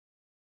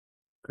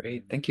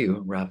Great. Thank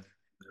you, Rob.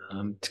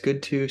 It's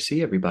good to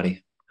see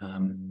everybody.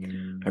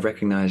 I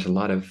recognize a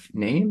lot of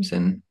names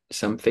and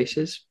some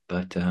faces,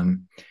 but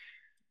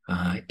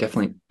I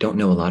definitely don't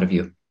know a lot of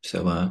you.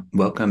 So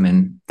welcome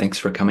and thanks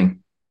for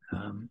coming.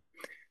 Um,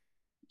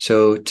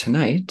 so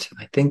tonight,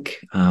 I think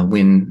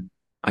when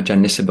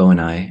Ajahn Nisabo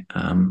and I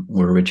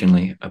were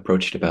originally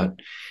approached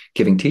about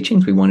giving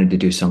teachings, we wanted to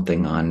do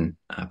something on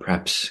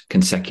perhaps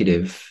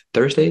consecutive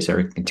Thursdays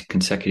or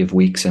consecutive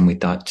weeks, and we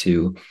thought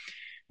to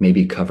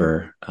maybe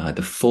cover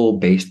the four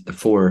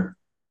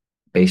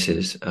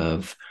bases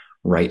of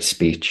right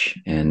speech.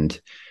 And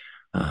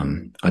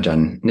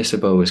Ajahn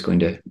Nisabo is going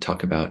to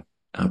talk about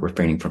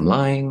refraining from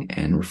lying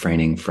and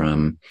refraining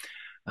from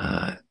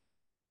uh,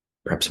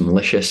 perhaps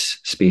malicious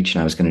speech.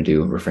 And I was going to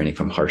do refraining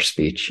from harsh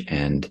speech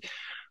and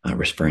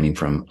refraining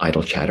from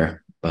idle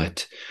chatter.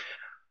 But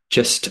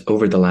just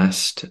over the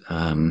last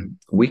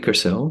week or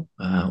so,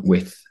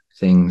 with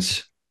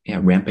things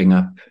ramping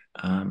up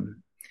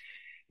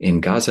in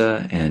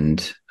Gaza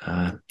and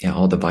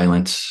all the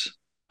violence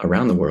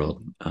around the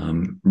world,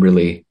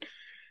 really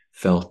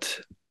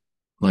felt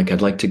like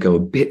I'd like to go a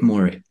bit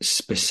more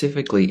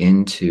specifically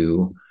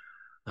into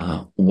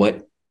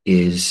what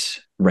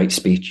is right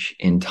speech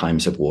in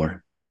times of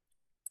war.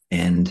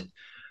 And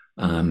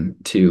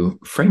to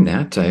frame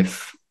that,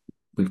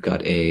 we've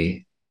got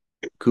a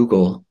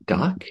Google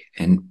Doc.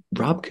 And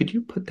Rob, could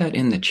you put that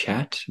in the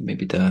chat?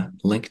 Maybe the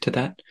link to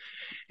that,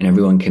 and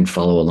everyone can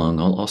follow along.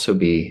 I'll also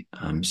be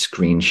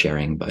screen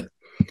sharing, but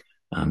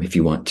if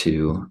you want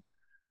to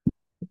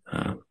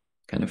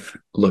kind of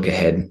look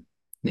ahead,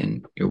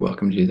 then you're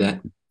welcome to do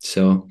that.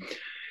 So,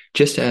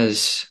 just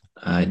as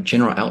a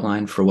general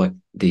outline for what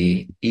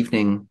the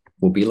evening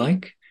will be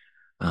like,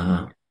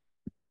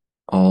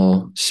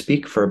 I'll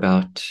speak for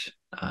about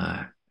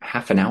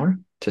half an hour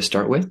to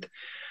start with.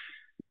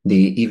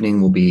 The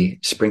evening will be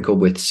sprinkled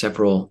with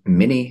several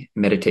mini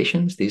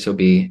meditations. These will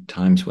be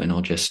times when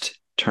I'll just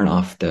turn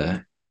off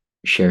the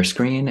share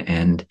screen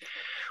and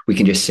we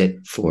can just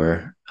sit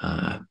for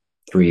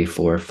 3,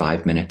 4,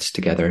 5 minutes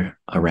together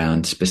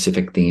around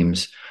specific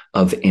themes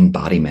of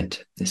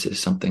embodiment. This is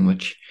something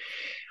which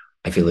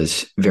I feel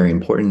is very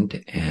important,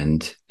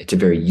 and it's a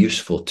very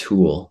useful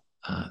tool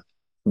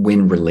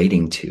when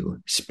relating to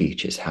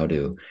speech, is how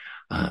to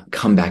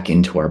come back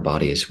into our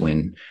bodies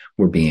when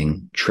we're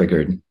being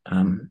triggered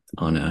on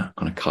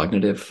a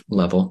cognitive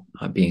level,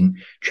 being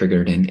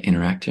triggered in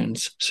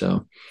interactions.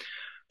 So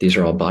these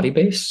are all body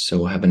based. So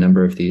we'll have a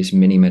number of these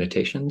mini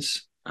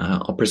meditations.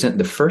 I'll present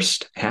the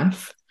first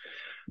half,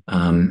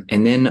 and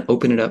then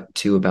open it up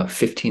to about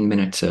 15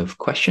 minutes of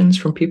questions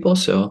from people.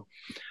 So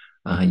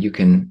you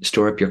can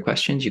store up your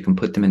questions. You can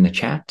put them in the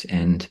chat,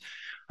 and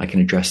I can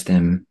address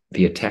them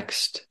via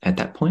text at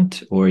that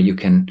point, or you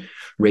can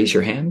raise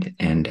your hand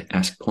and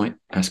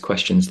ask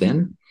questions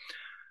then.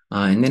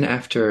 And then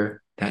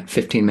after that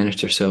 15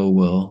 minutes or so,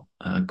 we'll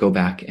go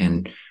back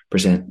and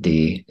present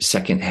the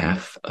second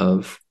half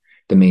of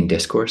the main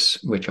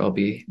discourse, which I'll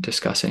be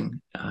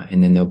discussing.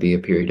 And then there'll be a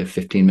period of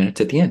 15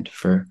 minutes at the end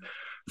for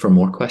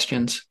more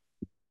questions.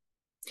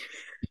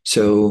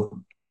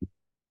 So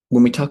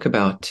when we talk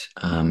about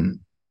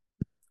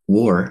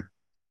war,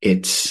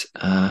 it's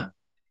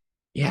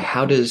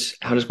how does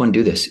one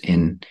do this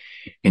in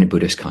a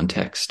Buddhist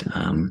context?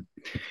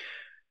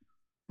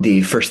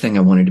 The first thing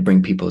I wanted to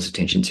bring people's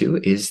attention to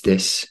is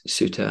this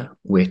sutta,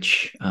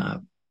 which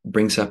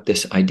brings up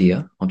this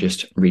idea. I'll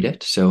just read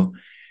it. So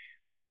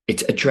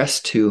it's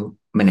addressed to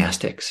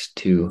monastics,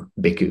 to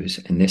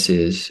bhikkhus, and this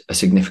is a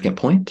significant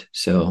point.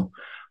 So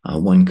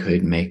one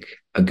could make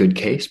a good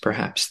case,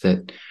 perhaps,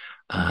 that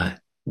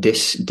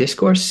this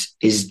discourse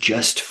is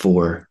just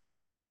for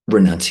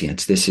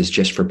renunciants. This is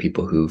just for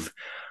people who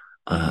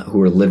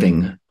are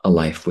living a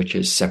life which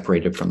is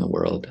separated from the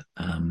world,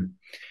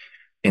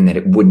 and that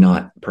it would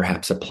not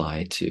perhaps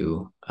apply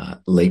to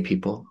lay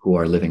people who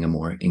are living a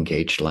more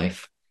engaged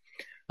life.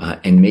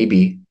 And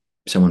maybe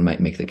someone might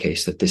make the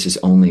case that this is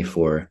only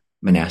for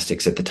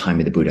monastics at the time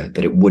of the Buddha,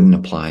 that it wouldn't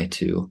apply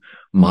to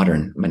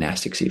modern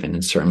monastics even,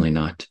 and certainly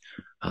not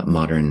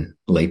modern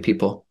lay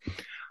people.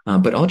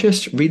 But I'll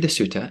just read the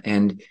sutta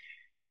and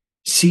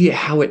see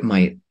how it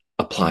might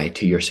apply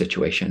to your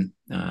situation.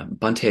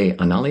 Bhante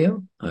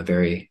Analayo, a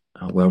very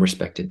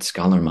well-respected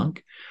scholar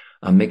monk,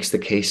 makes the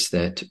case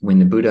that when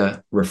the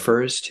Buddha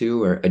refers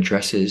to or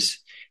addresses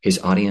his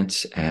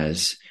audience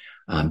as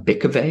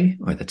bhikkhave,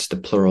 or that's the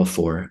plural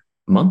for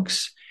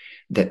monks,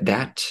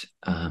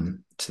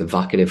 it's the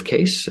vocative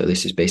case. So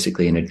this is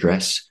basically an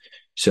address.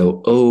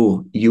 So,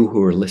 oh, you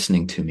who are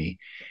listening to me.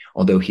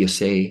 Although he'll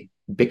say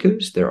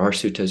bhikkhus, there are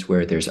suttas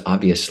where there's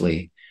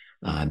obviously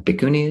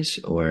bhikkhunis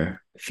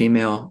or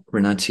female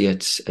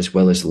renunciates, as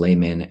well as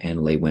laymen and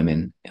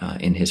laywomen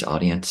in his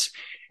audience.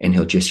 And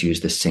he'll just use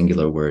the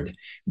singular word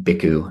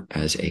bhikkhu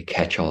as a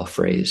catch-all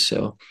phrase.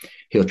 So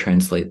he'll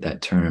translate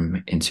that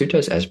term in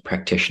suttas as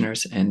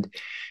practitioners, and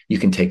you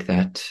can take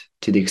that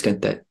to the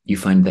extent that you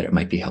find that it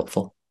might be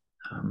helpful.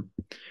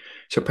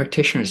 So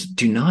practitioners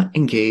do not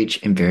engage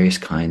in various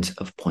kinds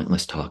of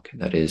pointless talk.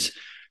 That is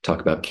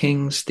talk about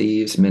kings,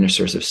 thieves,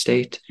 ministers of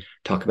state,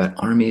 talk about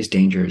armies,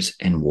 dangers,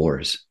 and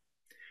wars.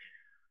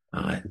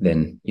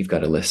 Then you've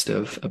got a list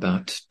of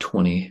about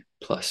 20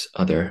 plus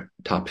other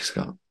topics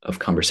of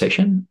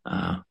conversation,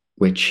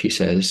 which he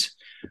says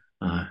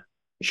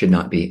should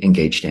not be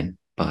engaged in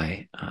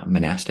by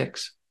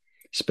monastics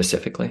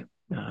specifically.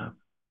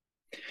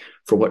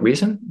 For what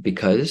reason?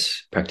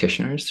 Because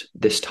practitioners,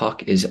 this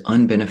talk is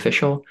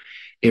unbeneficial,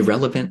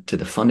 irrelevant to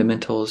the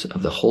fundamentals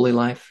of the holy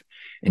life,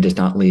 and does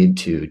not lead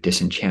to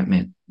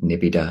disenchantment,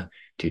 nibbida,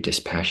 to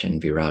dispassion,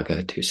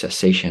 viraga, to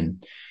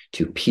cessation,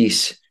 to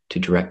peace, to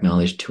direct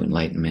knowledge, to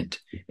enlightenment,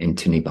 and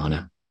to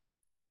nibbana.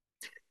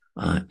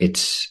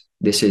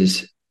 This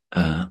is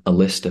a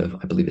list of,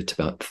 I believe it's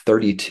about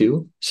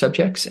 32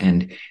 subjects,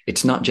 and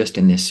it's not just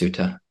in this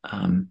sutta.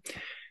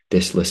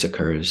 This list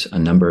occurs a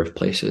number of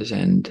places,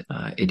 and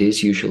it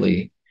is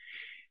usually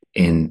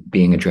in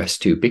being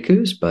addressed to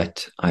bhikkhus,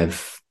 but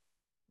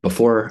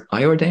before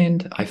I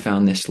ordained, I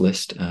found this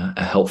list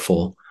a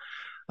helpful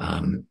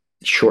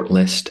short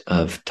list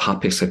of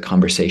topics of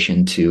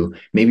conversation to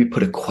maybe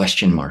put a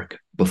question mark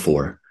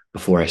before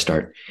I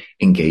start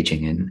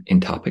engaging in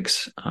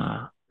topics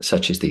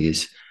such as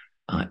these.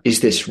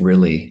 Is this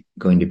really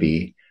going to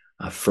be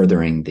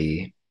furthering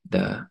the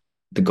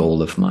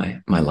goal of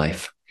my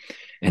life?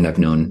 And I've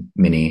known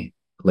many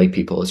lay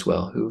people as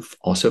well who've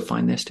also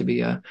find this to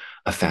be a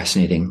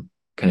fascinating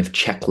kind of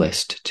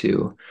checklist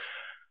to,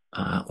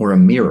 or a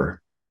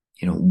mirror.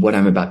 What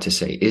I'm about to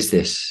say, is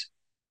this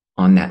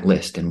on that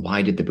list? And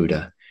why did the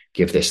Buddha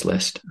give this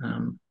list?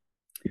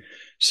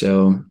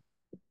 So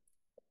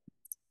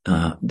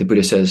the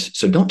Buddha says,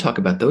 so don't talk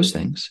about those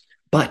things.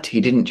 But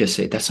he didn't just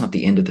say, that's not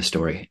the end of the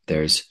story.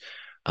 There's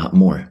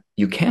more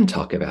you can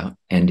talk about,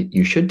 and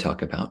you should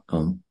talk about,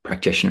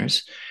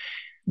 practitioners.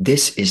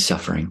 This is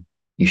suffering.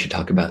 You should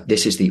talk about,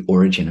 this is the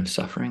origin of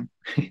suffering.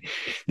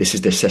 This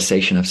is the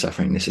cessation of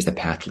suffering. This is the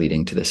path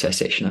leading to the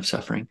cessation of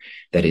suffering.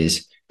 That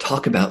is,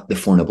 talk about the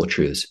Four Noble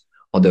Truths.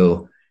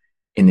 Although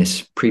in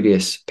this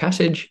previous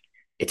passage,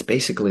 it's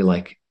basically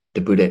like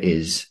the Buddha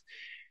is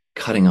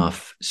cutting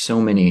off so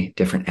many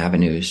different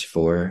avenues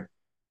for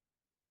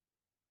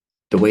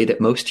the way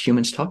that most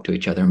humans talk to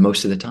each other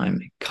most of the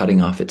time,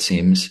 cutting off, it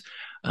seems,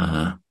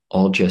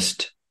 all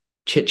just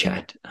chit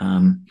chat.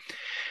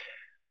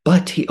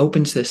 But he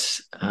opens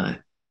this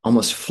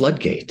almost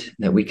floodgate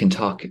that we can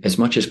talk as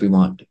much as we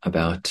want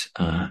about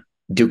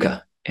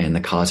dukkha and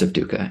the cause of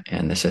dukkha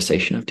and the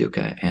cessation of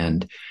dukkha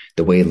and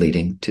the way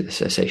leading to the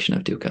cessation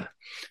of dukkha.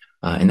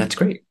 And that's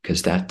great,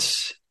 because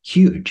that's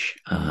huge.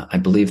 I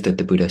believe that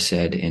the Buddha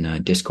said in a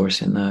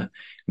discourse in the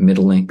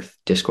middle length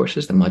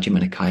discourses, the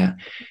Majjhima Nikaya,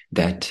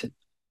 that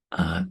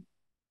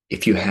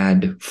if you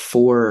had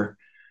 4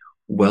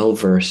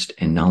 well-versed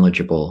and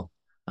knowledgeable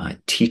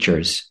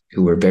teachers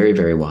who were very,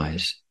 very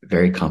wise,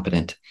 very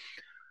competent,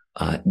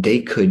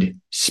 they could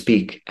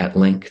speak at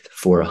length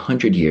for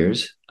 100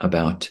 years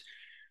about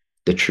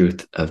the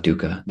truth of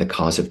dukkha, the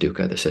cause of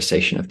dukkha, the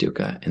cessation of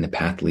dukkha, and the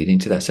path leading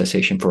to that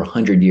cessation for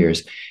 100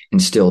 years,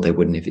 and still they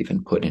wouldn't have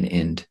even put an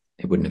end.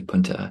 They wouldn't have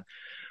put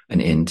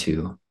an end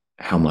to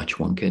how much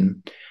one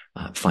can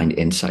find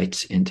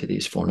insights into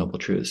these Four Noble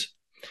Truths.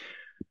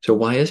 So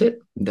why is it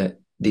that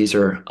these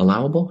are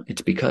allowable?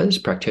 It's because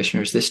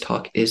practitioners, this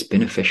talk is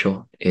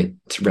beneficial.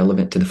 It's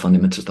relevant to the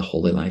fundamentals of the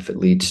holy life. It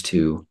leads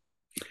to,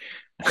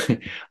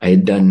 I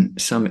had done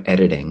some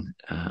editing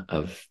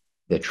of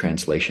the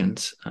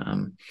translations.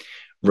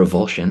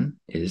 Revulsion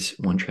is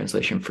one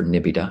translation for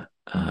nibbida,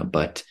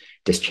 but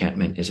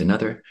disenchantment is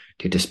another,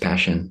 to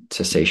dispassion,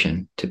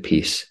 cessation, to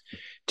peace,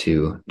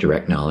 to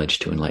direct knowledge,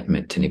 to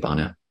enlightenment, to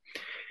nibbana.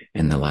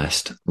 And the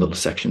last little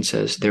section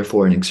says,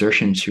 therefore, an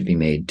exertion should be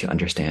made to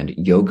understand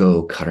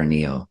yogo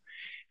karanio.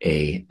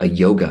 A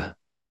yoga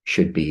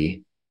should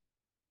be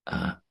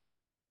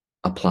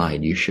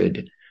applied. You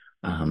should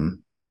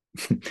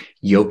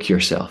yoke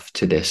yourself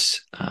to this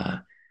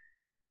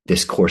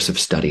course of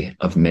study,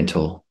 of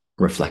mental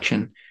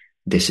reflection.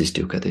 This is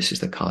dukkha. This is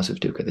the cause of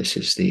dukkha. This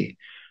is the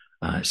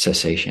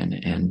cessation,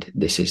 and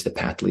this is the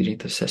path leading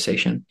to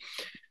cessation.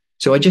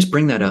 So I just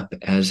bring that up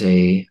as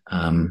a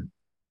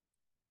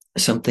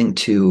something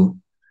to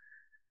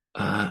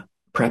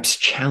perhaps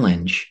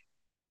challenge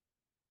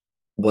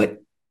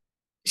what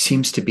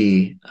seems to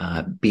be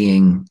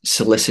being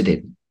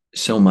solicited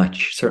so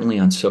much, certainly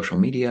on social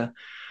media.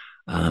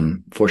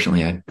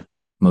 Fortunately,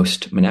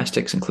 most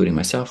monastics, including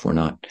myself, were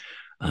not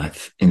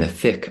in the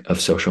thick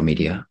of social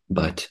media,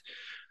 but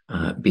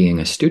being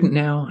a student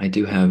now, I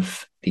do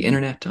have the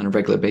internet on a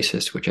regular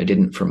basis, which I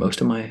didn't for most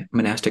of my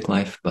monastic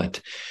life,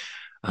 but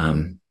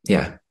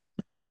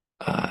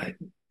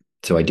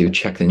so I do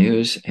check the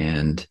news,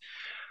 and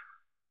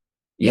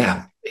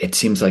it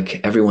seems like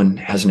everyone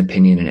has an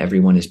opinion, and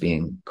everyone is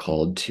being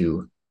called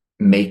to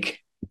make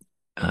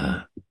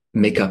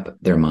up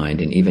their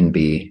mind, and even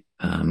be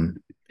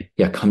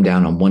come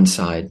down on one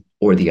side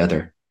or the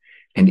other.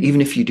 And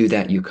even if you do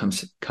that, you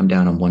come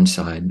down on one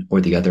side or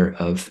the other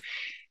of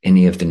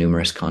any of the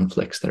numerous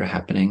conflicts that are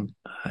happening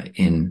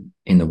in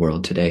the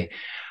world today.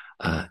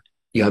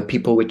 You have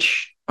people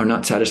which are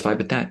not satisfied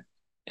with that,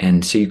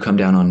 And so you come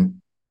down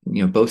on,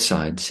 both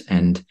sides,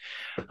 and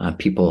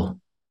people,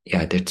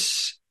 yeah,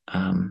 that's,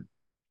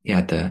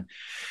 yeah,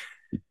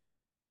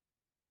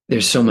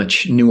 there's so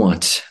much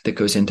nuance that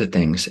goes into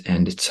things,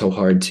 and it's so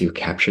hard to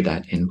capture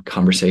that in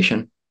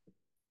conversation.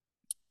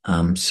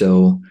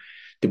 So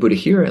the Buddha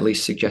here, at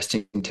least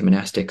suggesting to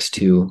monastics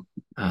to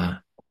uh,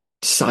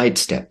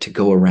 sidestep, to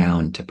go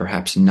around, to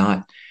perhaps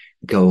not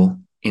go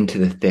into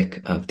the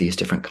thick of these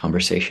different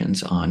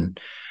conversations on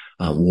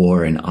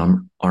war and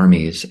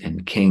armies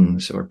and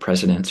kings or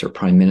presidents or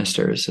prime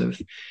ministers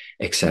of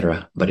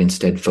etc., but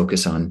instead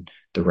focus on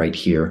the right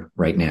here,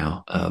 right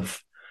now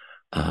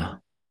uh,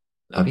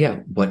 of yeah,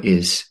 what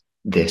is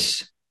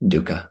this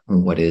dukkha?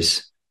 What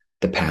is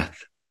the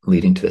path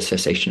leading to the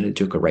cessation of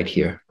the dukkha right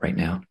here, right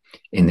now,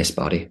 in this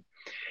body?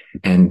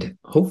 And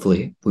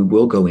hopefully, we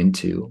will go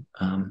into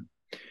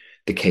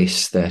the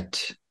case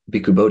that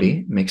Bhikkhu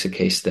Bodhi makes a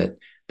case that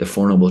the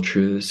Four Noble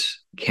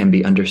Truths can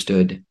be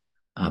understood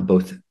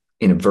both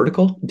in a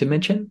vertical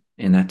dimension,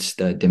 and that's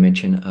the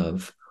dimension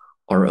of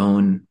our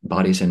own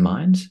bodies and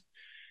minds.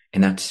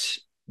 And that's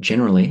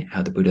generally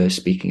how the Buddha is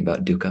speaking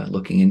about dukkha,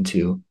 looking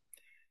into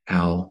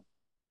how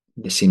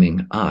the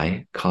seeming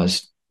I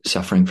caused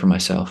suffering for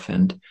myself,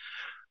 and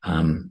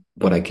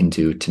what I can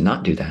do to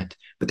not do that.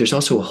 But there's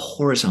also a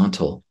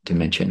horizontal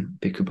dimension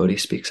Bhikkhu Bodhi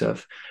speaks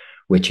of,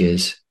 which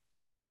is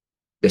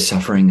the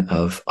suffering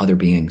of other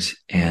beings.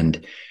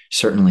 And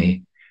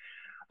certainly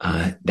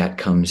that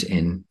comes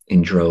in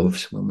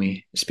droves when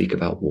we speak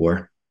about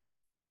war.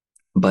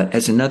 But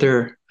as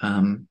another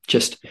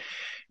just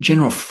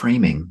general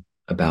framing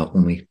about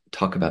when we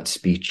talk about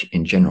speech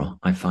in general,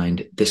 I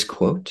find this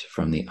quote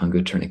from the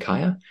Anguttara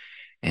Nikaya,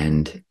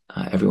 and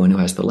everyone who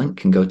has the link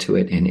can go to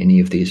it in any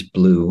of these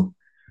blue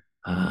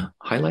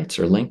highlights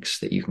or links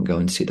that you can go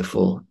and see the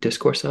full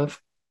discourse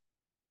of.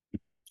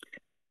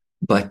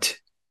 But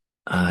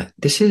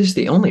this is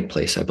the only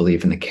place, I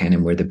believe, in the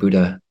canon where the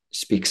Buddha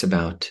speaks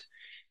about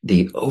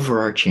the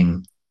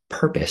overarching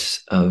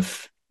purpose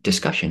of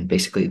discussion,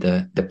 basically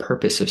the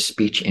purpose of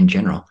speech in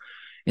general.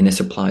 And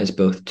this applies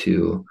both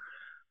to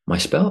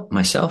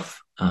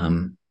myself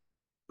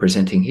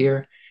presenting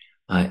here.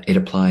 It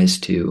applies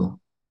to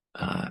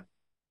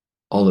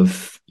all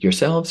of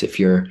yourselves if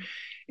you're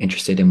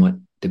interested in what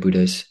the Buddha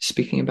is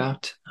speaking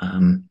about.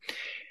 And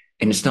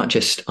it's not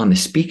just on the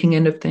speaking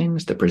end of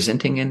things, the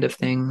presenting end of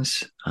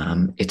things.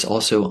 It's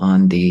also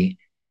on the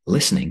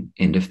listening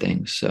end of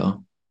things.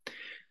 So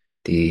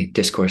the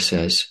discourse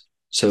says,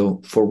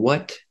 so for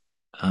what,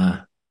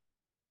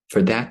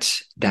 for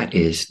that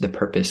is the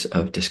purpose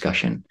of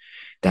discussion.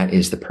 That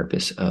is the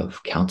purpose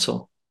of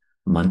counsel,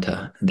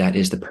 manta. That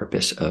is the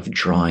purpose of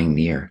drawing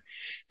near.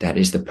 That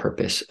is the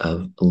purpose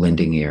of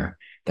lending ear.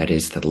 That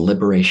is the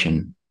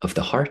liberation of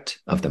the heart,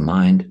 of the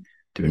mind,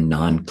 through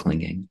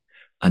non-clinging.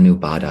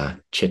 Anubhada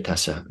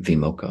chittasa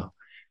vimoka.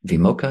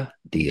 Vimoka,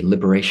 the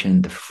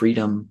liberation, the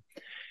freedom,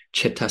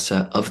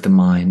 chittasa, of the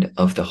mind,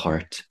 of the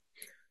heart,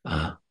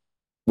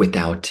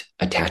 without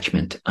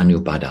attachment.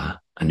 Anubhada.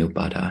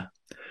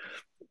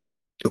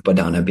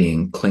 Upadana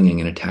being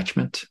clinging and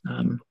attachment.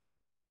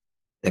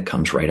 That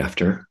comes right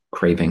after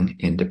craving,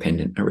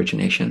 independent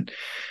origination.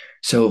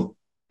 So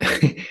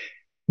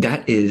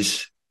that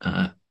is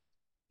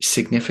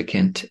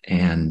significant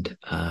and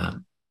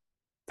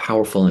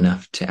powerful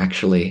enough to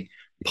actually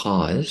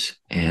pause.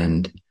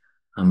 And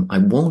I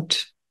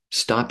won't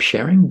stop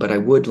sharing, but I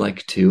would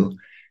like to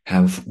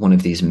have one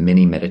of these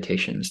mini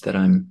meditations that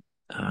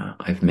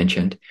I've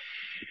mentioned,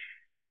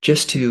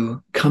 just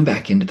to come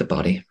back into the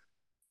body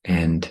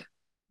and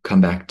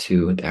come back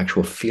to the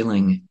actual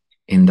feeling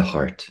in the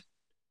heart,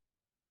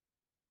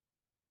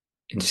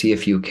 and see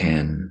if you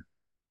can,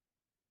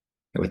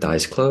 with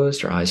eyes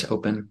closed or eyes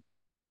open,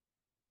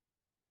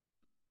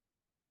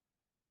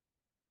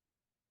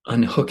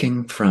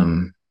 unhooking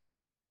from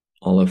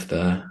all of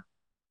the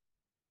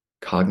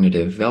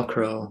cognitive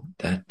Velcro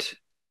that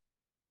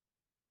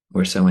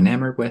we're so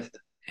enamored with.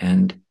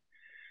 And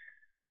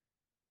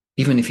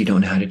even if you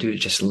don't know how to do it,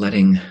 just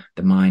letting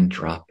the mind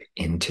drop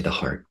into the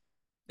heart,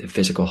 the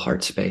physical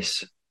heart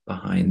space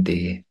behind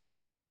the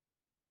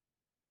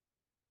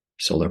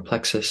solar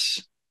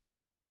plexus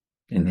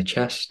in the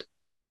chest.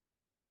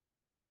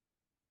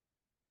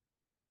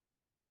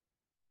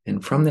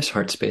 And from this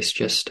heart space,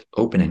 just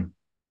opening.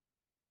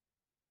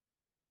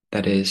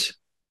 That is,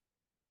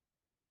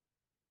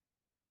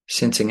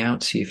 sensing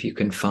out, see if you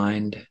can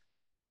find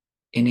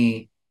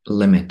any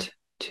limit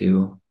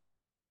to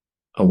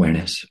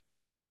awareness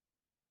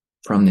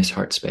from this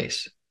heart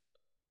space.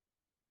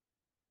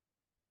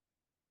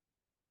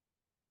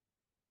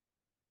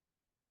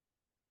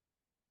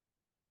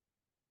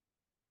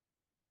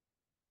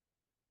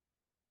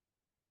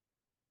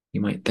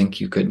 You might think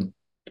you could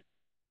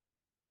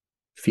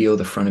feel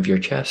the front of your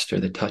chest or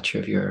the touch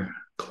of your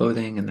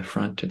clothing in the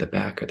front or the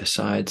back or the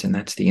sides, and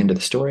that's the end of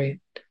the story.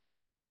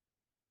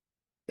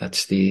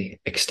 That's the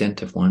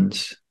extent of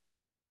one's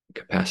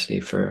capacity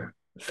for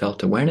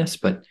felt awareness,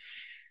 but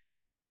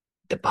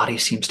the body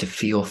seems to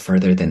feel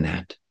further than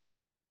that.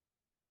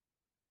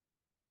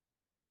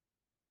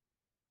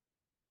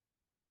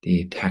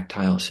 The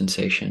tactile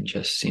sensation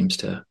just seems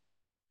to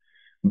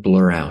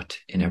blur out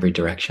in every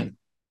direction.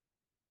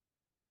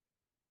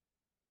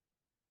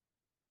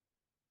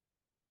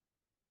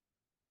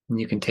 And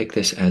you can take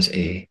this as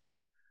a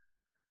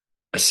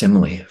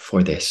simile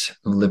for this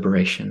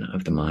liberation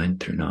of the mind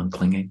through non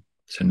clinging.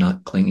 So,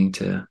 not clinging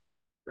to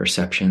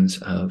perceptions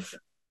of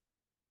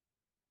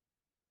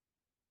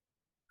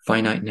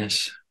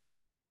finiteness,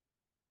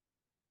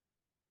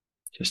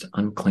 just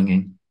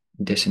unclinging,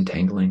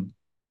 disentangling,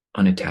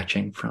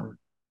 unattaching from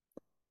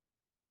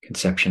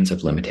conceptions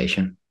of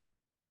limitation.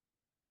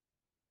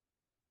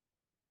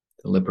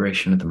 The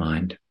liberation of the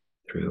mind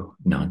through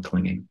non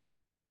clinging.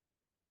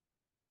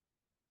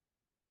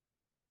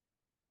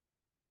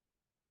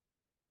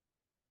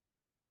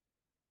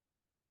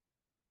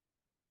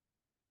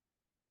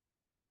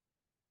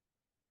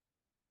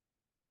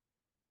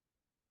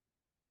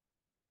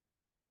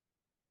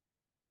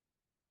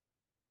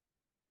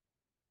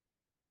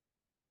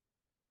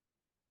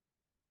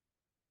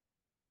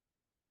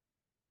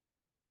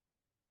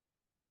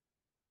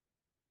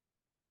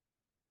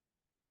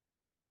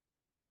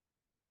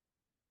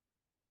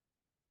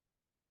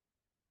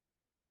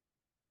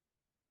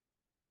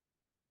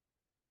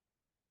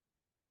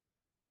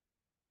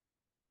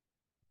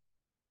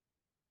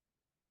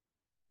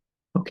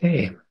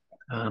 Okay.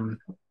 Um,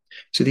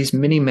 so these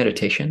mini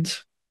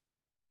meditations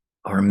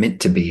are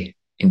meant to be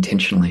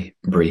intentionally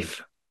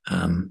brief.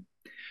 Um,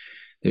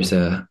 there's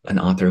an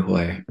author who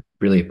I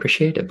really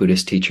appreciate, a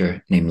Buddhist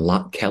teacher named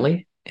Lot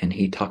Kelly, and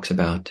he talks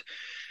about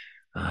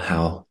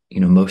how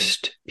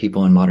most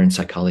people in modern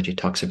psychology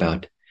talks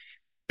about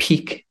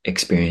peak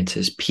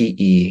experiences,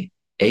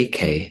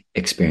 PEAK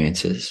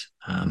experiences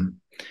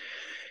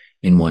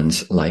in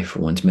one's life or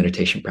one's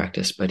meditation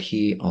practice. But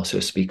he also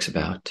speaks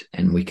about,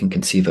 and we can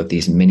conceive of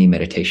these mini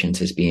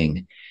meditations as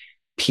being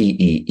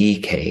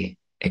PEEK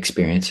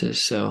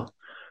experiences. So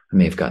I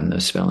may have gotten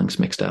those spellings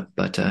mixed up,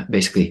 but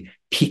basically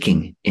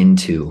peeking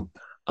into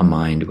a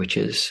mind which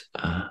is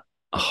a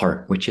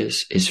heart which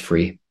is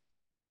free.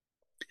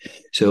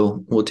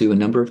 So we'll do a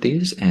number of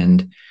these,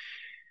 and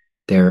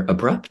they're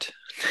abrupt.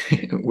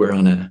 We're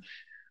on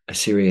a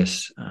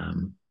serious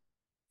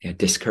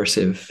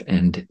discursive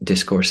and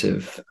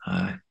discoursive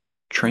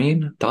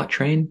thought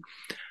train.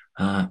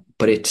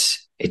 But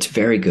it's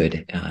very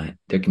good.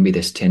 There can be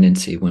this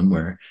tendency when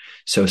we're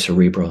so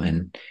cerebral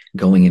and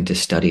going into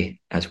study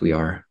as we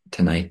are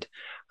tonight,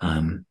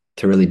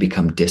 to really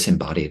become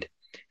disembodied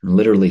and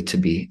literally to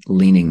be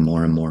leaning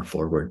more and more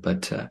forward.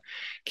 But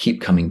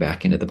keep coming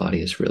back into the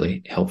body is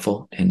really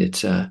helpful, and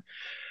it's an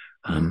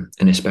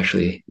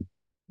especially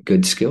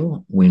good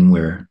skill when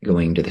we're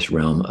going to this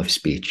realm of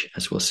speech,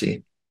 as we'll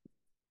see.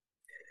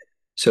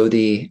 So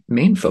the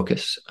main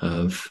focus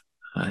of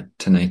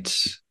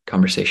tonight's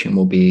conversation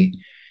will be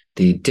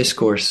the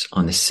discourse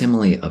on the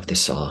simile of the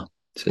saw.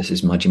 So this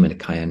is Majjhima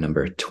Nikaya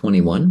number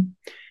 21.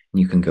 And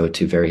you can go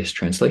to various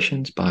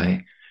translations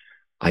by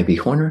I.B.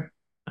 Horner,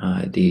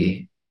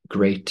 the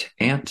great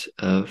aunt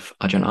of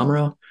Ajahn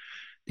Amaro,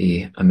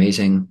 the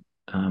amazing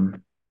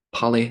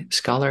Pali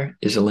scholar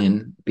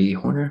Iselin B.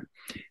 Horner,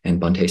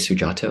 and Bhante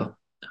Sujato,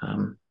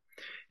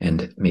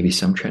 and maybe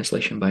some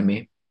translation by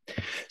me.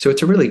 So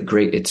it's a really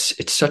great,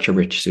 it's such a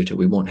rich sutta.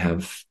 We won't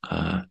have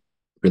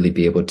really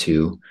be able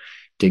to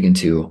dig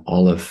into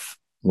all of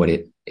what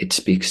it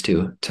speaks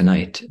to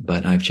tonight,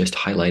 but I've just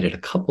highlighted a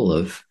couple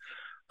of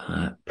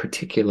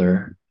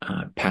particular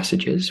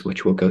passages,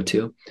 which we'll go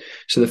to.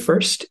 So the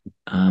first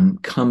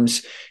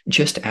comes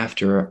just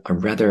after a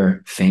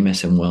rather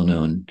famous and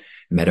well-known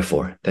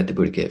metaphor that the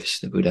Buddha gives.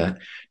 The Buddha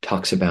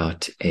talks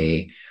about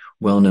a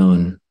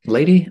well-known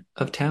lady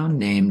of town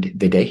named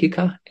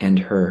Videhika and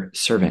her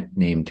servant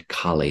named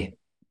Kali.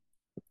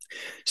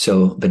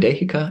 So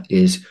Videhika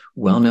is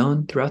well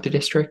known throughout the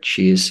district.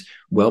 She's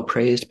well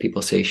praised.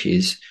 People say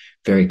she's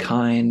very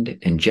kind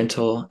and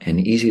gentle and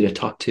easy to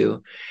talk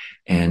to.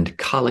 And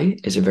Kali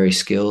is a very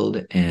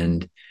skilled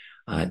and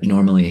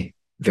normally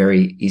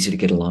very easy to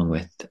get along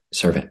with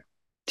servant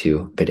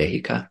to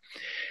Videhika.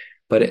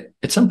 But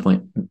at some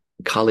point,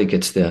 Kali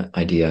gets the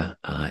idea,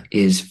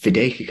 is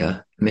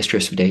Videhika,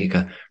 Mistress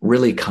Videhika,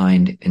 really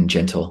kind and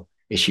gentle?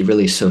 Is she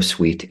really so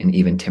sweet and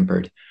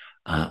even-tempered?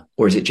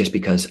 Or is it just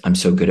because I'm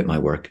so good at my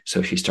work?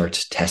 So she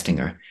starts testing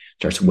her,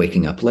 starts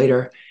waking up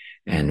later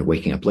and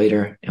waking up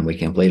later and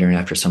waking up later. And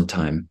after some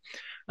time,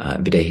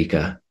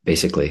 Videhika,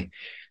 basically,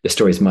 the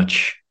story is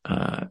much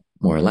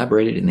more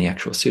elaborated in the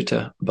actual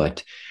sutta,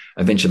 but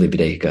eventually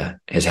Videhika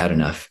has had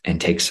enough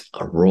and takes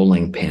a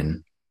rolling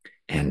pin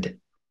and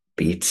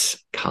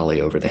beats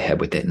Kali over the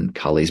head with it, and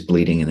Kali's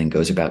bleeding, and then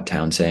goes about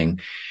town saying,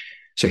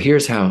 so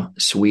here's how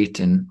sweet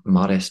and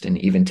modest and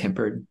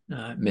even-tempered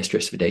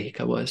Mistress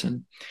Videhika was.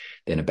 And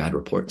then a bad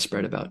report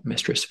spread about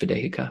Mistress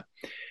Videhika.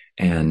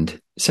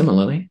 And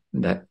similarly,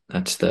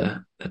 that's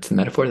the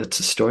metaphor, that's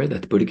the story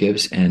that the Buddha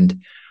gives.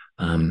 And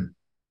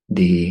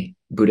the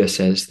Buddha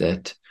says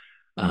that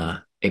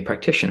a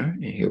practitioner,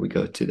 and here we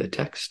go to the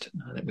text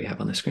that we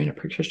have on the screen, a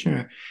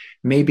practitioner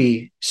may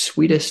be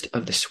sweetest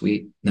of the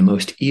sweet, the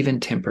most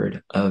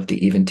even-tempered of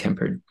the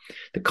even-tempered,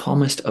 the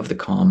calmest of the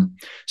calm,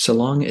 so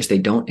long as they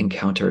don't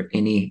encounter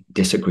any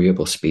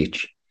disagreeable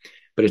speech.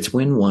 But it's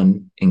when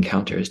one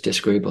encounters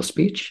disagreeable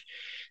speech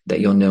that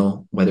you'll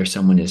know whether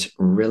someone is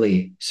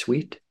really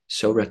sweet,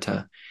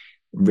 sorata,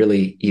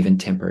 really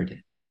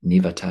even-tempered,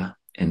 nivata,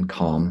 and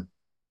calm.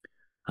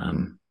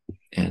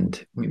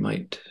 And we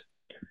might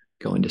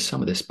go into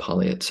some of this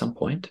Pali at some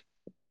point.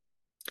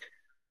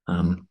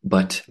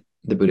 But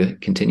the Buddha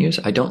continues,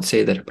 I don't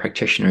say that a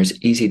practitioner is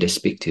easy to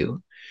speak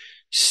to.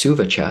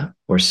 Suvacha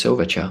or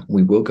sovacha,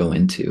 we will go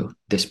into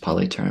this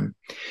Pali term,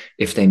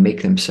 if they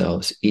make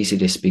themselves easy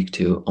to speak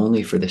to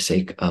only for the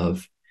sake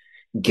of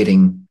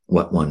getting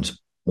what one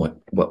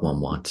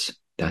wants.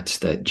 That's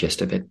the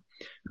gist of it.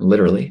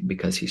 Literally,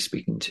 because he's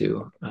speaking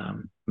to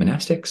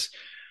monastics,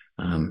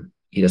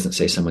 he doesn't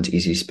say someone's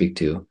easy to speak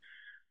to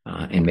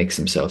and makes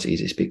themselves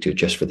easy to speak to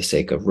just for the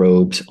sake of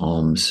robes,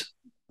 alms,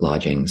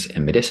 lodgings,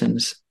 and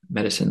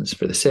medicines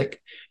for the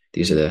sick.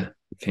 These are the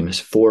famous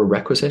 4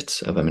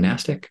 requisites of a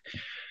monastic.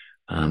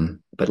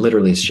 But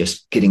literally, it's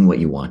just getting what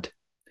you want.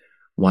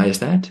 Why is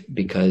that?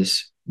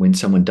 Because when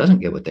someone doesn't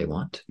get what they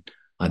want,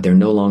 they're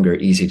no longer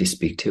easy to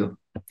speak to.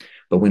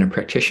 But when a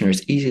practitioner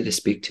is easy to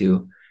speak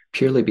to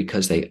purely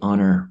because they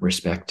honor,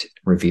 respect,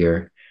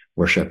 revere,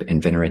 worship,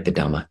 and venerate the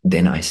Dhamma,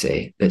 then I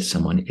say that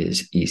someone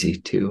is easy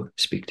to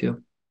speak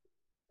to.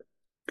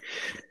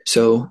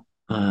 So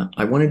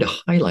I wanted to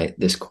highlight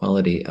this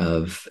quality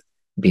of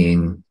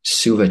being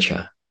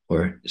suvacha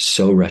or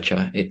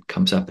soracha. It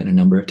comes up in a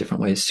number of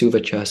different ways.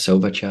 Suvacha,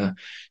 sovacha,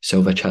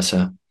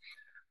 sovachasa.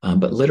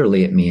 But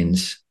literally it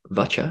means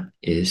vacha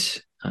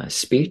is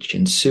speech,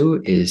 and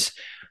su is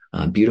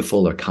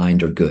beautiful or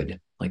kind or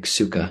good. Like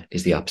sukha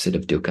is the opposite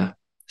of dukkha.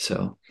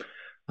 So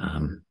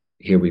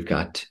here we've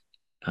got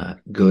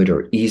good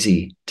or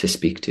easy to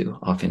speak to.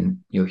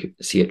 Often you'll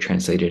see it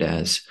translated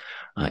as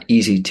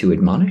easy to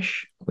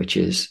admonish, which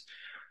is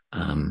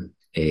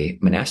a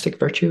monastic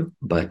virtue,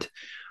 but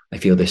I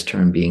feel this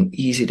term being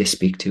easy to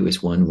speak to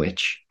is one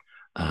which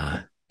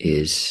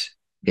is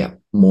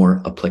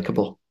more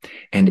applicable.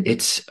 And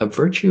it's a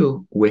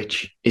virtue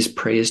which is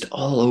praised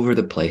all over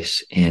the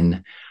place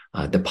in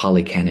the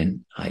Pali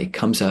Canon. It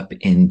comes up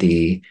in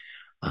the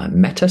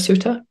Metta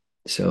Sutta.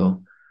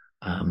 So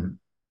when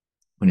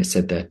it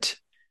said that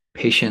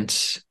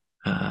patience,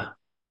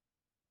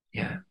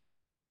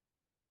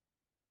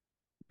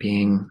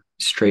 being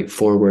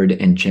straightforward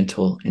and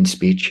gentle in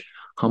speech,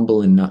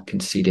 humble and not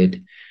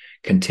conceited,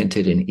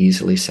 contented and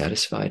easily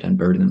satisfied,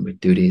 unburdened with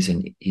duties,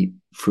 and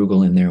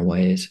frugal in their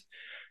ways.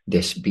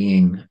 This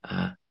being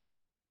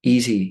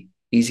easy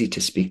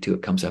to speak to,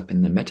 it comes up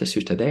in the Metta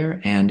Sutta there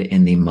and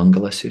in the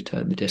Mangala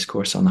Sutta, the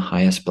discourse on the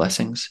highest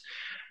blessings,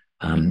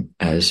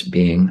 as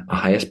being a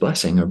highest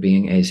blessing or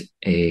being as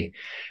a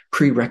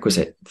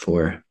prerequisite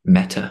for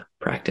metta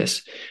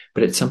practice.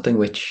 But it's something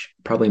which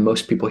probably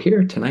most people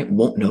here tonight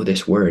won't know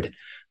this word,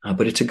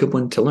 but it's a good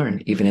one to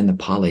learn, even in the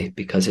Pali,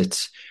 because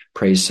it's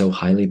praised so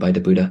highly by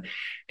the Buddha.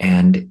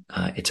 And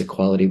it's a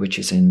quality which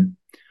is in,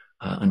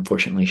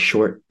 unfortunately,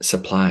 short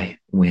supply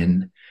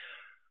when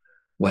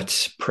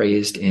what's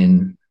praised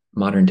in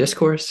modern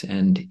discourse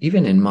and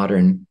even in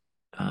modern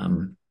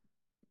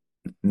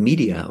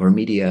media or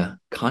media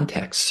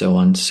context. So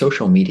on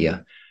social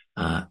media,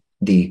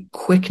 the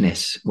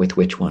quickness with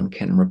which one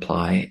can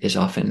reply is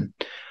often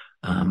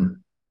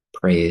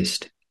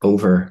praised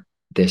over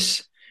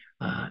this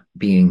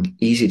being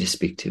easy to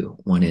speak to.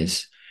 One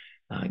is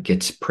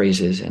gets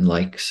praises and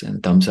likes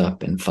and thumbs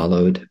up and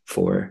followed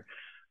for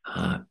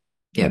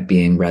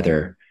being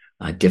rather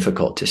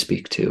difficult to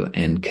speak to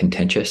and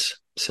contentious.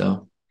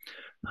 So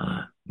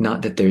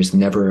not that there's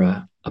never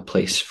a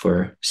place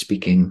for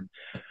speaking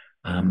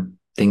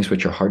things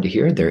which are hard to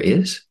hear. There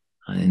is,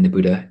 and the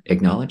Buddha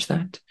acknowledged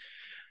that.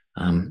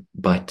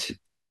 But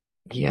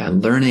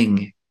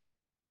learning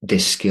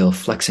this skill,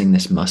 flexing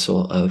this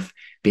muscle of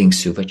being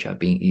suvacha,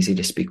 being easy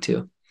to speak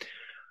to.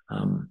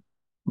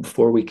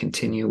 Before we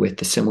continue with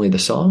the Simile of the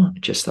Saw, I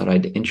just thought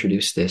I'd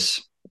introduce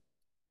this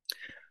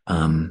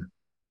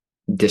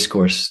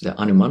discourse, the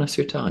Anumana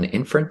Sutta on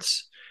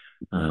inference,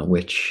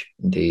 which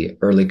the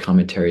early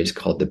commentaries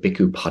called the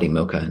Bhikkhu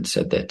Patimokkha, and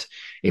said that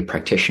a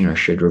practitioner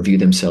should review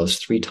themselves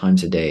 3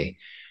 times a day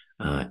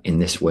in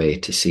this way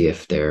to see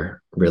if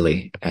they're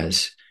really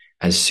as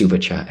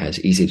suvacha, as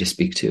easy to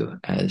speak to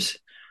as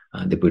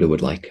the Buddha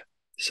would like.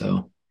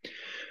 So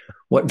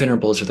what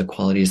venerables are the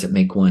qualities that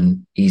make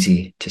one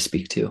easy to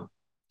speak to?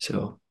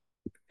 So,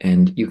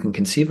 and you can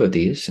conceive of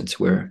these, since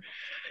we're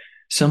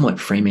somewhat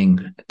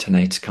framing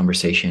tonight's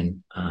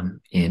conversation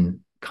in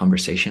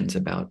conversations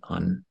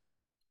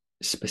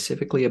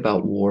specifically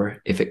about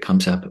war, if it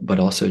comes up, but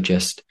also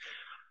just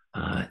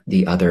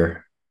the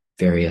other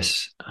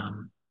various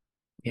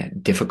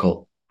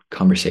difficult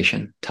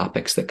conversation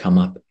topics that come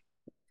up.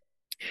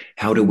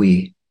 How do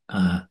we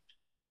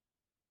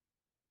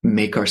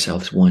make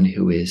ourselves one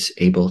who is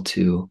able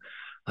to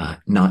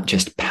not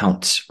just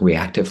pounce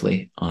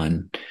reactively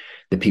on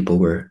the people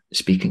we're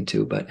speaking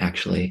to, but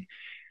actually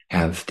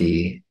have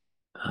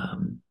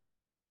um,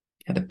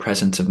 the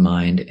presence of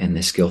mind and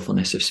the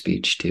skillfulness of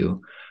speech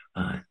to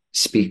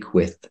speak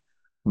with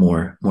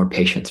more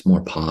patience,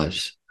 more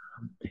pause,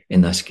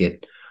 and thus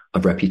get a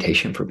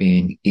reputation for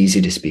being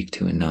easy to speak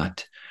to and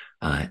not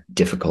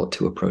difficult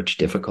to approach,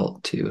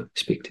 difficult to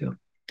speak to.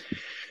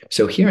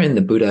 So herein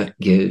the Buddha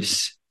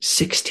gives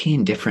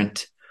 16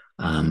 different,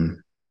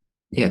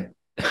 yeah,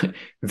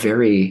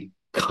 very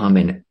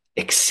common,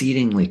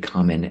 exceedingly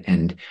common,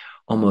 and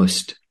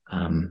almost,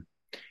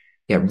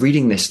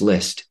 reading this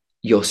list,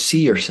 you'll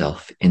see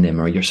yourself in them,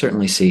 or you'll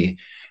certainly see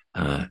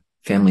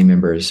family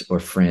members or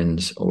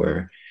friends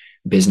or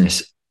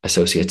business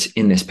associates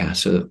in this path.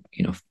 So,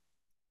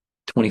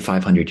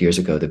 2,500 years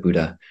ago, the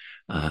Buddha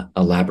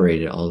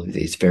elaborated all of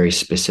these very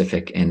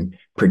specific and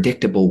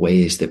predictable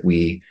ways that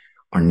we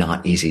are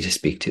not easy to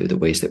speak to, the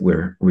ways that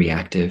we're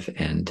reactive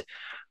and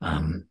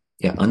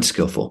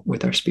unskillful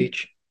with our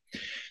speech.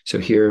 So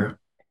here,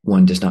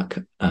 one is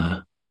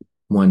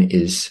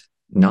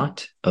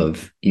not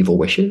of evil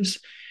wishes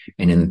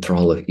and in the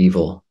thrall of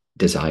evil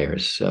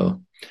desires.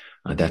 So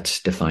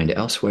that's defined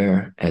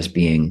elsewhere as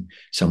being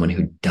someone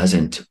who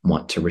doesn't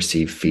want to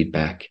receive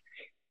feedback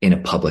in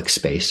a public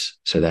space.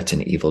 So that's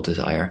an evil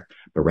desire,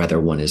 but rather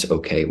one is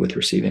okay with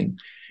receiving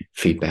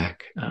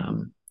feedback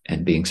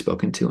and being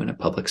spoken to in a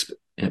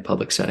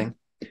public setting.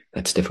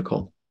 That's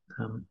difficult.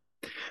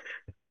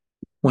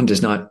 One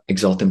does not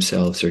exalt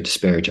themselves or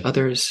disparage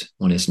others.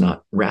 One is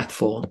not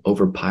wrathful,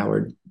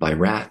 overpowered by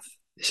wrath.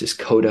 This is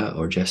coda,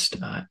 or just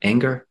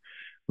anger.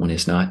 One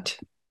is not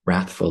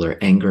wrathful or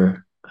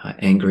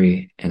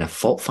angry and a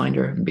fault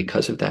finder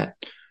because of that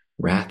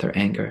wrath or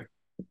anger.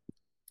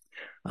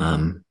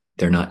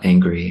 They're not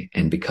angry,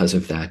 and because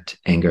of that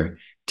anger,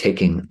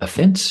 taking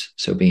offense,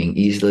 so being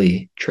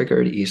easily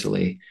triggered,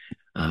 easily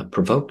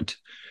provoked.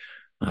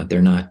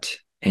 They're not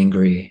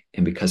angry,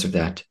 and because of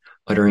that,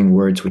 uttering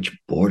words which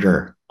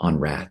border on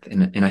wrath.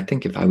 And I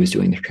think if I was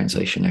doing the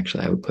translation,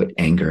 actually, I would put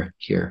anger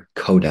here.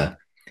 Coda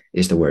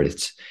is the word.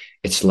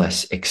 It's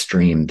less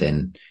extreme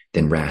than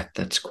wrath.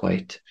 That's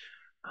quite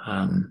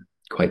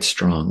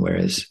strong,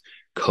 whereas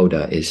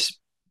coda is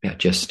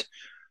just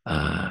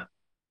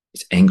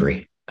it's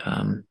angry.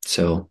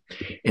 So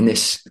in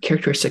this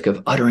characteristic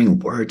of uttering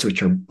words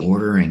which are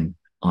bordering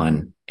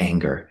on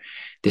anger,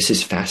 this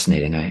is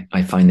fascinating.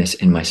 I find this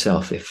in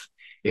myself.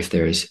 If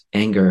there's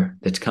anger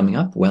that's coming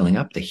up, welling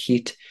up, the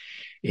heat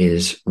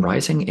is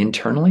rising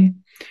internally.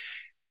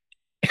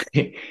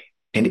 And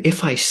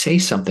if I say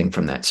something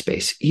from that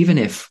space, even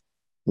if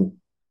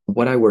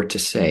what I were to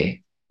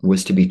say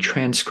was to be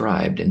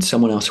transcribed and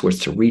someone else was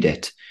to read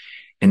it,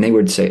 and they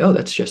would say, oh,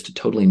 that's just a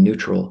totally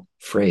neutral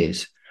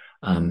phrase.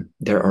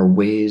 There are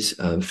ways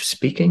of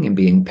speaking and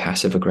being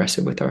passive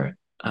aggressive with our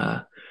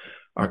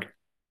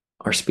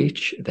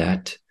speech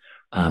that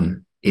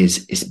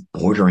is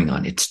bordering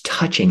on, it's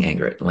touching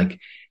anger. Like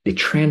the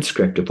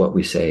transcript of what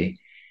we say,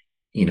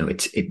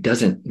 it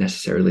doesn't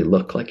necessarily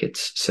look like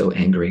it's so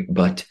angry,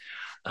 but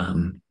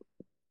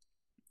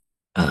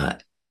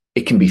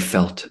it can be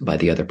felt by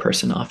the other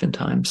person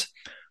oftentimes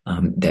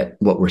that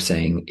what we're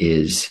saying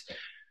is,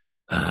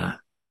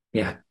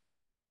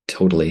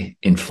 totally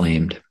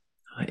inflamed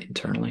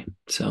internally.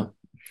 So,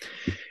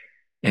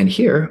 and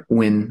here,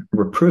 when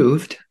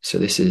reproved, so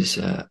this is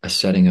a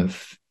setting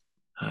of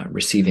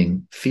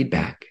receiving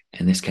feedback,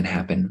 and this can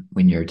happen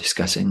when you're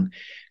discussing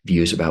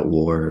views about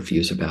war,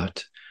 views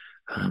about,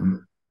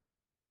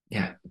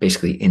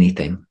 basically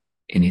anything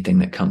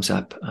that comes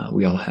up.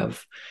 We all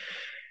have,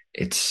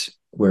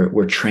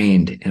 we're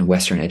trained in a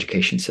Western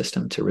education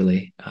system to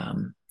really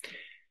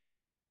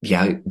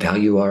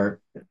value our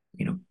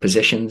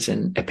positions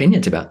and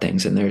opinions about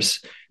things. And there's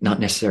not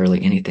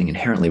necessarily anything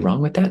inherently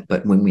wrong with that.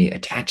 But when we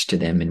attach to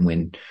them and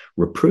when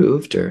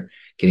reproved or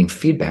getting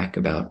feedback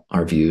about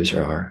our views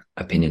or our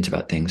opinions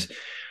about things,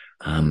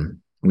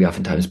 we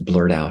oftentimes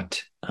blurt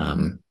out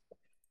and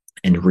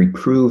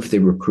reprove the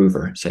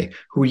reprover. Say,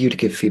 who are you to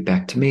give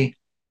feedback to me?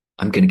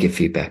 I'm going to give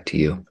feedback to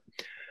you.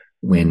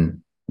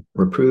 When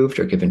reproved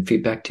or given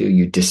feedback to,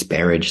 you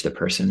disparage the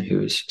person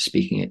who's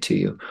speaking it to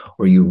you,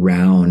 or you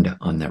round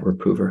on that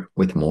reprover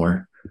with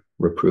more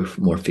reproof,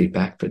 more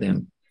feedback for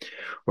them,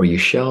 or you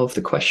shelve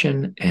the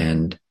question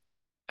and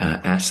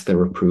ask the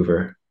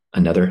reprover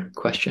another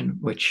question,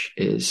 which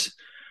is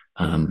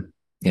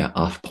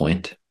off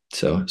point.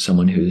 So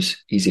someone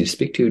who's easy to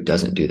speak to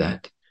doesn't do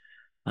that,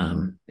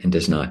 and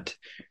does not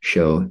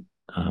show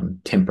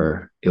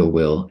temper, ill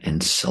will,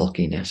 and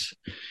sulkiness.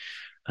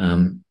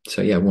 One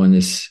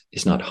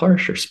is not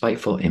harsh or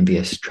spiteful,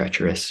 envious,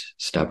 treacherous,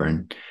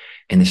 stubborn.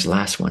 And this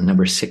last one,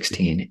 number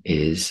 16,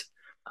 is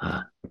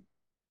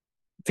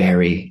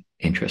very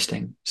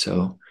interesting.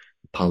 So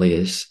Pali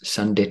is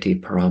Sanditi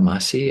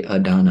Paramasi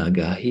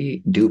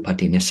Adanagahi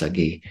Dupati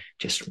Nisagi,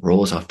 just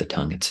rolls off the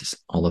tongue. It's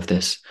all of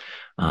this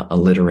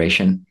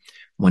alliteration.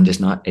 One does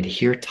not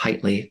adhere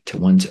tightly to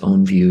one's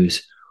own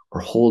views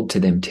or hold to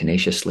them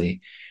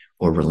tenaciously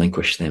or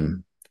relinquish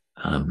them.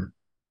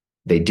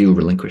 They do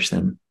relinquish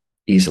them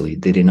easily.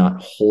 They do not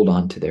hold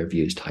on to their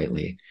views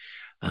tightly.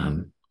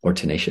 or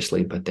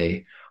tenaciously, but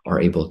they are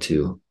able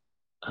to,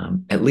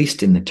 at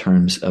least in the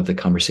terms of the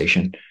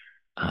conversation,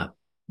 uh,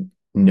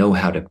 know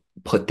how to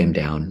put them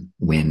down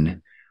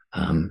when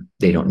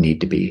they don't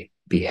need to be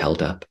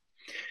held up.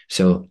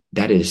 So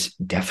that is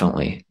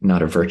definitely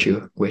not a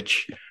virtue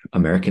which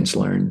Americans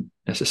learn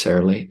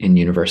necessarily in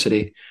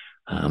university,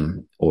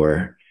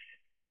 or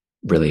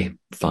really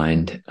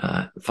find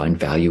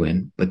value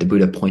in. But the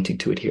Buddha pointing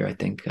to it here, I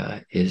think,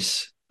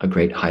 is a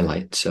great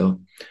highlight.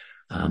 So,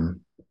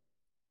 um,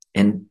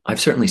 and I've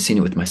certainly seen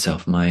it with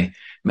myself, my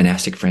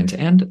monastic friends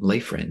and lay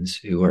friends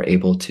who are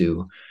able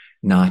to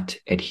not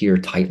adhere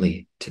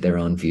tightly to their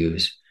own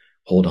views,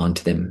 hold on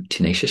to them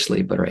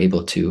tenaciously, but are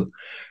able to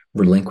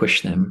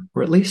relinquish them,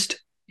 or at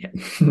least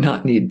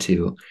not need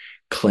to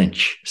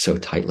clench so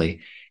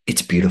tightly.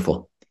 It's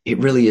beautiful. It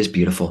really is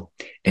beautiful.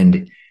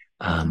 And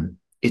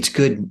it's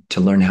good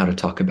to learn how to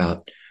talk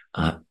about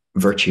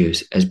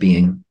virtues as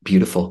being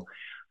beautiful.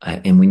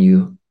 And when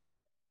you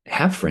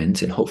have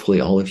friends, and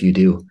hopefully all of you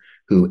do,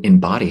 who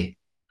embody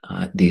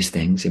these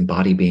things,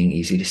 embody being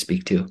easy to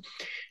speak to,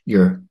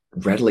 you're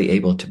readily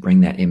able to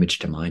bring that image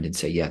to mind and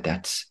say, yeah,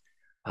 that's,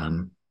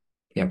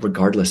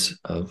 regardless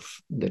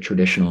of the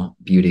traditional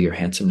beauty or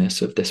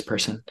handsomeness of this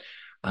person,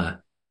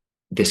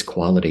 this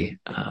quality,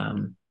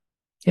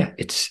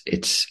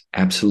 it's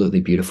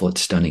absolutely beautiful.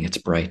 It's stunning. It's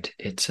bright.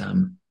 It's,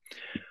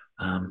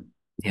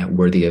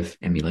 worthy of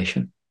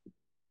emulation.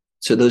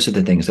 So those are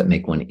the things that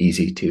make one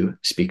easy to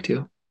speak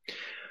to.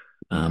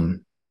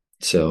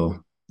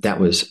 So that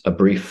was a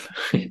brief,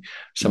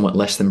 somewhat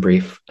less than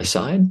brief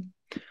aside.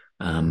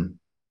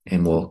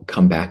 And we'll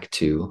come back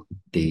to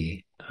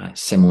the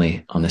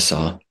simile on the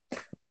saw.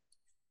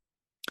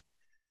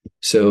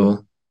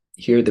 So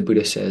here the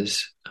Buddha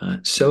says,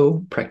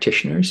 so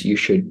practitioners, you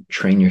should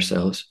train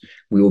yourselves.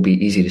 We will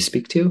be easy to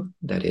speak to.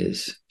 That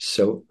is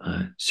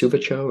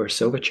suvacho or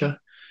sovacha,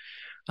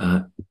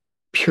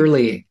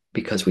 purely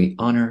because we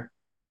honor,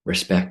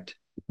 respect,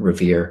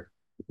 revere,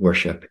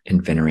 worship,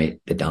 and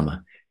venerate the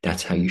Dhamma.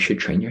 That's how you should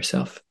train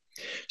yourself.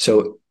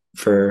 So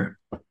for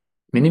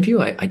many of you,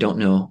 I don't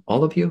know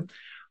all of you.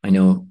 I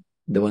know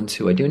the ones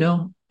who I do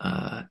know.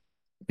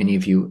 Many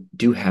of you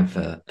do have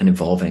an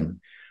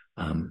evolving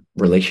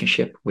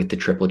relationship with the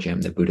triple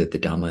gem, the Buddha, the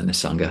Dhamma, and the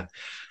Sangha.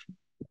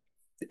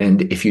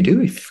 And if you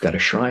do, if you've got a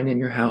shrine in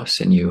your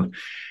house and you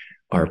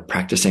are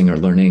practicing or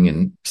learning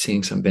and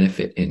seeing some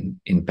benefit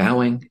in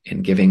bowing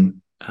and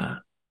giving,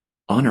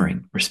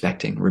 honoring,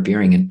 respecting,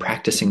 revering, and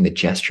practicing the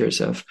gestures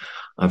of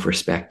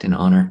respect and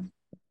honor,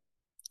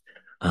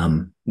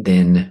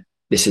 then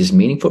this is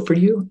meaningful for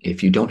you.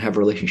 If you don't have a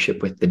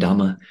relationship with the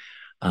Dhamma,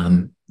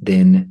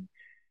 then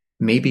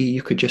maybe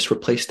you could just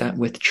replace that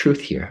with truth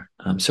here.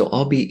 So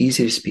I'll be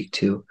easy to speak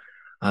to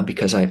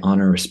because I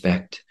honor,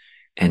 respect,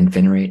 and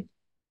venerate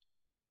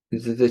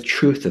the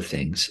truth of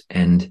things.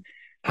 And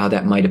how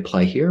that might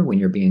apply here when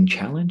you're being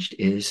challenged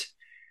is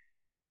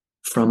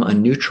from a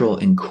neutral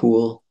and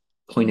cool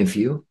point of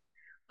view.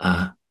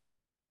 The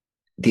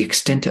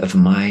extent of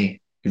my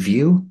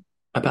view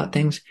about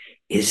things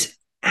is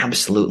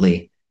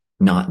absolutely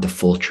not the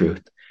full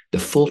truth. The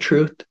full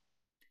truth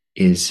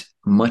is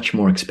much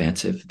more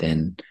expansive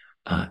than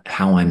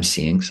how I'm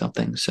seeing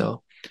something.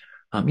 So,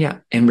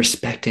 and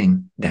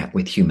respecting that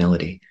with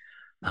humility.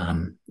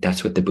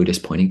 That's what the Buddha is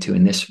pointing to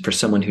in this. For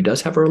someone who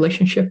does have a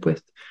relationship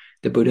with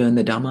the Buddha and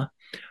the Dhamma,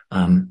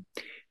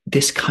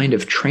 this kind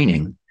of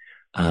training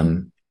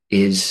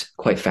is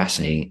quite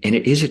fascinating. And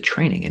it is a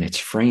training, and it's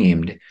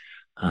framed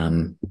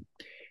in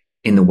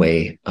the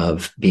way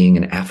of being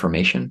an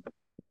affirmation.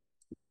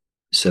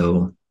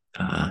 So,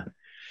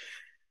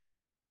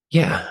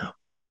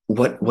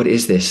 what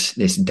is this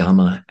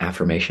Dhamma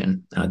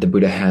affirmation? The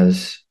Buddha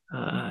has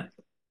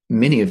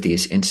many of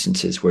these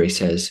instances where he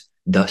says,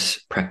 "Thus,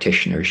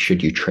 practitioners,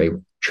 should you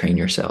train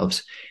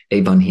yourselves."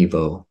 Evan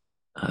hivo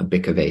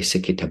bhikkhave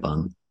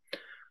sikitabang.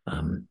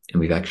 And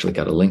we've actually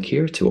got a link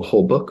here to a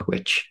whole book,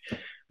 which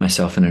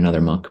myself and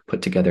another monk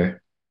put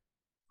together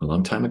a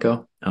long time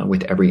ago,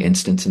 with every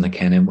instance in the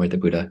canon where the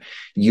Buddha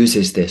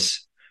uses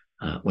this,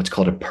 what's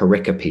called a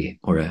pericope,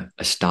 or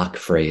a stock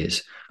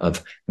phrase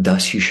of,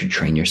 "Thus you should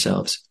train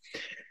yourselves."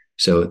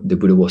 So the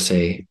Buddha will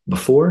say,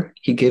 before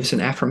he gives an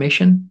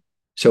affirmation,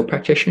 "So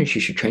practitioners, you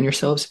should train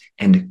yourselves,"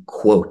 and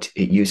quote,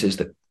 it uses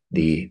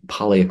the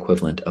Pali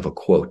equivalent of a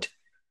quote,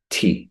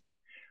 T.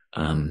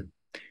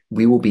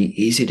 We will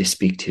be easy to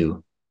speak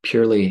to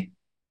purely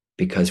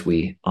because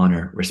we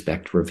honor,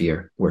 respect,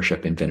 revere,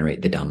 worship, and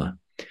venerate the Dhamma,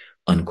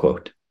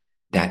 unquote.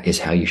 That is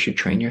how you should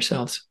train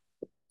yourselves.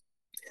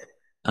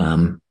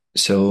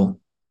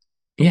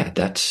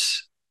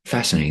 That's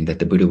fascinating that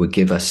the Buddha would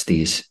give us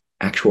these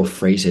actual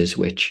phrases,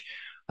 which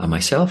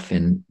myself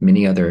and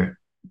many other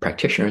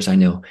practitioners I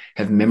know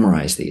have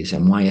memorized these.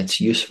 And why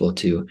it's useful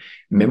to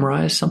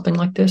memorize something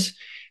like this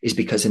is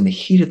because in the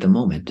heat of the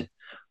moment,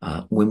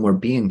 when we're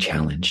being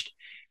challenged,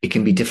 it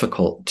can be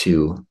difficult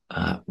to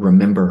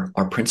remember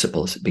our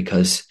principles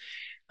because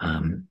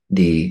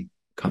the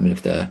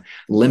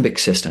limbic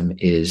system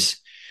is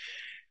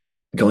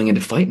going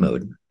into fight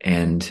mode,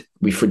 and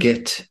we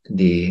forget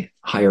the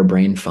higher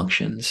brain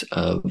functions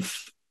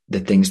of the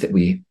things that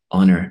we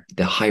honor,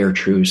 the higher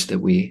truths that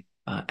we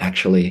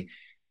actually,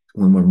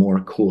 when we're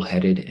more cool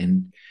headed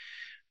and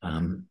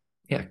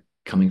yeah,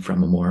 coming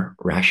from a more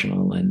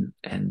rational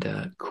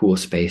and cool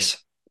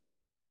space,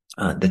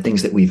 the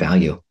things that we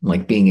value,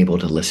 like being able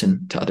to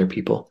listen to other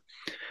people.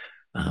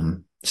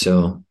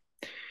 So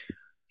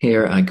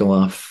here I go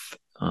off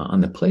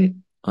on the plate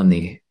on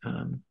the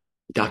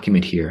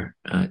document here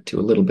to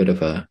a little bit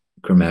of a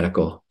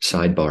grammatical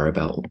sidebar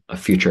about a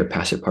future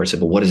passive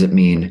participle. What does it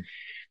mean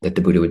that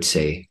the Buddha would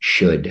say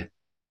should?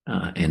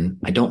 And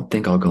I don't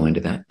think I'll go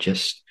into that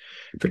just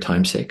for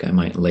time's sake. I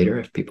might later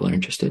if people are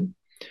interested.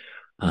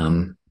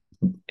 And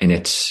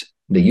it's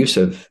the use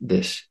of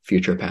this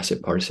future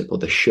passive participle,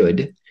 the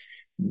should.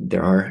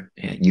 There are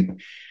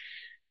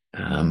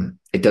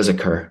it does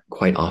occur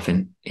quite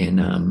often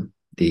in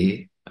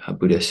the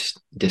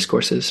Buddhist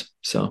discourses.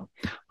 So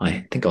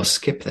I think I'll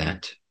skip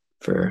that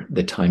for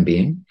the time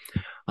being.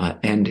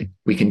 And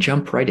we can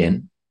jump right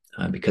in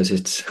because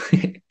it's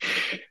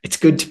it's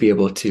good to be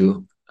able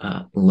to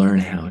learn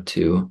how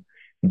to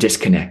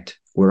disconnect.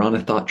 We're on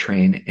a thought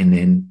train and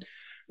then,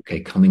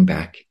 okay, coming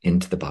back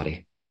into the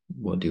body.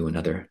 We'll do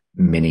another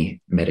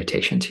mini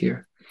meditations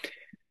here.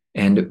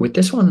 And with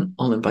this one,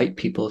 I'll invite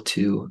people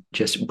to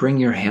just bring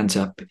your hands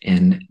up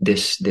in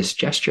this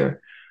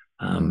gesture.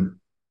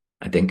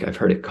 I think I've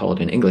heard it called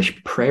in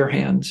English prayer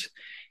hands.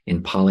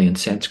 In Pali and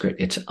Sanskrit,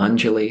 it's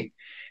Anjali.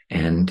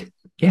 And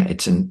yeah,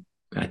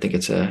 I think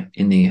it's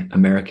in the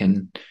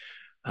American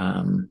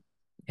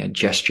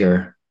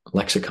gesture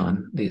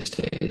lexicon these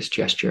days,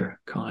 gesture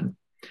con.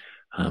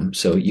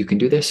 So you can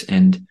do this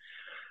and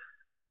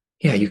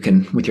yeah, you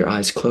can with your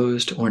eyes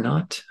closed or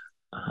not.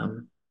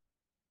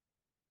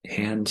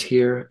 Hands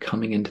here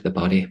coming into the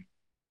body.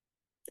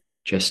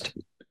 Just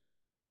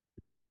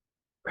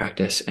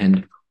practice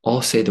and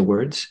I'll say the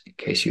words in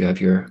case you have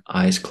your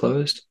eyes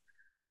closed,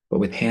 but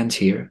with hands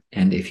here.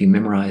 And if you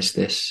memorize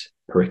this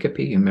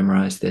pericope, you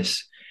memorize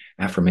this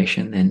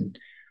affirmation, then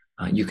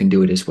you can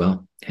do it as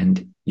well.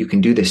 And you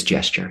can do this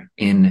gesture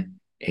in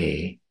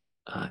a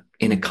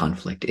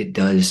conflict. It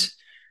does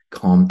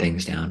calm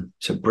things down.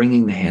 So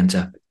bringing the hands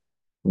up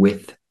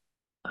with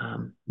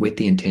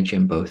the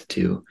intention both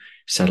to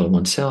settle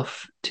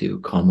oneself, to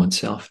calm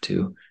oneself,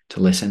 to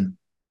listen.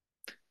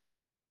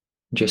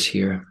 Just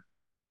here,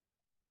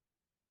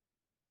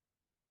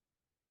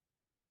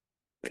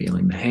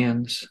 feeling the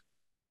hands.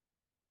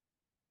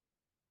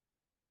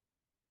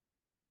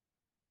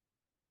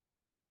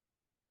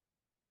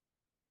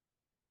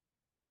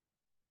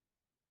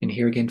 And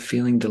here again,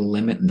 feeling the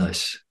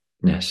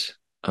limitlessness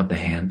of the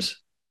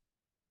hands.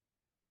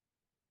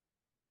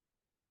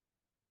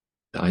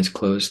 The eyes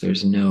closed,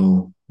 there's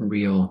no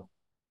real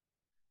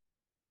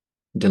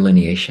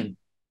delineation.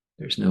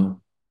 There's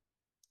no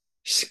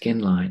skin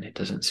line, it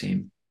doesn't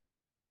seem.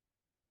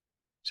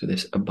 So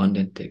this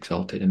abundant,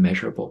 exalted,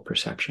 immeasurable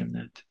perception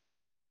that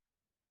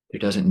there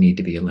doesn't need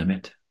to be a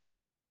limit.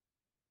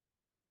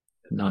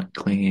 Not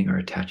clinging or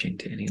attaching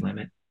to any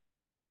limit.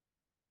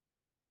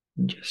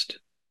 And just,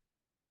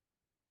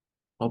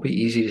 I'll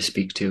be easy to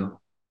speak to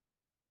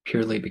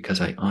purely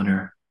because I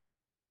honor,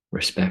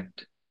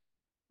 respect,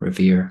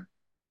 revere,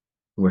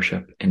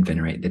 worship, and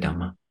venerate the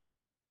Dhamma.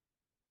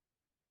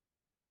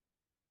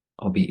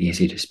 I'll be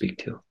easy to speak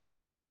to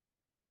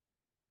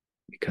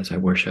because I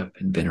worship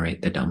and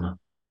venerate the Dhamma.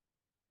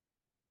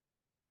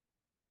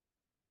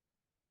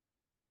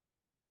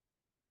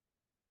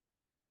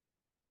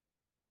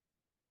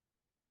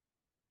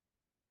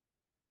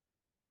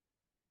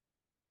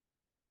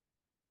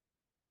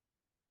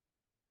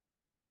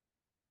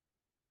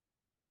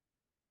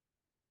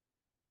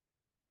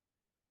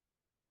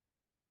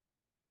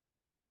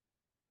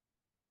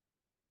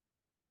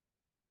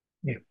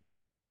 Yeah.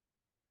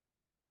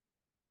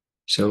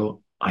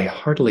 So I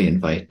heartily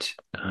invite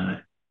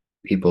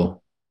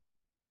people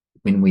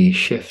when we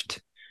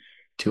shift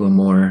to a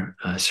more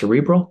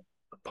cerebral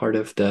part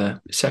of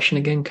the session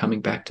again, coming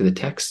back to the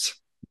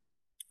texts,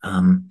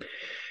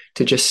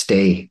 to just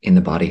stay in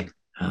the body,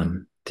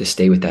 to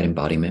stay with that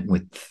embodiment,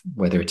 with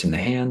whether it's in the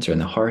hands or in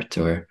the heart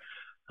or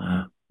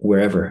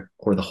wherever,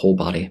 or the whole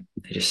body.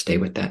 I just stay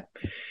with that.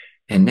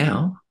 And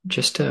now,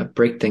 just to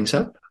break things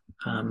up,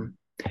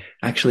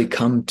 actually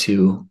come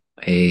to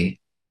a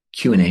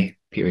Q&A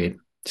period.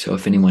 So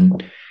if anyone,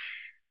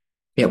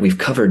 we've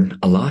covered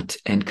a lot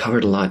and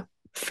covered a lot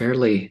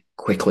fairly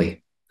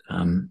quickly.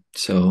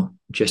 So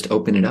just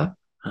open it up.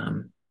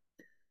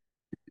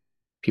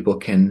 People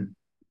can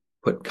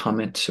put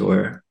comments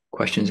or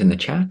questions in the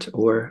chat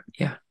or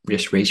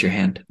just raise your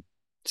hand.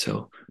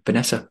 So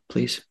Vanessa,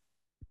 please.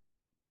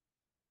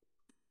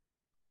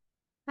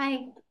 Hi.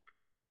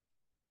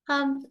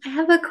 I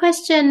have a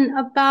question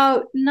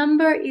about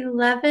number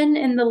 11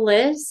 in the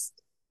list.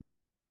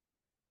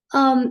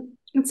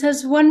 It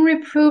says one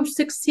reproved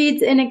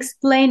succeeds in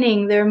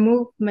explaining their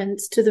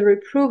movements to the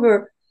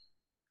reprover.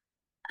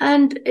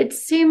 And it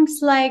seems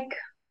like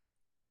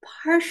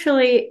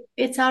partially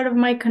it's out of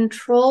my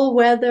control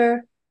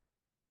whether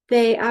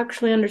they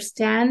actually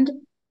understand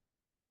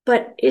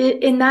But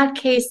in that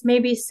case,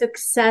 maybe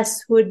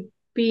success would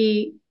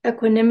be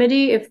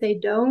equanimity if they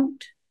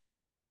don't.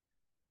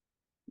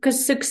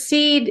 Because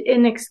succeed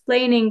in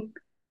explaining,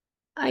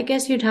 I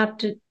guess you'd have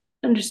to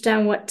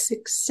understand what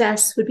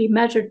success would be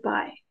measured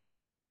by.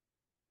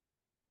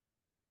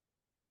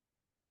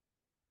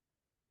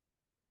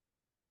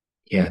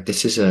 Yeah,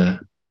 this is a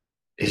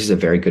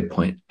very good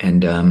point.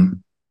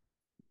 And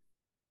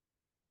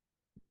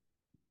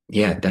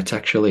yeah, that's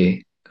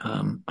actually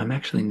I'm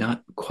actually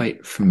not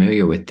quite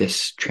familiar with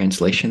this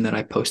translation that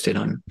I posted.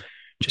 I'm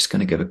just going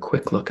to give a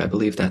quick look. I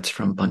believe that's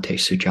from Bhante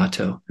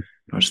Sujato.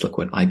 I'll just look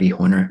what IB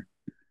Horner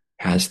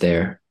has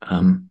there.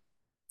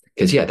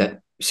 Because yeah,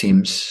 that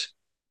seems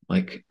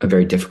like a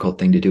very difficult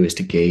thing to do, is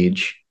to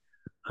gauge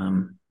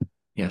um,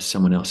 yeah,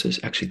 someone else's.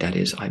 Actually, that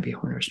is IB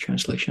Horner's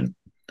translation.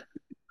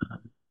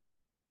 Um,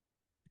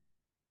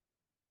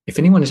 if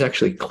anyone is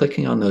actually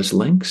clicking on those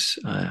links,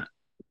 I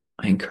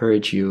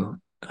encourage you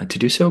to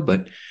do so.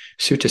 But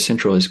Sutta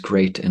Central is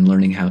great, and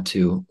learning how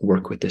to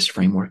work with this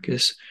framework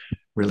is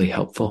really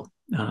helpful.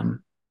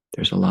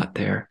 There's a lot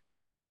there.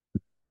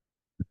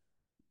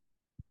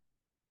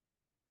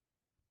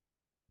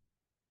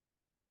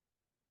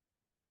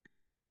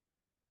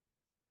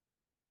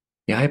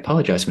 Yeah, I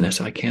apologize,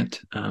 Vanessa. I can't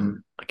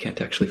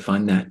actually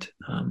find that.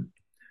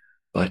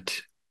 But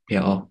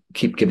yeah, I'll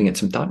keep giving it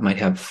some thought. Might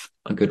have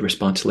a good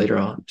response later.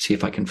 I'll see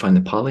if I can find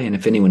the poly. And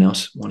if anyone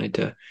else wanted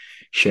to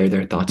share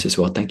their thoughts as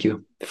well, thank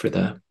you for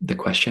the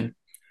question.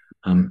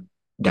 Um,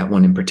 that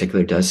one in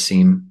particular does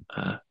seem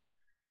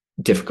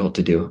difficult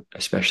to do,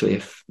 especially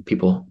if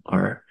people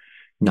are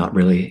not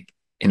really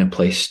in a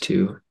place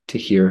to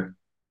hear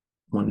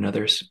one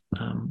another's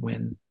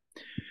when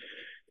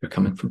they're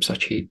coming from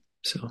such heat.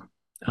 So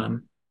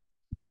um,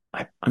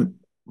 I'm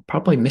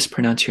probably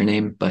mispronounce your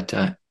name, but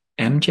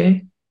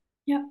MJ.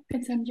 Yeah,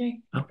 it's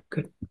MJ. Oh,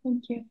 good.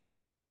 Thank you.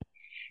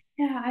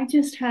 Yeah, I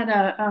just had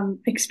a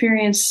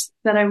experience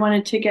that I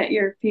wanted to get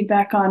your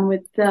feedback on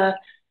with the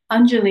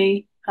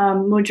Anjali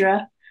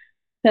mudra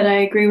that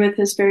I agree with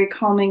is very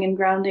calming and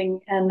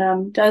grounding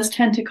and does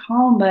tend to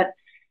calm. But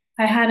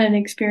I had an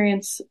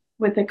experience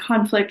with a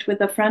conflict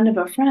with a friend of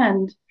a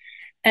friend,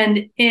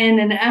 and in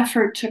an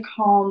effort to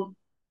calm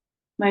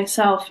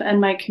myself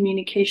and my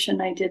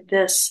communication, I did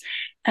this,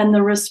 and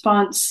the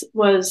response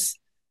was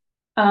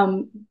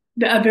um,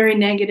 a very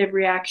negative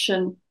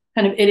reaction.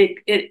 Kind of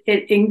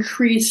it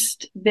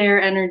increased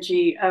their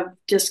energy of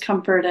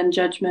discomfort and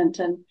judgment,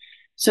 and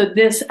so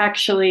this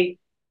actually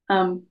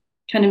kind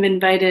of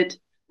invited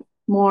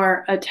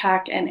more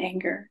attack and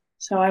anger.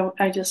 So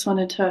I just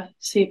wanted to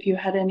see if you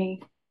had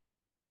any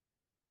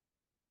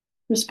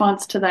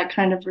response to that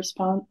kind of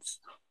response.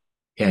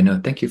 Yeah,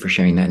 no, thank you for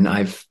sharing that. And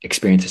I've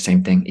experienced the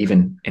same thing,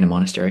 even in a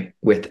monastery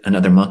with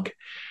another monk.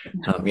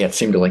 Yeah, it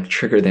seemed to like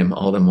trigger them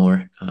all the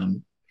more.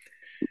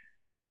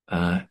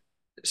 Uh,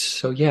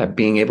 so yeah,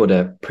 being able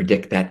to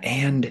predict that,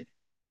 and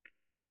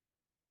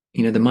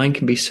the mind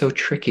can be so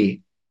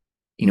tricky.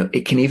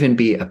 It can even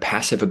be a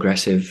passive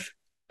aggressive,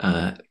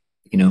 uh,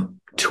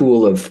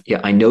 tool of, yeah,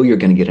 I know you're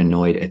going to get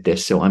annoyed at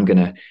this, so I'm going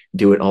to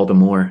do it all the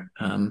more.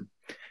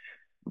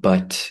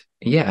 But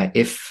yeah,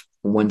 if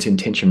one's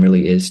intention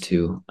really is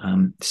to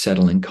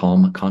settle and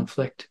calm a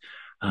conflict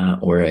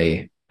or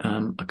a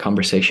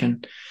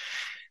conversation,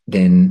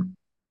 then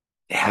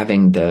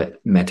having the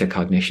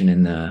metacognition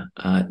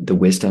and the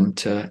wisdom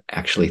to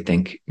actually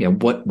think,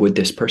 what would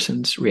this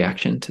person's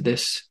reaction to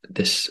this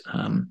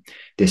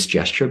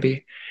gesture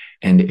be?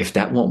 And if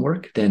that won't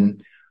work,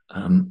 then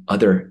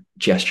other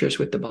gestures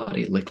with the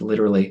body, like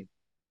literally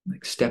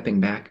like stepping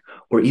back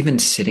or even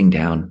sitting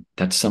down.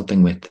 That's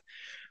something with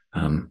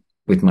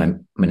my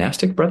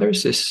monastic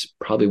brothers, this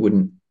probably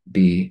wouldn't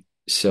be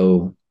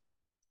so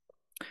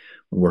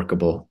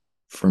workable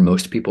for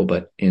most people,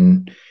 but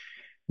in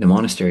the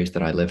monasteries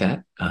that I live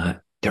at,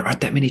 there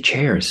aren't that many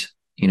chairs.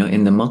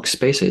 In the monk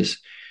spaces,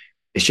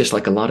 it's just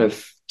like a lot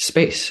of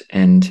space,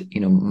 and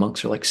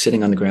monks are like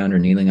sitting on the ground or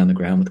kneeling on the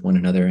ground with one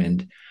another.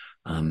 And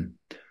um,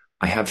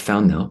 I have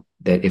found though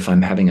that if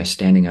I'm having a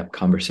standing up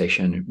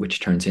conversation, which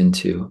turns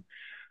into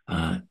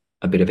uh,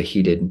 a bit of a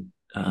heated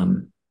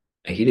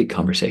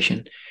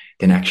conversation,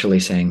 then actually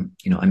saying,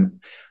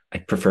 I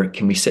prefer,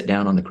 can we sit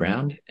down on the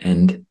ground?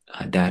 And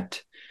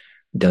that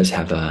does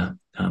have a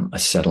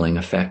settling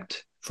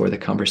effect for the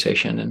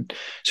conversation. And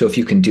so if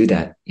you can do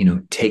that,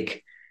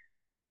 take,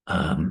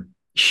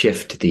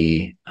 shift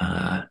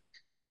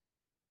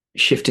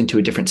shift into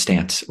a different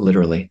stance,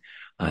 literally,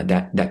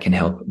 that can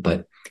help.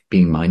 But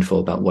being mindful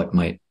about what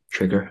might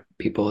trigger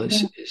people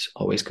is Yeah, is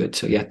always good.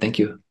 So yeah, thank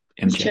you,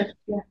 the MJ. shift.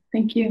 Yeah,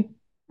 thank you.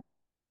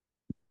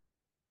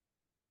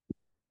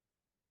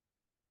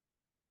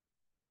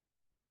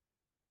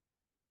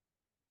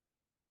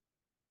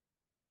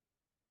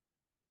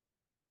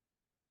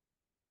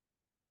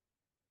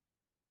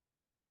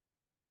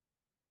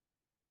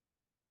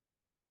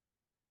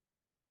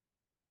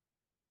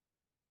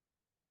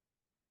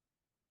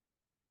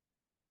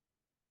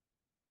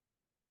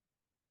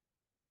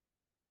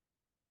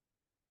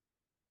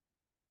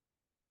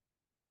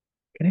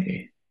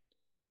 Okay.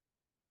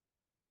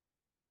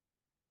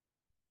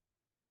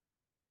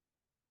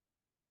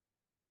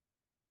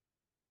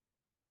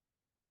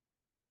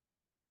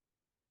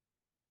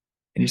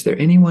 And is there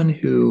anyone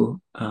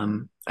who,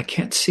 I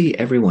can't see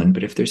everyone,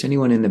 but if there's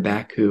anyone in the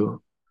back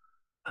who,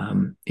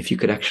 if you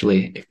could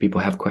actually, if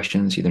people have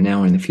questions either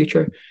now or in the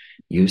future,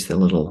 use the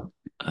little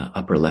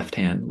upper left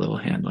hand, little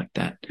hand like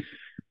that.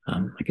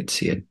 I could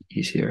see it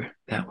easier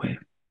that way.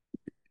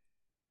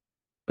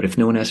 But if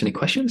no one has any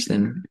questions,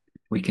 then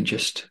we can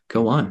just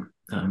go on.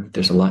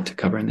 There's a lot to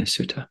cover in this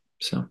sutta.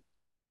 So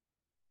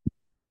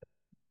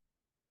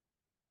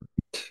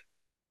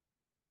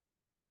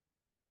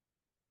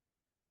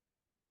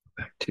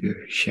back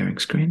to sharing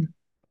screen.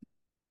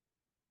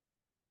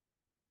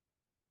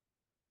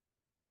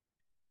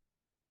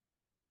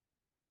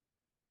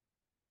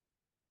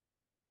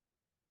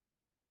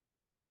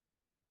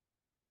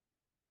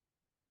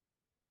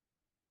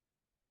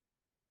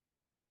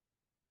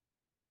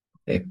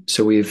 Okay,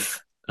 so we've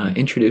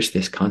introduced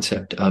this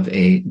concept of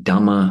a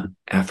Dhamma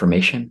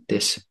affirmation.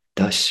 This,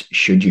 thus,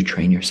 should you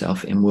train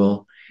yourself, and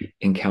we'll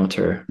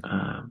encounter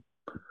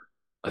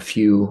a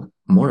few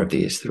more of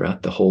these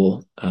throughout the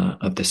whole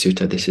of the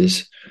sutta. This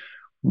is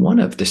one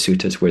of the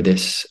suttas where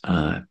this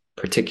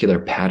particular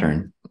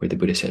pattern, where the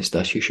Buddha says,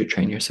 "Thus you should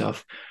train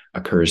yourself,"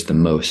 occurs the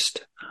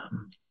most.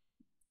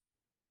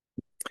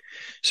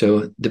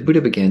 So the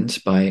Buddha begins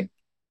by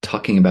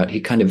talking about,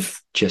 he kind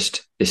of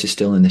just, this is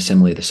still in the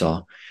Simile of the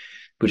Saw.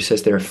 Buddha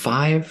says there are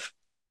five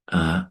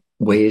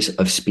ways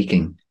of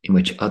speaking in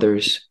which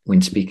others,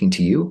 when speaking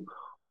to you,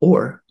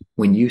 or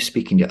when you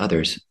speaking to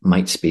others,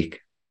 might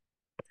speak.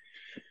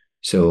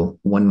 So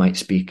one might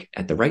speak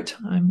at the right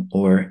time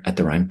or at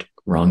the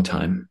wrong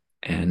time.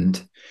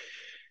 And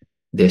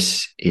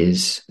this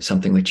is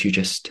something which you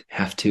just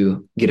have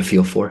to get a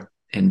feel for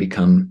and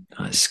become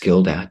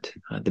skilled at.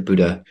 The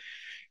Buddha,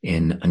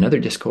 in another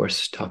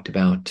discourse, talked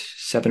about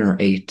seven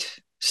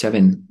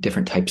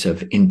different types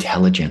of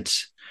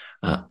intelligence,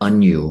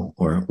 anyu,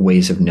 or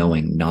ways of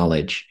knowing,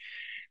 knowledge.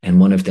 And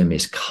one of them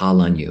is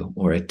kalanyu,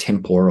 or a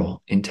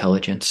temporal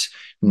intelligence,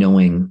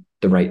 knowing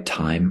the right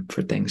time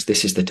for things.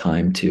 This is the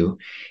time to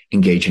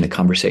engage in a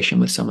conversation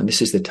with someone.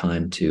 This is the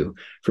time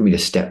for me to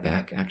step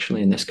back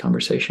actually in this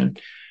conversation.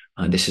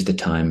 This is the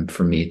time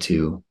for me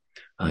to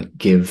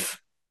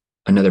give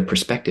another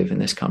perspective in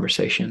this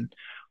conversation,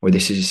 or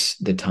this is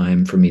the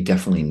time for me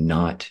definitely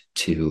not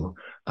to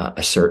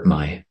assert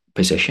my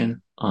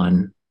position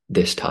on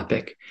this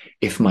topic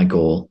if my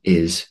goal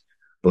is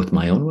both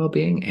my own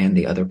well-being and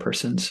the other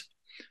person's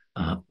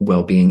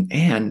well-being.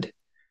 And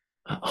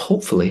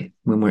hopefully,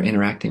 when we're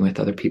interacting with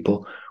other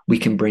people, we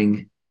can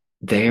bring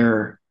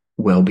their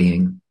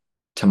well-being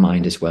to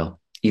mind as well,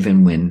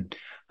 even when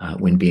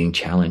being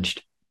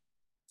challenged.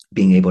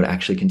 Being able to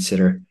actually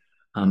consider,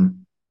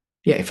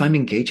 if I'm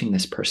engaging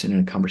this person in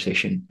a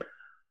conversation,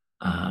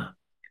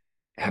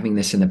 having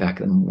this in the back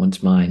of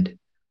one's mind,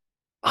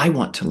 I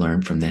want to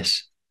learn from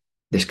this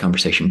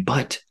conversation.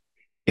 But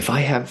if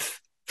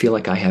feel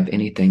like I have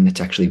anything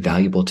that's actually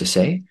valuable to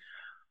say,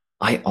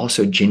 I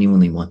also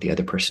genuinely want the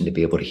other person to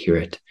be able to hear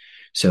it.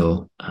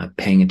 So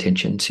paying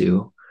attention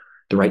to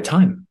the right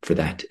time for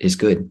that is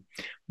good.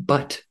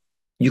 But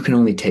you can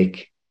only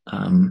take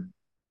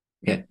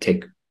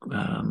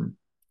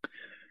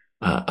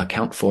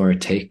account for,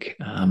 take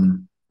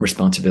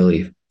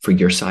responsibility for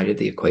your side of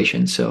the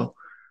equation. So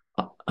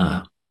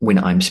when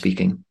I'm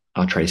speaking,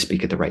 I'll try to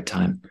speak at the right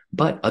time.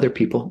 But other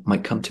people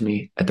might come to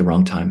me at the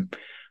wrong time.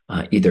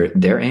 Either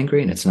they're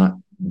angry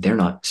and they're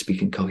not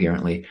speaking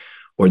coherently,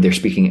 or they're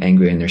speaking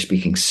angry and they're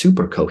speaking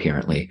super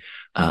coherently.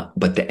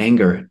 But the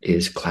anger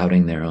is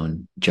clouding their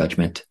own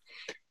judgment.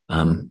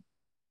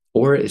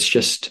 Or it's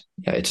just,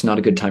 it's not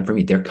a good time for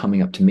me. They're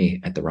coming up to me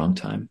at the wrong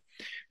time.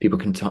 People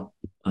can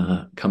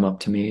come up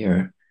to me,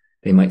 or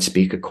they might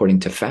speak according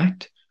to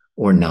fact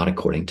or not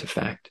according to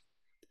fact.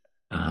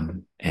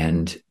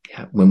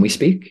 When we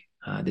speak,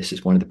 this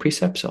is one of the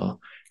precepts. I'll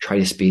try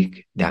to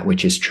speak that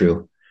which is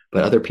true,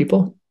 but other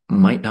people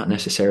might not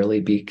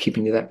necessarily be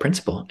keeping to that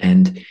principle.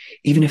 And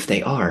even if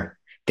they are,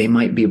 they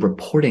might be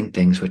reporting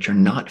things which are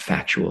not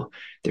factual.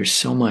 There's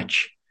so many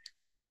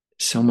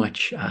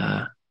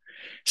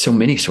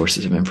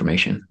sources of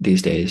information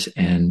these days,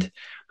 and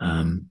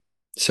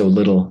so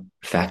little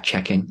fact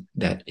checking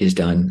that is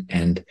done.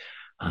 And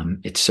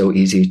it's so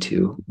easy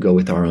to go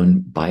with our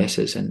own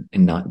biases and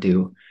not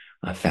do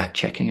fact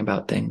checking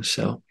about things.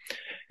 So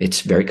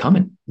it's very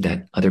common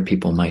that other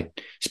people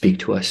might speak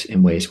to us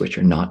in ways which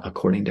are not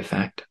according to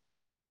fact,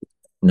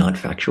 not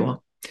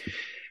factual.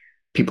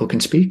 People can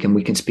speak, and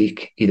we can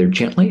speak either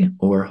gently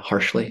or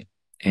harshly.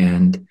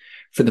 And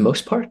for the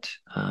most part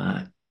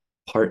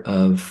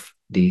of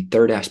the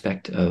third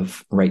aspect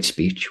of right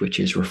speech, which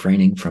is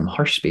refraining from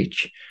harsh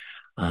speech,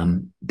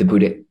 the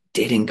Buddha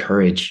did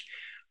encourage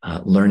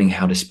learning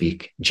how to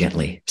speak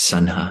gently,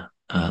 sanha,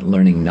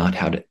 learning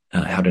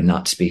how to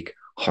not speak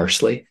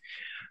harshly.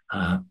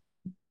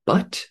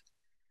 But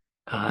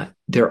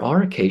there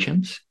are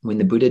occasions when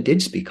the Buddha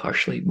did speak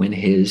harshly, when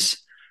his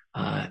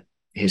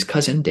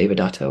cousin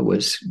Devadatta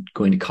was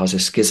going to cause a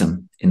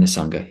schism in the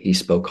Sangha. He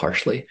spoke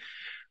harshly.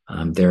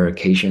 There are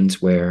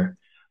occasions where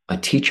a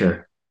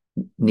teacher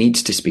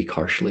needs to speak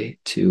harshly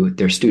to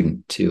their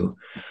student to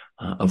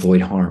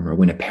avoid harm, or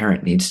when a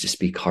parent needs to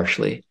speak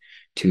harshly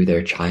to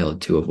their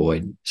child to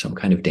avoid some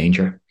kind of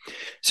danger.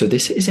 So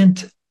this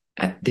isn't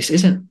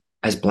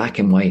as black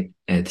and white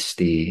as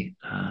the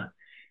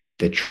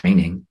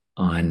training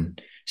on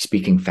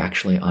speaking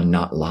factually, on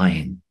not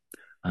lying.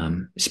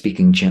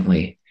 Speaking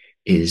gently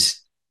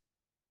is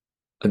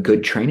a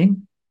good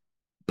training,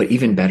 but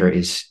even better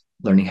is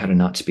learning how to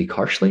not speak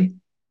harshly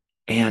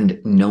and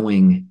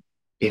knowing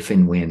if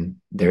and when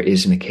there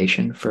is an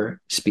occasion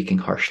for speaking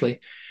harshly,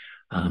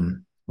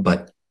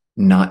 but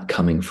not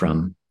coming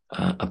from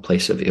a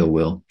place of ill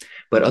will.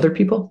 But other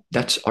people,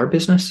 that's our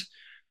business.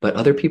 But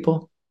other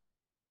people,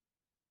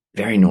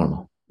 very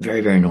normal,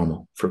 very, very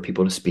normal for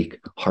people to speak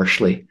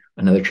harshly.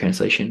 Another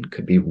translation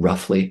could be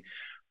roughly,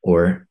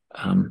 or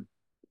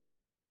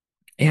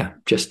yeah,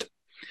 just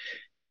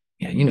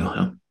yeah, you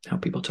know how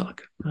people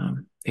talk.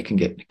 It can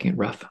get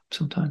rough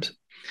sometimes.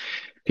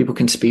 People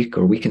can speak,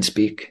 or we can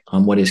speak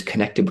on what is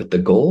connected with the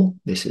goal.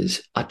 This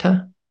is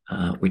atta,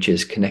 which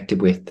is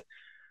connected with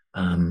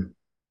um,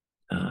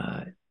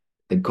 uh,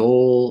 the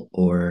goal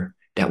or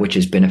that which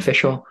is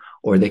beneficial,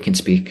 or they can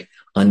speak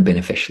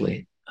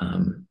unbeneficially.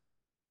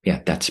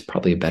 Yeah, that's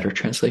probably a better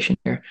translation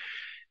here.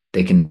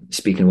 They can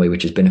speak in a way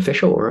which is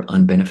beneficial or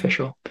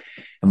unbeneficial.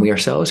 And we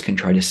ourselves can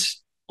try to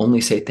only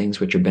say things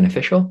which are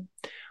beneficial.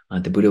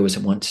 The Buddha was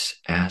once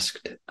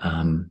asked,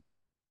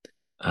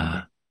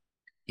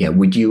 yeah,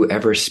 would you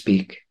ever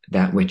speak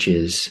that which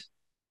is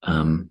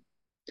um,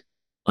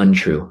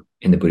 untrue?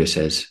 And the Buddha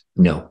says,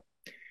 no.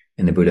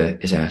 And the Buddha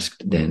is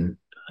asked, then,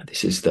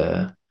 this is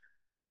the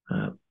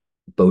uh,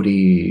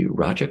 Bodhi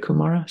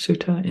Rajakumara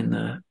Sutta in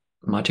the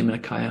Majjhima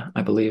Nikaya,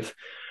 I believe.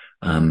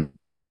 Um,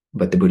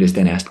 but the Buddha is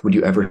then asked, would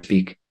you ever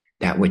speak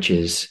that which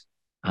is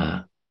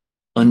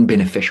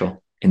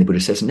unbeneficial? And the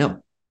Buddha says,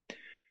 no.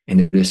 And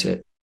the Buddha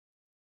said,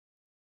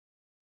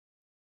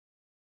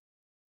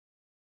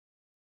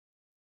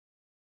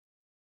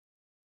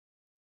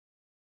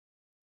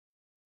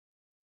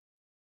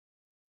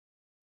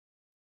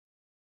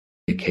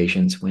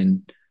 occasions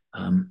when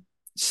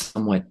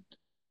somewhat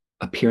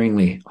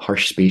appearingly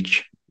harsh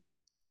speech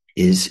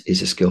is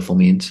a skillful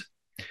means.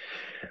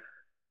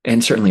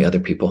 And certainly other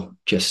people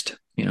just,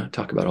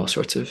 talk about all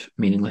sorts of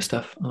meaningless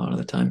stuff a lot of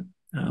the time.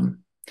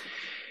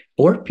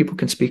 Or people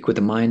can speak with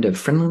a mind of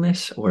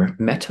friendliness or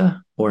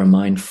metta, or a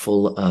mind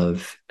full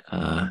of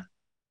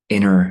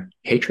inner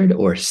hatred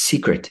or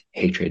secret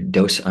hatred,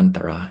 dos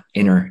antara,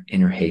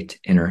 inner hate,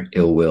 inner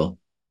ill will.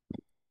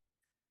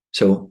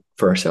 So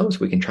for ourselves,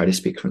 we can try to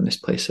speak from this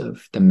place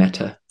of the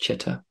metta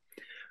chitta.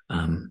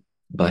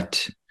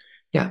 But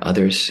yeah,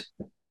 others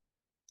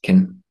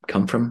can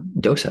come from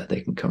dosa.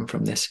 They can come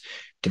from this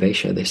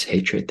dvesha, this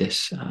hatred,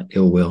 this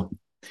ill will.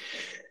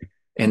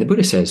 And the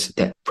Buddha says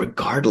that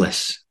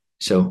regardless,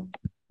 so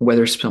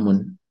whether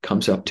someone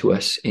comes up to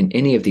us in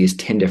any of these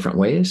 10 different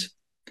ways,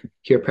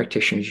 here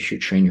practitioners, you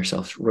should train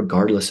yourself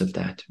regardless of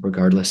that,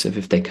 regardless of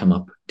if they come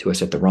up to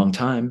us at the wrong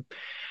time,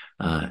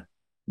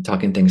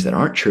 talking things that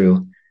aren't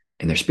true,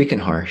 and they're speaking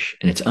harsh,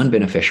 and it's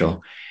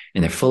unbeneficial,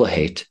 and they're full of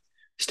hate.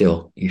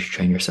 Still, you should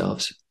train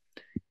yourselves.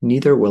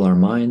 Neither will our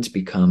minds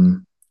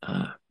become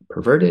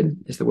perverted,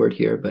 is the word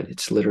here, but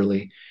it's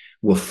literally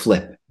will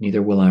flip.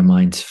 Neither will our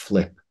minds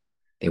flip.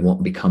 They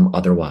won't become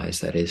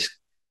otherwise, that is,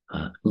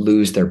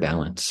 lose their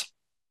balance.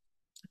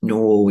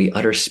 Nor will we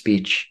utter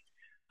speech,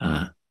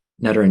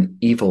 utter an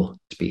evil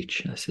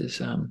speech. This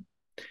is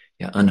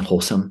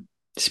unwholesome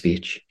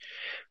speech.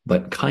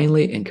 But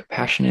kindly and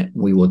compassionate,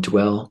 we will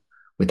dwell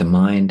with a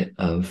mind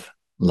of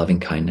loving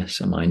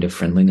kindness, a mind of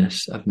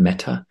friendliness, of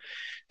metta,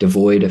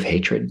 devoid of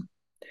hatred.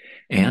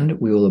 And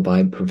we will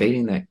abide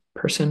pervading that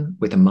person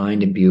with a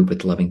mind imbued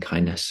with loving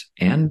kindness.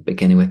 And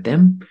beginning with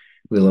them,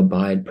 we will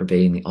abide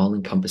pervading the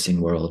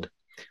all-encompassing world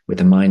with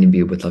a mind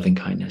imbued with loving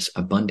kindness,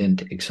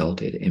 abundant,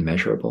 exalted,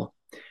 immeasurable,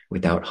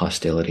 without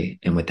hostility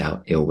and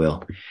without ill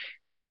will.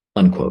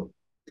 Unquote.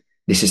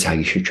 This is how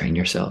you should train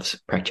yourselves,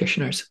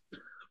 practitioners.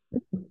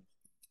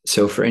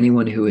 So for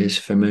anyone who is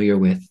familiar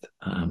with,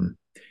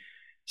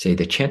 say,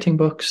 the chanting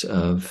books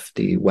of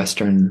the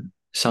Western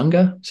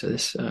Sangha, so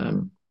this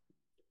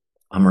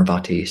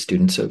Amaravati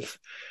students of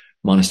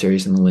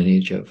monasteries in the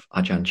lineage of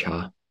Ajahn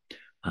Chah,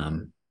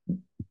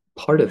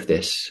 part of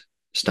this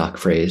stock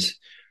phrase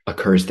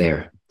occurs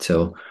there.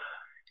 So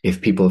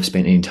if people have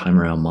spent any time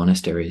around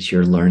monasteries,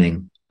 you're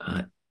learning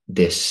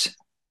this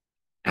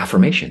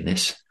affirmation,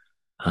 this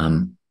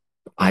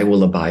I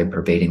will abide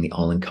pervading the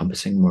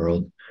all-encompassing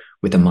world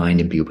with a mind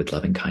imbued with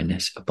loving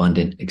kindness,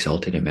 abundant,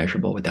 exalted,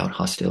 immeasurable, without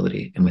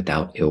hostility and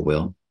without ill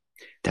will.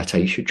 That's how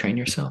you should train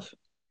yourself.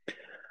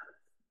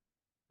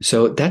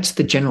 So that's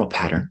the general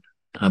pattern.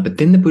 But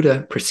then the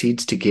Buddha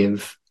proceeds to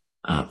give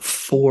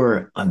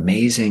 4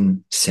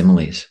 amazing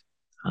similes,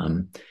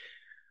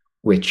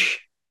 which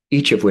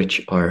each of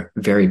which are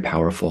very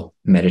powerful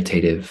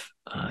meditative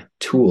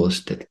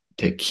tools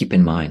to keep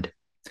in mind.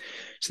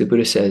 So the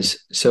Buddha says,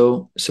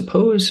 so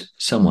suppose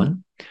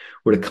someone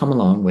were to come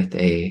along with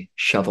a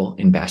shovel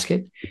and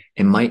basket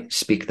and might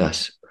speak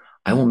thus,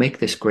 I will make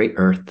this great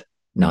earth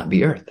not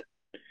be earth.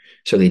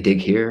 So they dig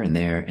here and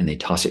there and they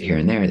toss it here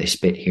and there. They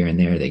spit here and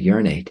there. They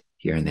urinate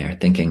here and there,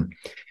 thinking,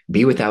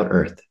 be without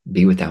earth,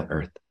 be without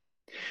earth.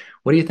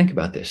 What do you think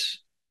about this,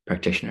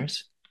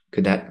 practitioners?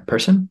 Could that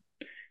person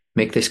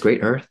make this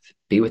great earth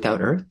be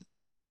without earth?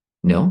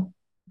 No,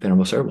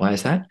 Venerable Sir. Why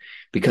is that?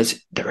 Because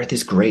the earth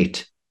is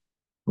great,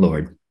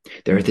 Lord.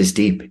 The earth is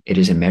deep. It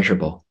is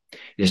immeasurable.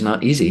 It is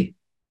not easy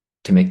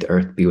to make the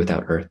earth be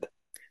without earth.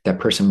 That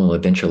person will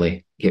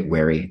eventually get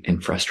weary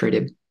and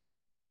frustrated.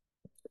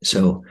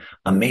 So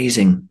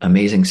amazing,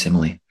 amazing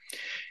simile.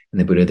 And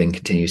the Buddha then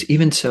continues,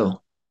 even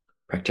so,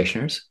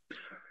 practitioners,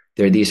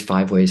 there are these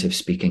 5 ways of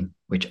speaking,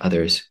 which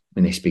others,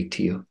 when they speak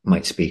to you,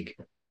 might speak.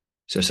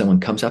 So someone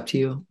comes up to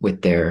you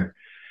with their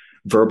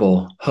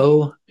verbal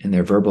hoe and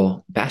their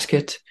verbal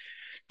basket,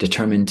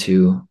 determined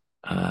to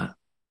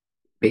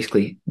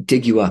basically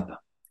dig you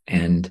up.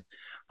 And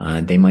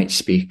they might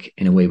speak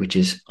in a way which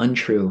is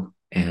untrue,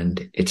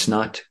 and it's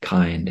not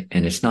kind,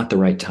 and it's not the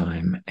right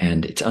time,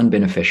 and it's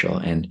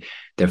unbeneficial, and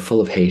they're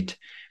full of hate.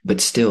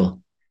 But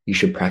still, you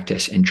should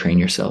practice and train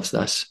yourselves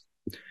thus.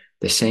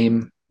 The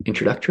same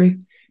introductory,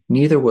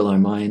 neither will our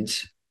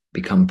minds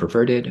become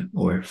perverted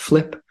or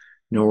flip,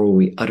 nor will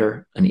we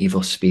utter an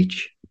evil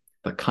speech,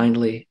 but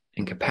kindly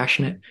and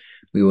compassionate,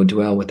 we will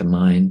dwell with a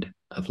mind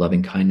of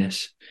loving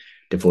kindness,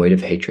 devoid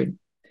of hatred,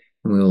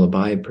 and we will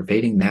abide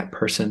pervading that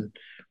person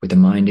with a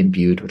mind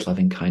imbued with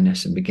loving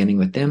kindness. And beginning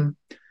with them,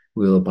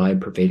 we will abide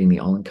pervading the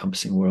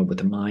all-encompassing world with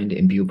a mind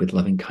imbued with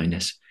loving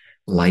kindness,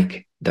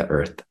 like the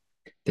earth.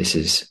 This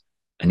is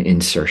an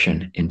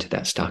insertion into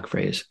that stock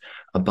phrase: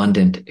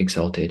 abundant,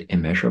 exalted,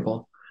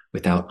 immeasurable,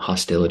 without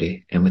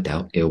hostility and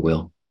without ill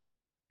will.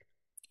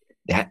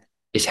 That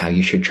is how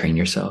you should train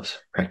yourselves,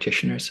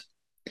 practitioners.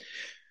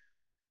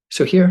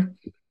 So here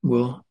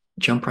we'll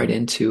jump right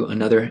into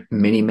another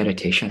mini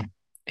meditation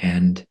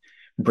and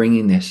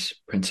bringing this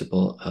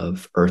principle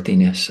of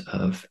earthiness,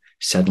 of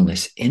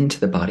settledness into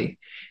the body,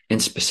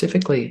 and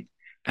specifically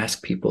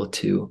ask people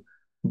to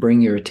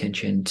bring your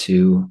attention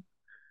to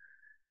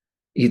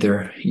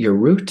either your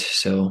root,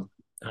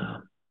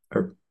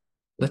 or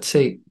let's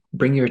say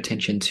bring your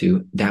attention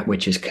to that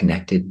which is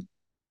connected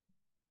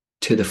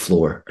to the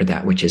floor or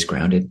that which is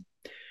grounded.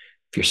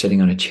 If you're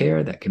sitting on a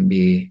chair, that can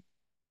be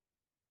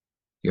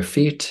your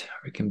feet,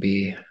 or it can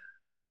be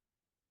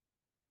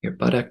your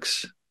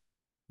buttocks,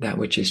 that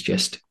which is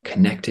just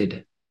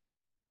connected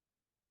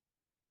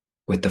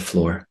with the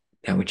floor,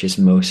 that which is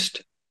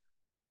most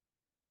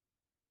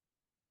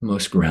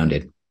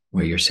grounded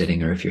where you're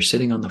sitting. Or if you're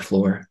sitting on the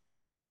floor,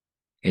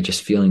 you're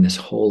just feeling this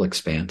whole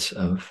expanse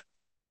of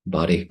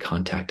body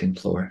contacting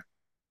floor.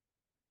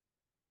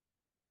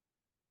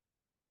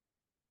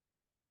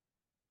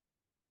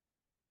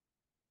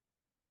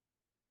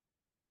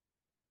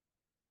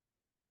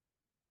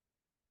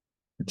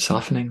 And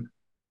softening.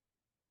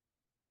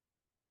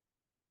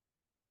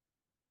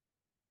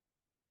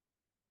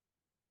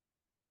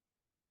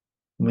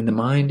 When the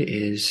mind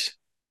is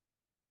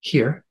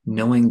here,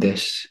 knowing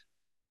this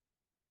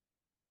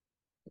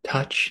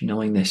touch,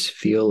 knowing this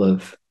feel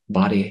of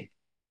body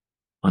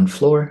on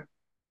floor,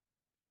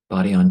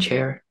 body on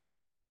chair,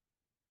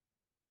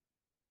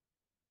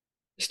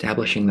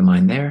 establishing the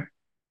mind there.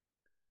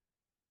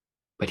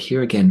 But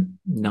here again,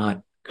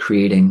 not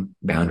creating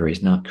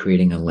boundaries, not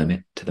creating a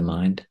limit to the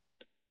mind,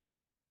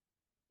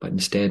 but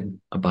instead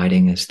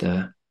abiding as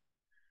the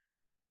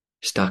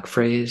stock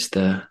phrase,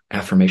 the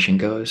affirmation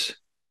goes: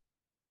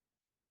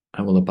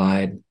 I will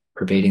abide,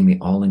 pervading the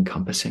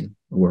all-encompassing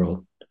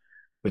world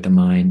with a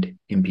mind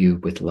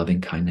imbued with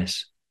loving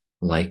kindness,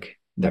 like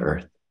the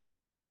earth,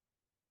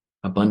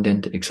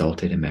 abundant,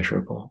 exalted,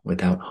 immeasurable,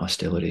 without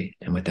hostility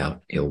and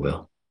without ill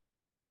will.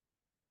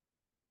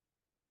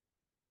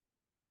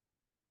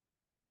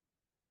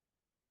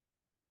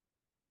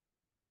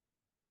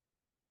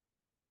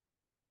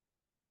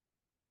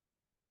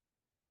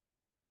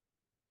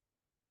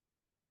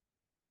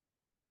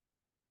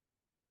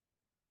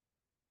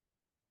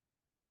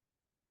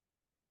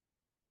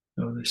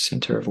 So the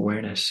center of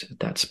awareness at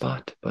that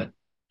spot, but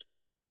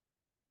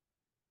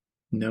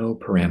no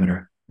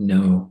parameter,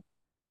 no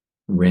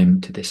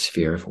rim to this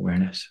sphere of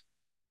awareness.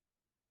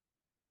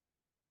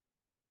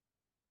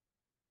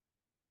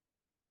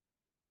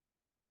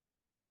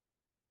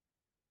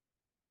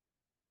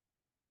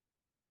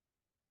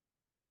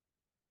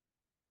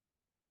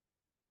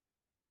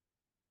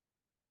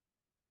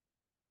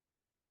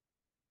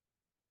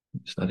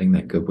 Just letting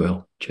that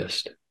goodwill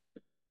just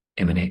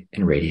emanate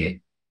and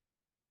radiate.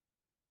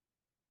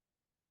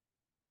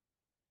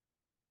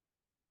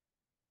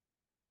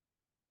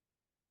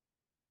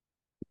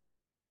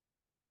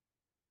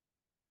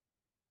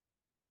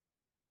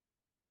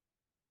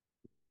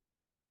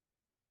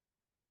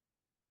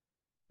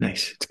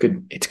 Nice. It's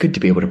good. It's good to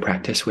be able to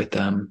practice with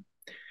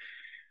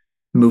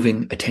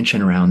moving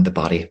attention around the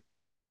body.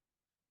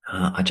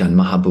 Ajahn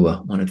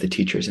Mahabua, one of the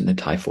teachers in the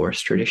Thai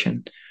forest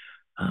tradition,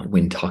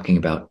 when talking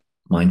about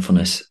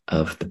mindfulness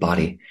of the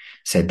body,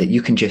 said that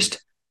you can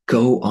just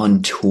go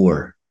on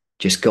tour,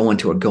 go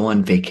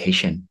on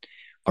vacation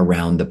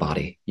around the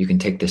body. You can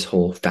take this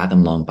whole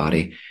fathom long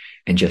body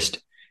and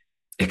just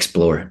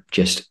explore,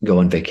 just go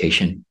on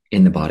vacation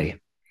in the body.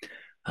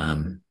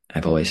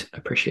 I've always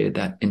appreciated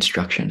that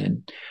instruction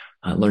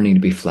and learning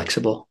to be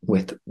flexible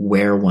with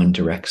where one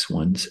directs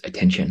one's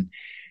attention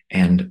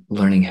and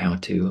learning how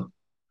to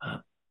uh,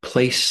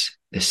 place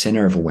the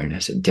center of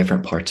awareness at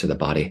different parts of the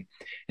body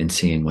and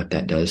seeing what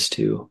that does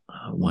to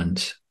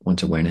one's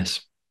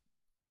awareness.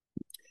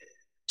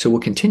 So we'll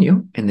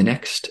continue, and the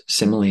next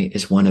simile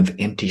is one of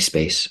empty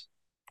space.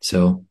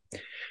 So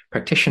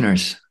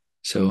practitioners,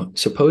 so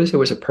suppose there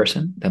was a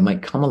person that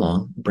might come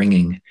along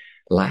bringing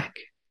lac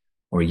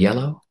or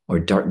yellow or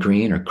dark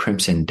green or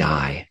crimson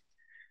dye.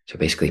 So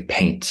basically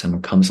paint.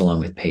 Someone comes along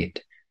with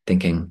paint,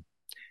 thinking,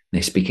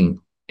 they speaking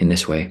in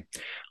this way,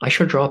 I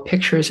shall draw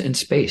pictures in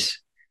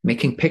space,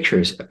 making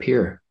pictures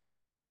appear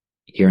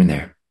here and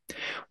there.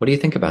 What do you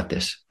think about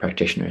this,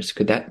 practitioners?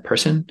 Could that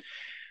person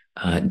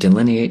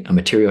delineate a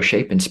material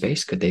shape in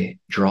space? Could they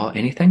draw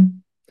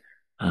anything?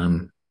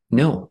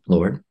 No,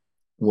 Lord.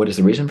 What is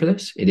the reason for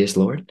this? It is,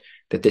 Lord,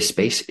 that this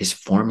space is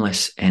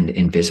formless and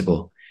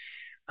invisible.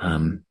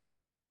 There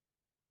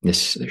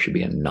should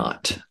be a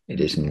not. It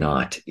is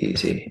not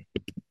easy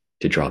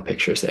to draw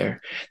pictures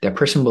there. That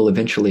person will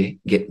eventually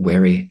get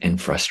wary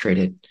and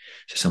frustrated.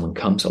 So someone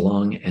comes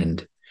along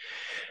and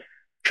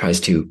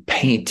tries to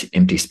paint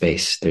empty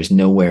space. There's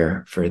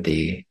nowhere for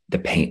the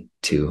paint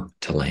to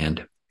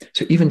land.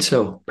 So even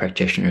so,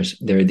 practitioners,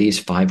 there are these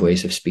 5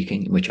 ways of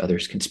speaking in which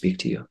others can speak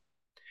to you.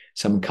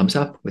 Someone comes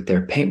up with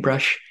their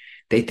paintbrush.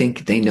 They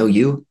think they know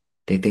you.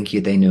 They think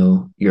they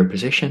know your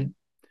position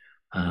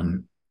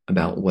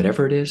about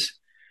whatever it is,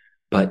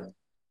 but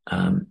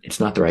it's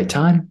not the right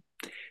time.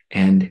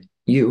 And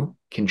you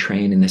can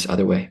train in this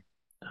other way.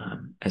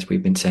 As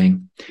we've been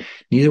saying,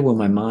 neither will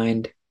my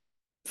mind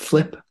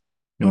flip,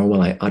 nor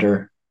will I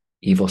utter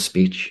evil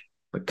speech,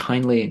 but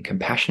kindly and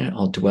compassionate,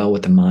 I'll dwell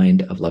with a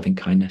mind of loving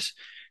kindness,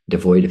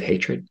 devoid of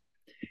hatred,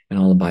 and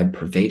I'll abide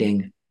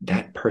pervading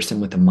that person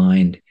with a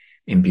mind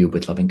imbued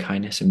with loving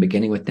kindness, and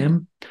beginning with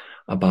them,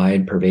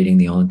 abide pervading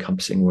the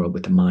all-encompassing world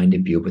with a mind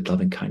imbued with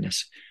loving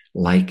kindness,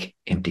 like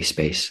empty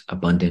space,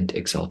 abundant,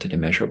 exalted,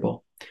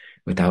 immeasurable,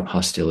 without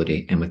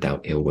hostility and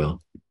without ill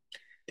will.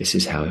 This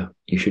is how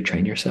you should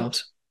train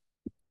yourselves.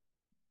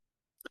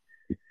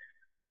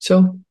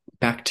 So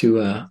back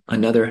to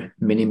another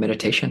mini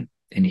meditation.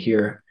 And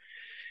here,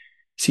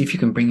 see if you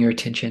can bring your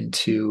attention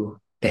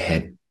to the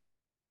head.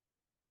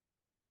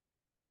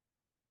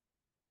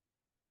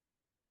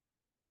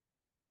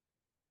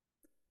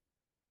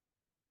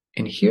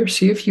 And here,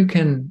 see if you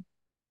can,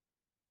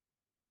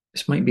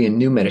 this might be a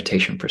new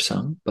meditation for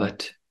some,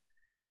 but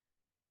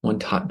one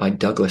taught by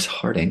Douglas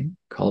Harding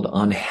called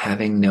On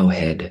Having No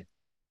Head,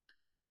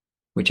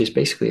 which is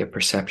basically a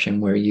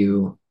perception where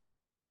you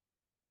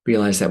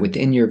realize that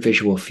within your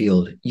visual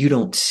field, you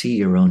don't see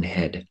your own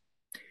head.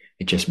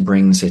 It just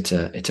brings, it's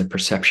a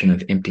perception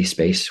of empty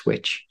space,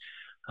 which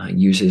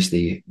uses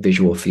the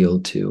visual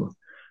field to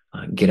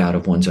get out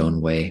of one's own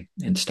way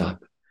and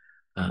stop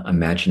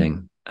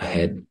imagining a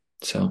head.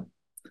 So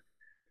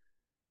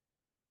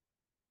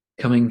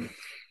coming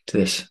to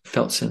this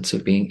felt sense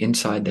of being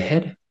inside the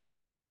head,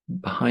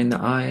 behind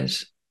the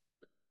eyes,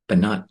 but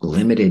not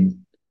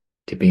limited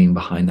to being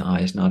behind the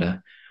eyes, not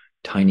a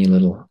tiny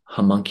little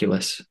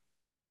homunculus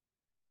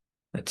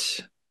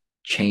that's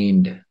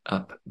chained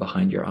up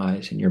behind your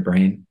eyes in your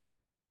brain.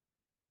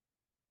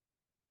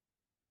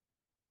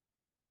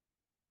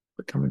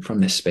 But coming from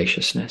this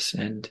spaciousness,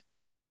 and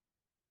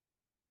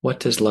what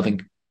does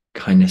loving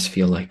kindness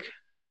feel like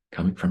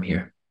coming from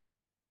here?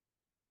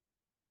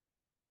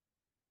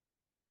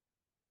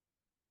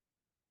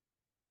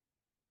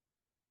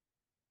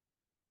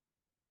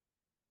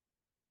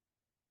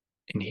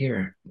 And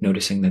here,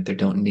 noticing that there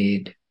don't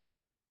need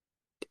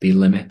to be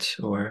limits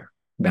or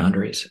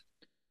boundaries.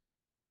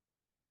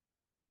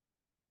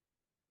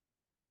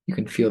 You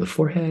can feel the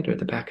forehead or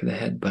the back of the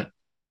head, but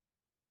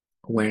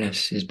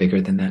awareness is bigger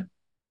than that.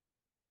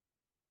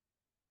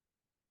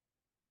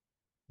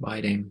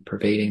 Abiding,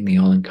 pervading the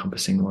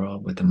all-encompassing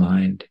world with a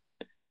mind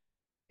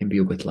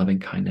imbued with loving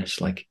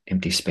kindness like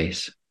empty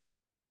space,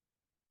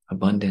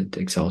 abundant,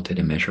 exalted,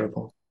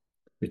 immeasurable,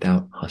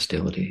 without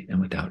hostility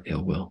and without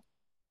ill will.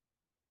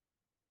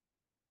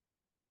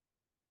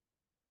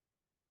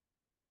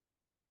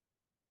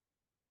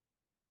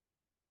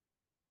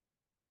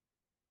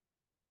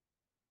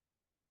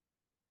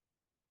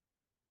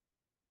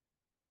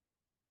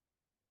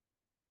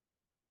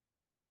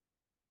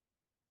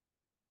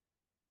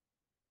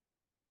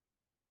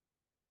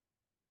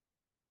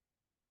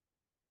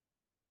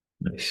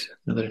 Nice.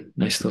 Another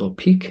nice little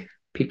peak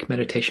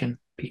meditation,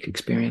 peak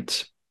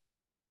experience.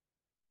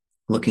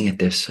 Looking at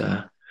this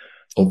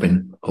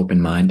open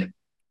mind.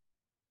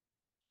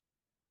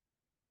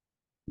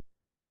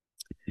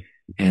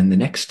 And the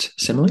next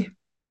simile,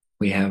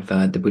 we have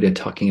the Buddha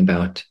talking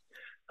about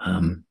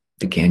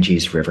the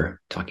Ganges River,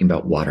 talking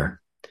about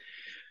water.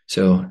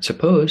 So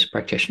suppose,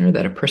 practitioner,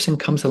 that a person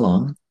comes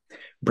along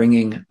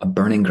bringing a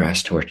burning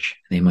grass torch.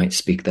 They might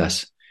speak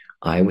thus,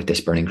 I, with this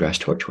burning grass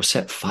torch, will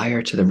set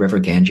fire to the river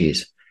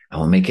Ganges. I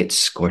will make it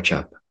scorch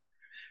up.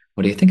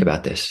 What do you think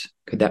about this?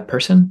 Could that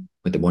person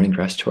with the morning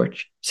grass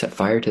torch set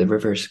fire to the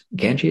river's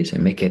Ganges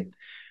and make it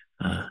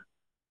uh,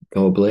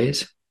 go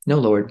ablaze? No,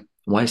 Lord.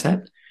 Why is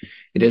that?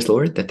 It is,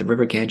 Lord, that the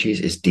river Ganges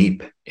is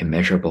deep,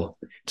 immeasurable.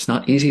 It's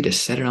not easy to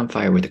set it on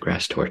fire with a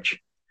grass torch.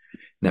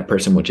 And that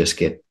person will just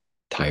get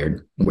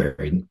tired,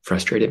 worried,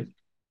 frustrated.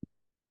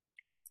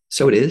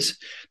 So it is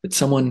that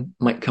someone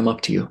might come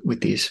up to you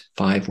with these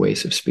 5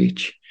 ways of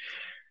speech.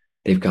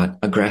 They've got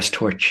a grass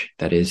torch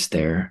that is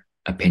their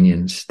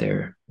opinions,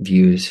 their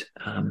views,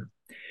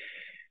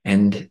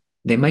 and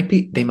they might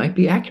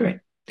be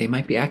accurate. They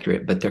might be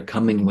accurate, but they're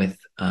coming with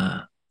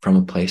from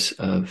a place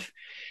of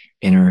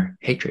inner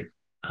hatred,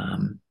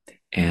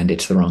 and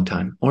it's the wrong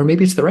time, or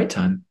maybe it's the right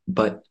time,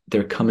 but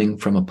they're coming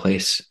from a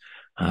place.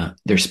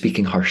 They're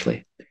speaking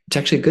harshly. It's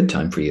actually a good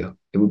time for you.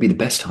 It would be the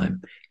best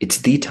time. It's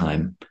the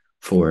time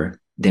for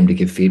them to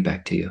give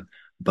feedback to you,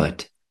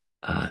 but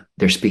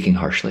they're speaking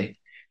harshly,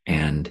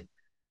 and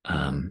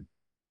um,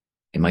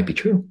 it might be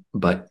true,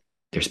 but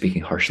they're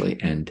speaking harshly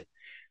and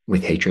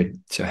with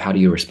hatred. So, how do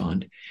you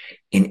respond?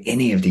 In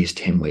any of these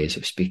 10 ways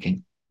of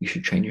speaking, you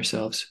should train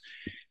yourselves.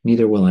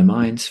 Neither will our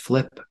minds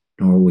flip,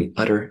 nor will we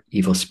utter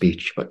evil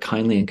speech, but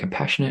kindly and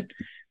compassionate,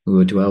 we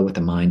will dwell with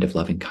a mind of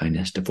loving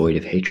kindness, devoid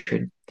of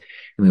hatred, and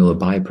we will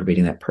abide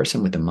pervading that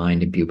person with a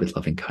mind imbued with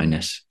loving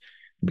kindness.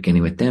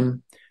 Beginning with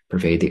them,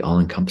 pervade the all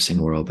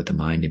encompassing world with a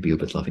mind imbued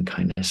with loving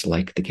kindness,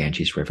 like the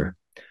Ganges River,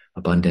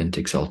 abundant,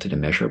 exalted,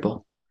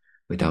 immeasurable,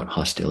 without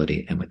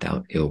hostility and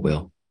without ill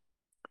will.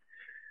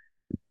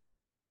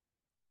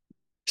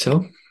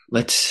 So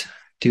let's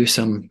do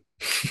some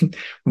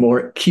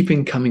more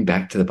coming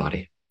back to the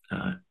body,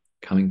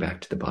 coming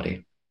back to the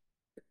body.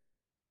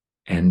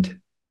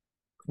 And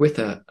with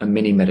a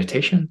mini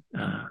meditation,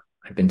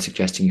 I've been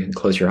suggesting you can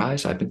close your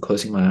eyes. I've been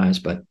closing my eyes,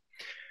 but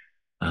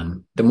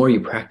the more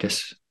you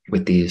practice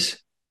with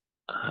these,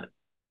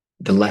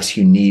 the less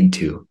you need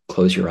to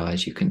close your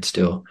eyes. You can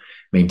still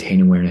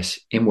maintain awareness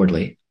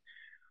inwardly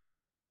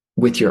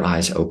with your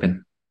eyes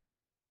open.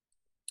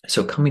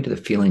 So coming to the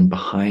feeling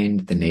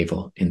behind the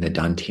navel in the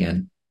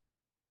dantian,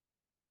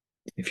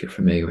 if you're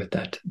familiar with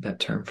that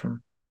term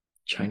from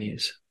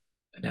Chinese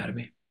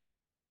anatomy.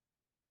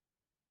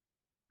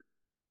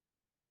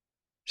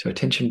 So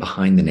attention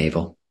behind the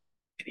navel.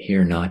 And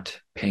here,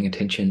 not paying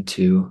attention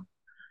to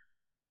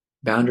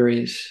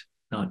boundaries,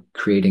 not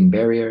creating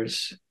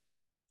barriers,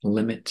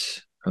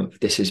 limits of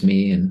this is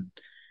me and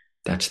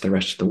that's the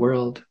rest of the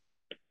world,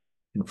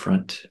 in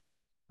front,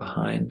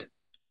 behind,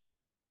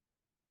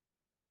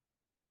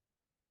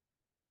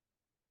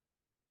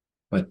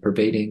 but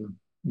pervading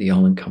the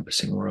all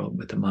encompassing world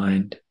with the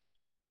mind.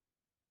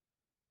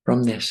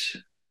 From this,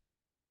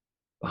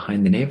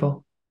 behind the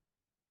navel,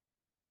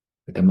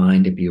 with the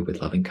mind imbued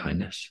with loving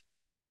kindness.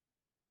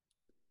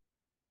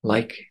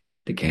 Like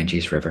the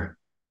Ganges River,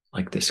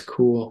 like this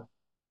cool,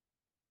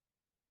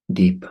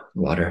 deep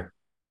water.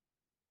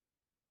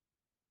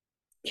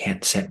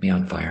 Can't set me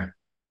on fire.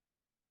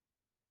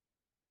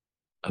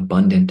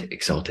 Abundant,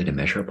 exalted,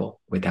 immeasurable,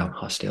 without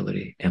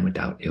hostility and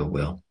without ill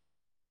will.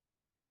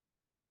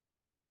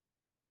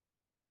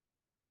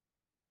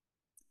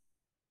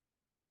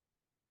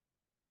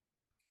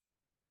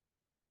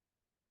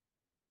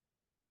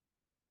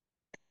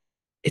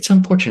 It's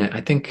unfortunate.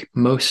 I think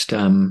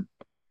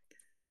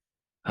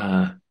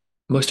uh,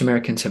 most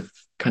Americans have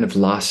kind of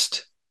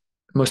lost.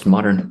 Most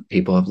modern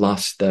people have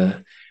lost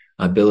the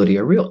ability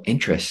or real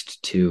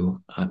interest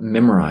to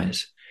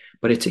memorize.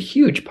 But it's a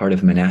huge part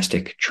of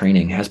monastic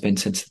training, has been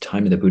since the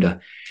time of the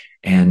Buddha.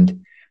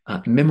 And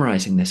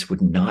memorizing this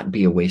would not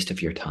be a waste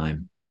of your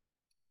time.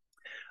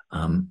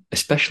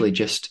 Especially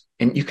just,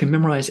 and you can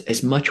memorize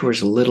as much or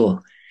as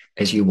little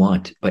as you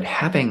want, but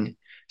having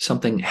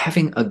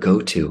a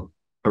go to,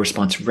 a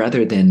response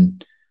rather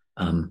than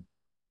um,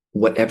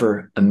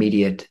 whatever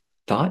immediate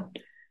thought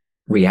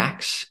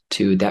reacts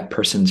to that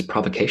person's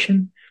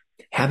provocation,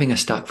 having a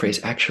stock phrase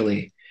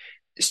actually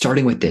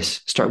starting with this,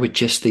 start with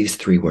just these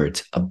 3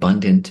 words: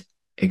 abundant,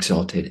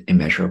 exalted,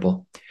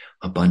 immeasurable,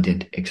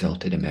 abundant,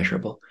 exalted,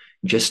 immeasurable.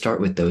 Just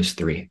start with those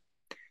 3.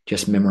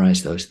 Just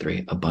memorize those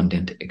 3: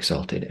 abundant,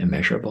 exalted,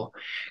 immeasurable.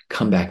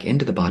 Come back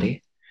into the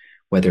body,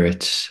 whether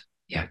it's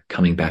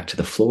coming back to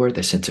the floor,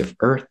 the sense of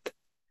earth,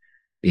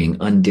 being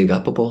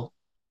undig-upable,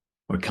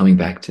 or coming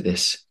back to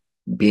this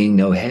being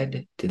no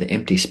head, to the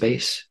empty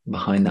space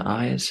behind the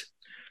eyes,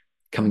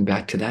 coming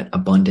back to that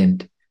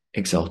abundant,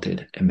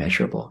 exalted,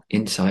 immeasurable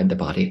inside the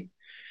body.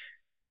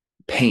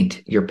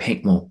 Your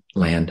paint won't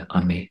land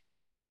on me.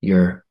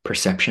 Your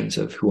perceptions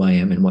of who I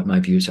am and what my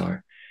views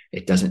are,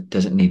 it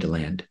doesn't need to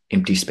land.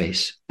 Empty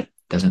space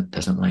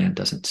doesn't land,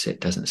 doesn't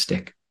sit, doesn't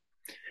stick.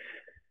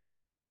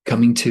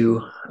 Coming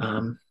to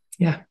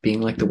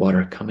being like the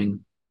water,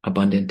 coming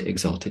abundant,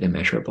 exalted,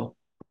 immeasurable.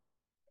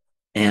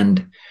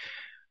 And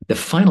the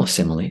final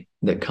simile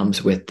that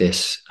comes with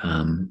this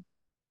Dhamma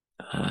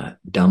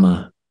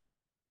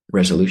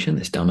resolution,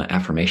 this Dhamma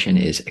affirmation,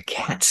 is a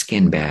cat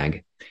skin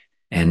bag.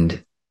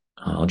 And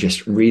I'll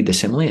just read the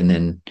simile and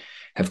then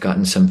have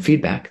gotten some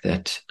feedback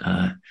that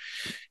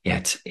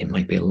it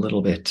might be a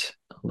little bit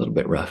a little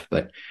bit rough.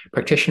 But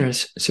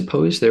practitioners,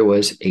 suppose there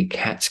was a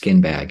cat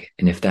skin bag,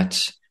 and if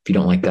you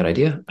don't like that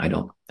idea, I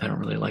don't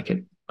really like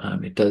it.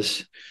 It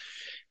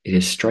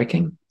is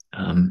striking.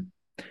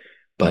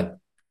 But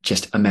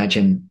just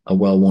imagine a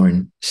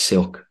well-worn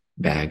silk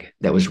bag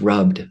that was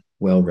rubbed,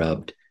 well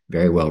rubbed,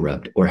 very well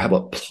rubbed. Or how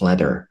about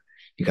pleather?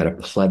 You got a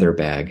pleather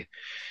bag,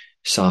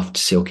 soft,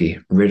 silky,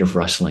 rid of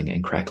rustling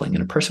and crackling.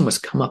 And a person was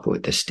come up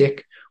with a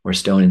stick or a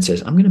stone and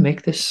says, I'm going to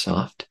make this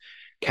soft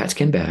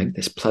catskin bag,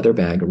 this pleather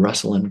bag,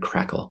 rustle and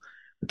crackle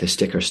with this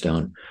stick or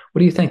stone. What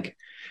do you think?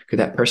 Could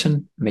that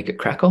person make it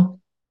crackle?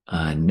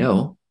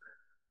 No.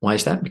 Why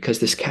is that? Because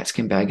this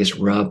catskin bag is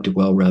rubbed,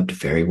 well rubbed,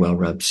 very well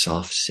rubbed,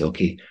 soft,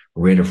 silky,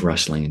 rid of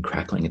rustling and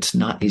crackling. It's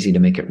not easy to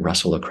make it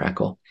rustle or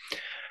crackle.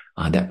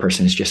 That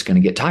person is just going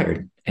to get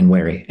tired and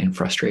wary and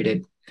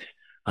frustrated.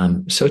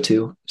 So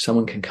too,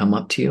 someone can come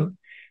up to you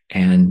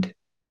and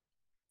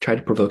try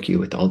to provoke you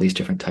with all these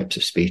different types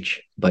of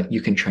speech, but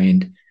you can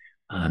train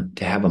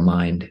to have a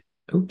mind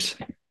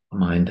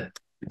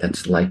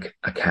that's like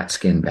a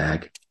catskin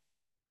bag,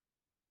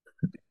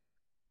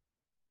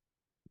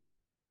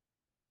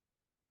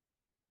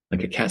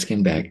 like a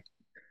catskin bag.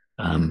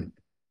 Um,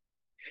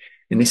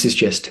 and this is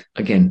just,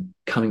 again,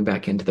 coming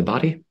back into the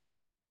body,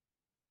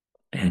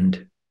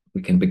 and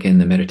we can begin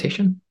the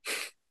meditation.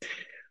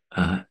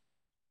 Uh,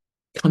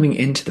 Coming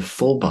into the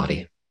full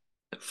body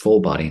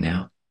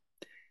now,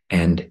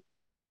 and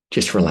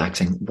just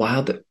relaxing.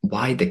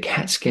 Why the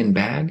catskin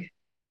bag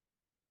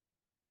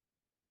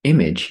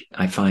image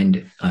I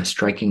find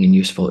striking and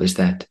useful is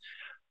that,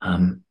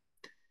 um,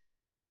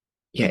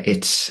 yeah,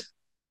 it's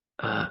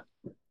uh,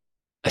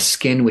 a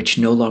skin which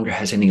no longer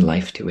has any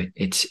life to it.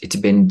 It's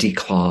been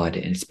declawed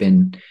and it's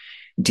been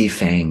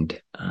defanged.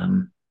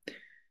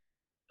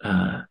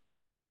 Uh,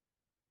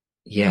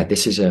 yeah,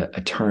 this is a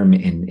term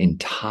in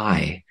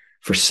Thai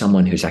for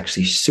someone who's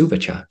actually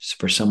suvacha,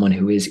 for someone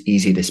who is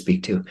easy to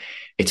speak to.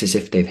 It's as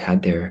if they've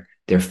had their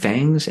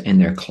fangs and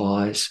their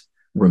claws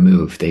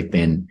removed. They've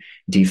been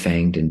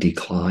defanged and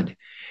declawed.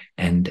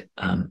 And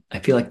I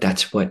feel like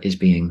that's what is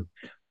being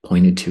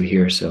pointed to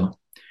here. So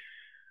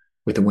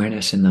with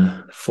awareness in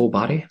the full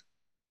body,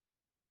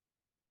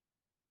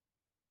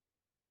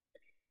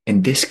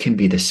 and this can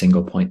be the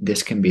single point,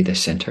 this can be the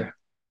center.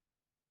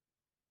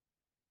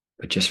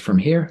 But just from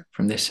here,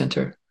 from this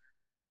center,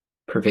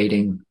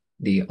 pervading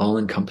the all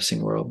encompassing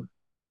world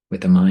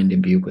with a mind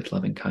imbued with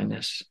loving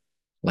kindness,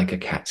 like a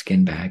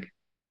catskin bag,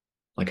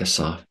 like a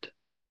soft,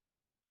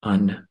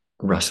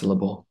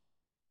 unrustleable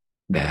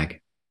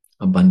bag,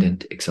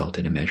 abundant,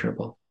 exalted,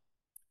 immeasurable,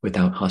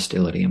 without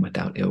hostility and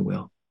without ill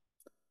will.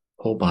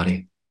 Whole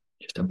body,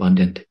 just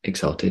abundant,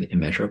 exalted,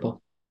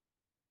 immeasurable.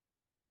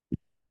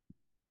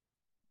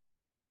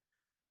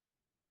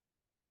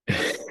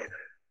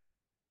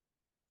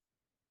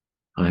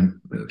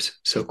 Time moves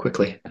so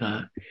quickly.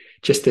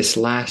 Just this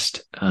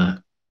last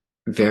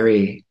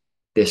very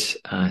this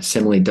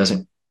simile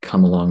doesn't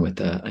come along with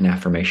an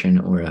affirmation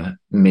or a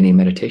mini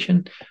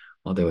meditation,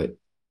 although it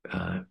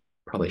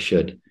probably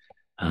should.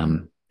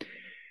 Um,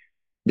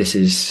 this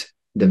is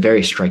the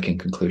very striking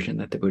conclusion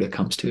that the Buddha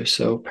comes to.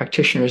 So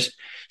practitioners,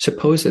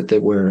 suppose that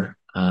there were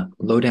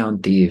low down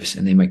thieves,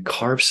 and they might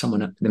carve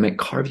someone up. They might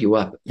carve you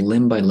up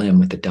limb by limb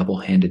with a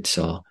double-handed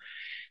saw.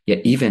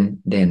 Yet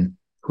even then,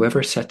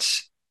 whoever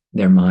sets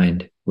their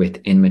mind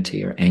with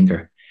enmity or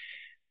anger,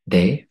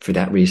 they, for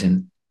that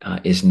reason,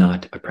 is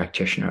not a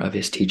practitioner of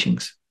his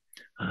teachings.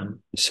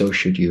 So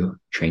should you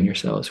train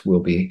yourselves, will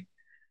be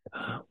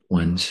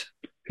ones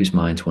whose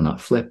minds will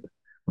not flip,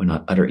 will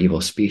not utter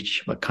evil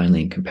speech, but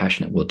kindly and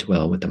compassionate will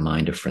dwell with the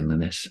mind of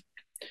friendliness,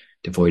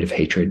 devoid of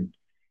hatred.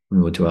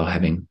 We will dwell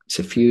having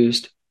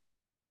suffused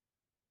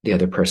the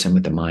other person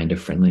with the mind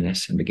of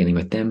friendliness, and beginning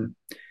with them,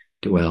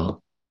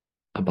 dwell,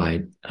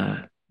 abide,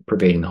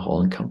 pervading the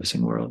whole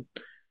encompassing world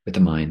with a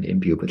mind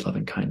imbued with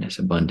loving kindness,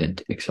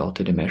 abundant,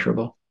 exalted,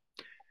 immeasurable.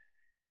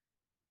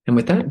 And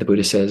with that, the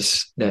Buddha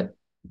says that,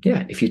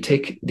 yeah, if you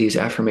take these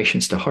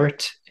affirmations to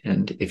heart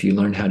and if you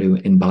learn how to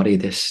embody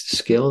this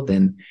skill,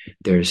 then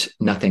there's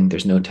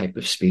no type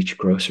of speech,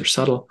 gross or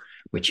subtle,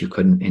 which you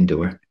couldn't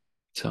endure.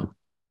 So,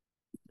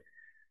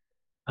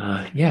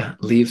 yeah,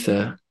 leave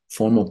the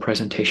formal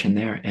presentation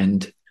there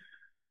and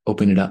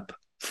open it up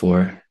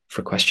for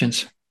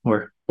questions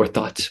or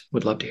thoughts.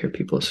 Would love to hear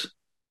people's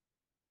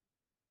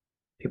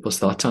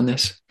thoughts on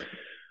this.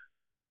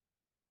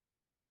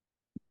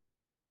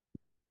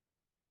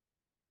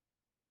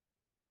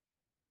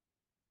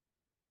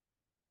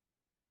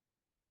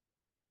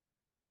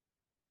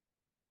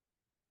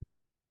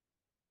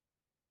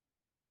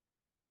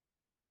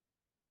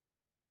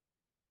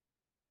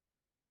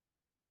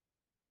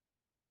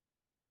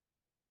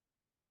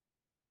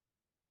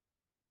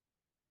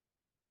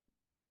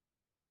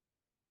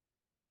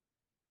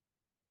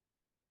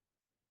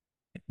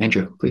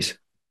 Andrew, please.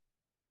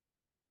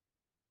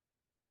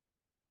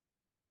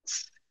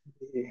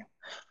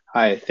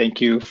 Hi,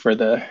 thank you for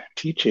the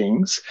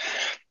teachings.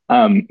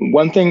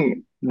 One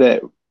thing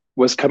that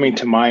was coming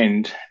to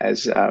mind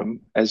as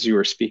you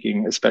were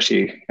speaking,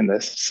 especially in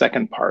the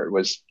second part,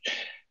 was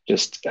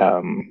just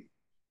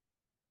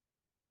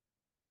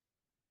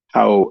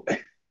how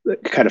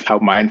kind of how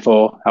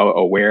mindful, how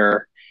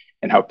aware,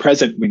 and how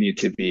present we need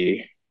to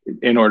be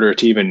in order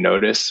to even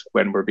notice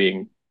when we're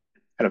being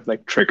kind of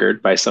like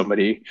triggered by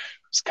somebody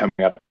who's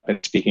coming up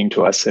and speaking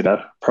to us in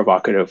a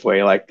provocative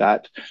way like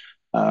that.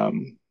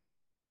 Um,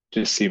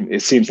 it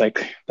seems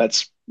like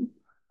that's,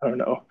 I don't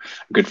know,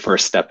 a good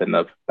first step in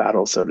the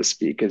battle, so to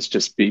speak, is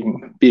just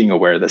being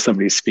aware that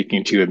somebody's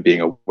speaking to you and being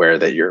aware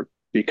that you're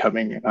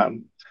becoming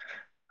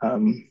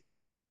um,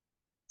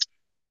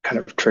 kind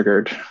of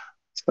triggered.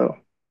 So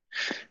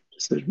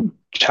just a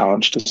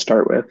challenge to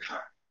start with.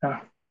 Yeah.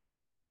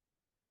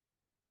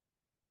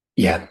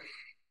 Yeah,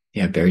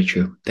 yeah, very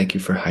true. Thank you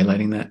for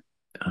highlighting that.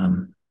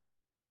 Um,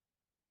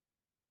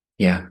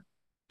 yeah,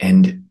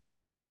 and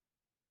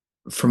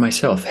for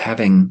myself,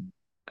 having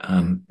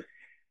um,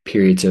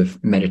 periods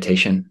of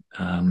meditation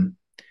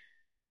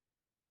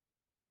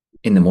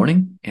in the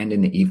morning and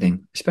in the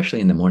evening, especially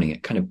in the morning,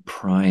 it kind of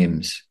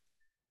primes.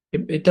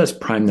 It does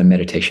prime the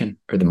meditation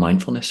or the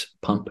mindfulness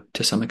pump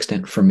to some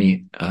extent for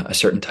me, a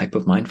certain type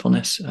of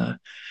mindfulness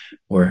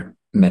or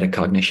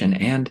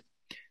metacognition, and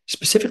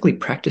specifically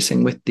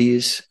practicing with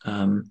these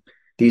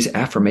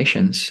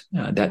affirmations.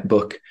 That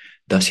book,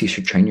 "Thus You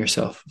Should Train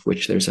Yourself,"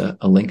 which there's a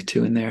link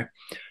to in there.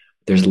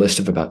 There's a list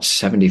of about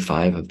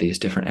 75 of these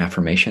different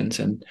affirmations.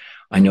 And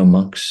I know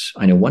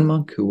one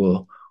monk who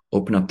will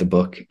open up the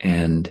book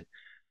and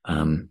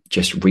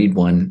just read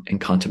one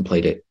and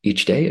contemplate it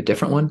each day, a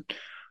different one.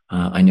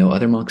 I know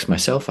other monks,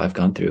 myself, I've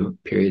gone through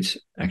periods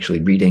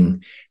actually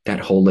reading that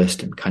whole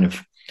list and kind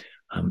of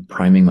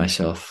priming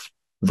myself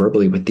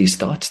verbally with these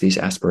thoughts, these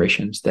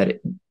aspirations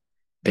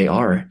they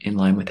are in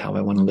line with how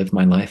I want to live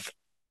my life.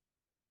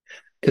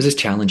 Because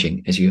it's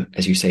challenging, as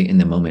you say, in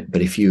the moment.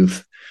 But if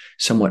you've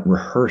somewhat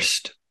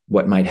rehearsed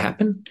what might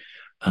happen,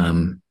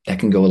 that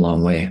can go a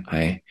long way.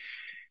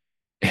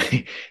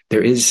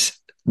 There is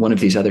one of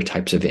these other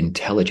types of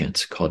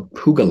intelligence called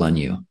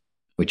pugalanyu,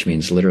 which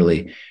means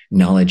literally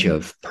knowledge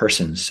of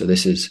persons. So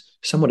this is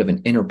somewhat of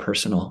an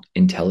interpersonal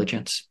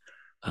intelligence,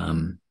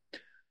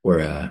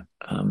 or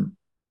an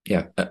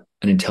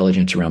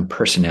intelligence around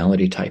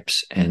personality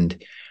types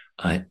and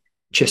uh,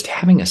 just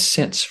having a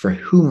sense for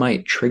who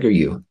might trigger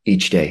you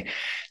each day.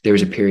 There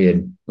was a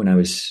period when I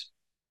was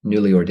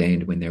newly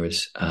ordained when there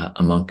was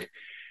a monk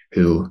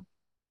who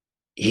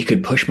he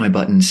could push my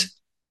buttons.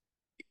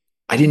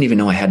 I didn't even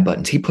know I had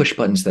buttons. He pushed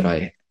buttons that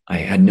I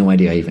had no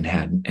idea I even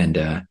had,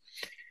 and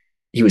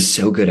he was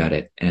so good at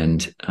it.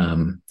 And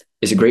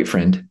is a great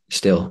friend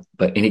still,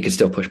 and he could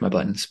still push my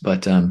buttons.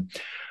 But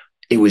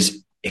it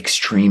was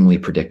extremely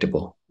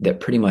predictable that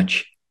pretty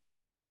much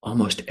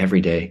almost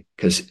every day,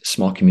 because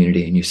small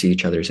community and you see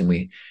each other's, and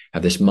we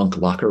have this monk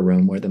locker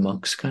room where the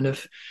monks kind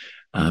of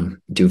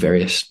do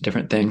various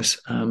different things.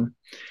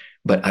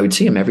 But I would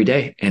see him every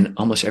day and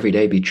almost every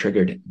day be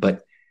triggered.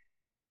 But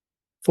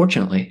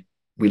fortunately,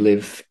 we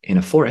live in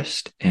a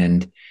forest,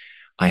 and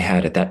I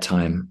had at that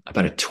time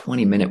about a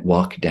 20-minute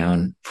walk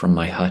down from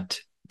my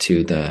hut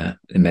to the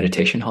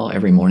meditation hall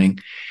every morning.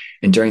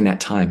 And during that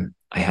time,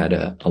 I had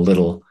a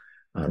little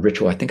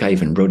ritual. I think I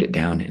even wrote it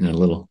down in a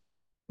little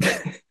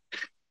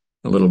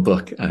a little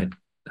book,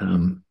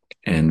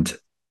 and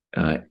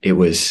it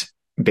was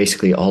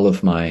basically all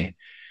of my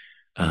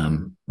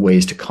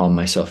ways to calm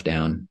myself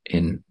down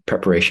in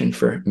preparation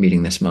for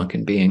meeting this monk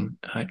and being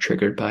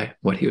triggered by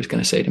what he was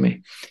going to say to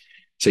me.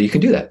 So you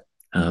can do that,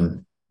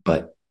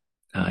 but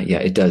yeah,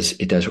 it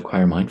does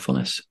require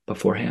mindfulness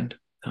beforehand.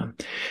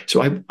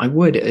 So I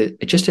would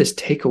just as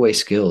takeaway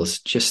skills,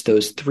 just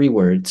those three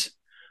words: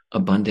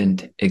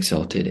 abundant,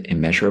 exalted,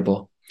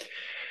 immeasurable,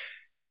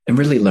 and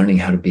really learning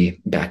how to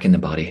be back in the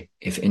body.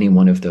 If any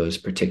one of those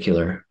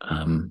particular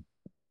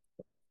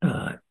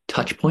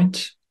touch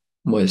points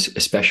was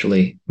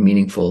especially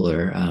meaningful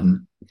or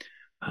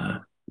uh,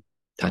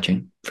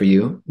 touching for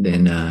you,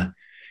 then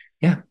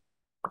yeah,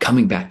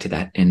 coming back to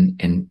that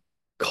and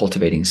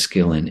cultivating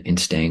skill in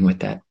staying with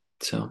that.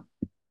 So,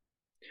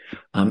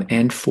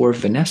 and for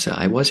Vanessa,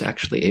 I was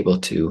actually able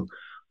to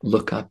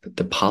look up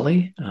the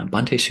Pali.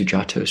 Bhante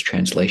Sujato's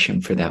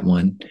translation for that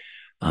one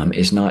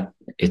is not,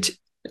 it's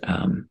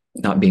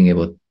not being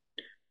able,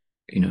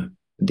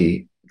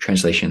 the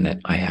translation that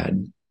I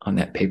had on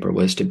that paper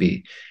was to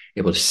be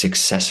able to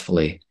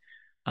successfully,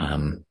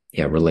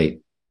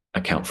 relate,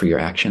 account for your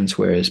actions,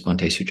 whereas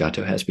Bhante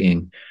Sujato has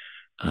being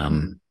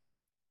um,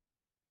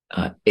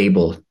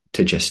 able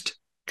to just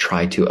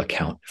try to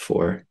account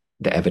for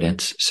the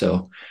evidence.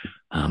 So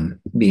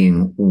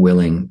being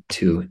willing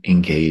to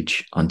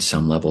engage on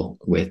some level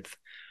with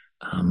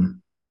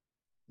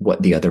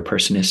what the other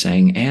person is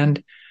saying.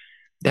 And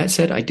that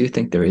said, I do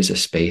think there is a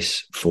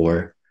space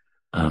for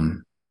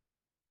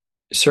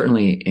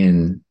certainly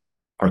in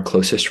our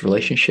closest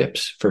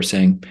relationships for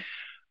saying,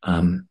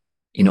 um,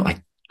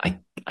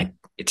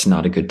 it's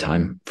not a good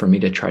time for me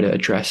to try to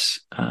address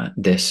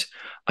this.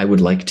 I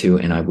would like to,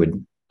 and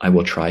I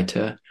will try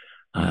to,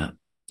 uh,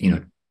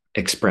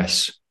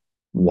 express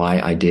why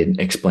I did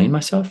explain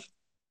myself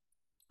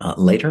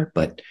later,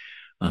 but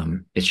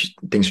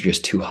things are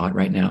just too hot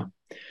right now.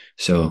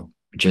 So,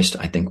 just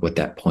I think what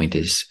that point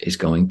is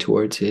going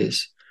towards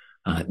is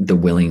the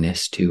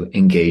willingness to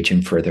engage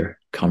in further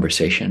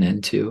conversation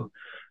and to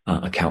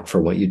account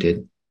for what you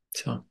did.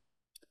 So,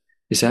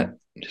 is that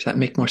does that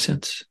make more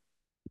sense,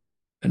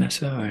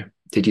 Vanessa? Or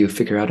did you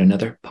figure out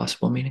another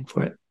possible meaning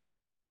for it?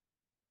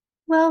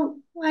 Well,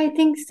 I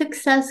think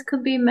success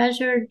could be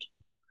measured.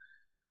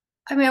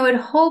 I mean, I would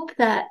hope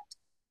that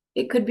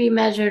it could be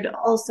measured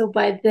also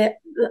by the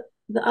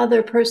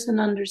other person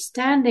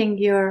understanding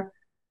your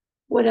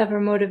whatever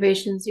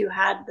motivations you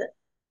had that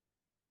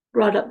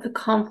brought up the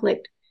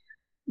conflict.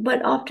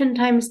 But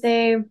oftentimes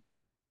they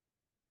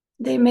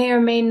may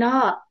or may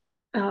not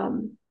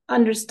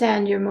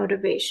understand your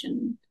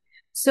motivation.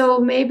 So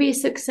maybe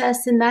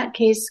success in that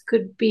case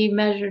could be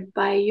measured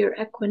by your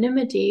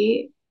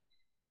equanimity.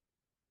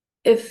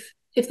 If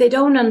they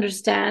don't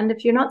understand,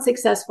 if you're not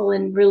successful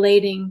in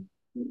relating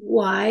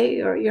why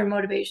or your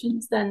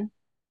motivations, then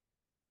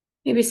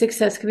maybe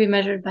success could be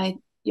measured by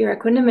your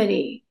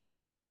equanimity,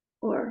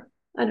 or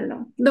I don't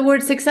know. The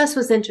word success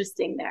was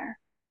interesting there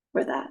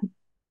for that.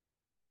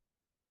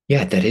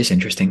 Yeah, that is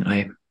interesting.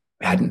 I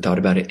hadn't thought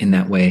about it in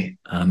that way.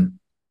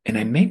 And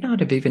I may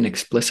not have even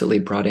explicitly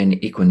brought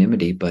in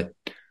equanimity, but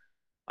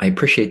I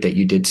appreciate that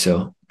you did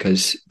so,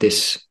 because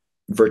this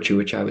virtue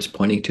which I was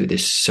pointing to,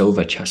 this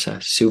sovachasa,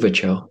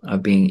 suvacho,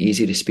 of being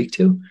easy to speak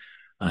to,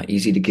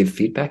 easy to give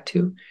feedback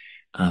to,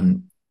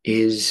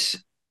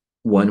 is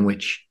one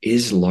which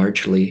is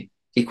largely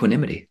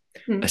equanimity,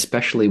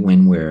 especially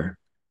when we're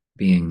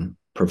being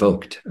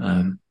provoked.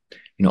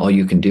 All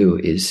you can do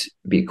is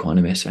be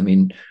equanimous. I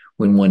mean,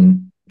 when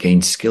one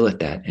gains skill at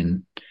that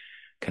and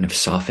kind of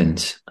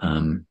softens,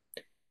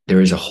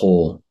 there is a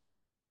whole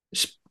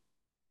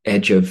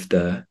edge of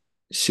the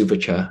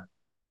suvacha,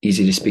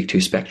 easy to speak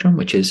to spectrum,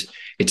 which is,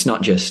 it's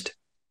not just,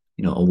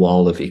 a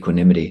wall of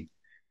equanimity,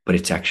 but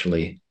it's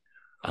actually,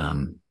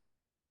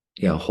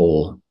 a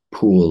whole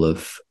pool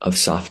of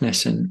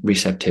softness and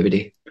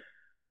receptivity.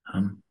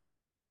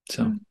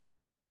 So,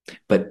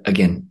 but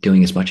again,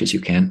 doing as much as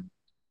you can.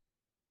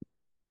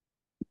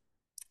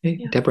 Hey,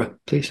 yeah. Deborah,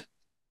 please.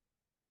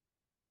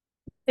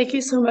 Thank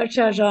you so much,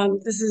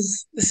 Ajahn.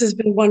 This has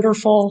been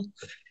wonderful,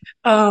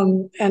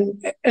 and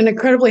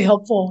incredibly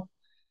helpful.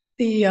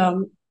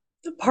 The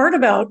part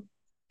about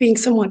being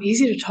someone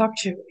easy to talk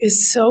to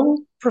is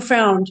so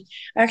profound.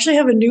 I actually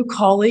have a new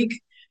colleague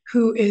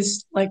who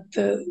is like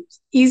the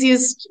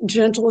easiest,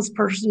 gentlest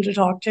person to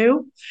talk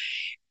to,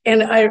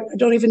 and I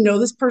don't even know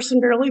this person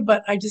barely,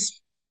 but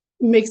this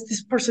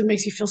person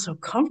makes you feel so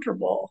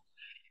comfortable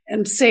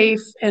and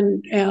safe,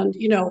 and and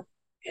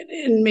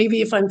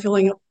maybe if I'm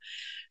feeling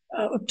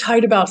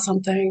uptight about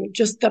something,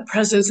 just the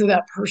presence of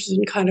that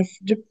person kind of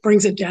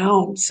brings it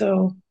down.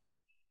 So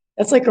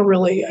that's like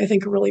I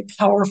think a really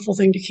powerful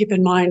thing to keep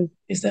in mind,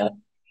 is that,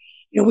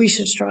 we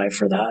should strive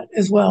for that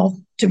as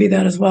well, to be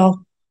that as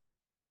well.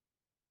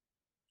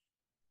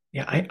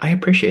 Yeah, I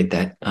appreciate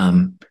that.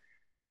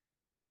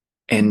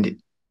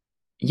 And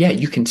yeah,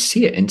 you can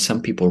see it in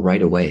some people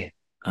right away.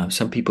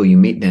 Some people, you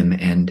meet them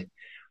and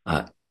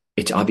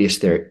it's obvious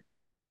they're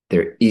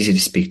easy to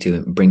speak to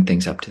and bring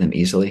things up to them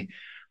easily.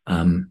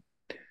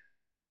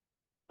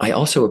 I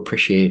also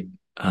appreciate,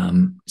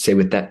 say,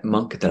 with that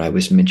monk that I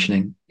was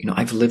mentioning,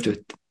 I've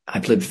lived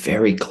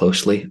very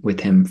closely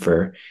with him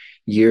for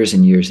years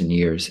and years and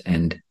years.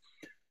 And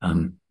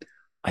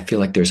I feel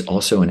like there's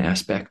also an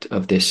aspect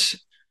of this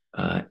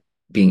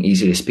being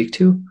easy to speak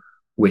to,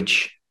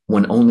 which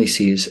one only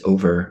sees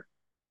over,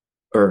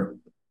 or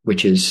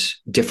which is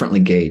differently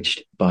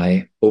gauged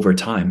by over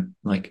time,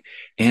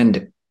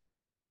 and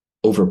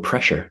over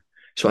pressure.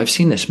 So I've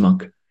seen this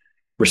monk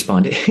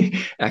respond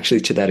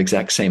actually to that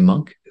exact same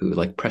monk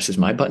who presses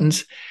my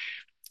buttons.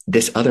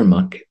 This other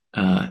monk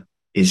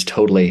is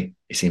totally,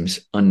 it seems,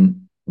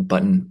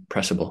 unbutton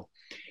pressable.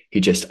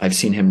 I've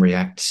seen him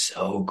react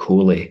so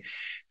coolly.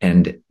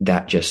 And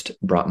that just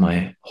brought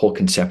my whole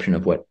conception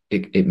of what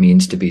it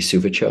means to be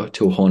suvacho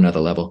to a whole nother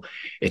level.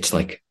 It's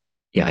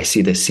yeah, I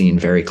see this scene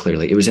very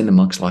clearly. It was in the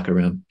monk's locker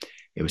room.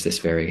 It was this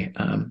very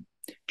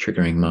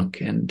triggering monk.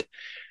 And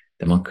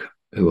the monk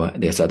who,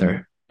 this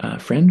other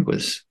friend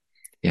was,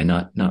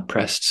 not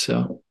pressed.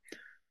 So,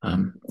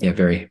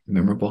 very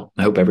memorable.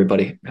 I hope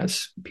everybody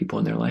has people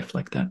in their life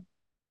like that.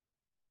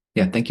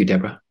 Yeah. Thank you,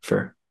 Deborah,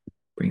 for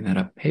bringing that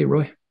up. Hey,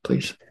 Roy,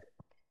 please.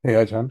 Hey,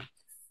 Ajahn.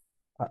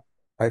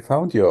 I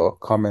found your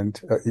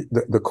comment,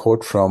 the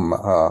quote from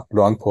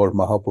Rangpur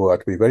Mahaprabhu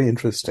to be very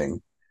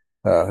interesting.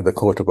 The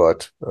quote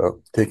about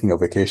taking a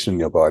vacation in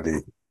your body.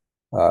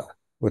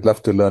 Would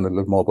love to learn a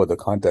little more about the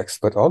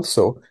context, but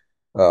also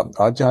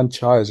Ajahn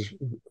Chah is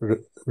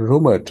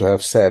rumored to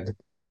have said,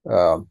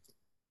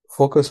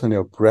 focus on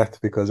your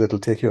breath because it'll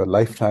take you a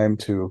lifetime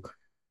to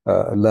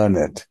learn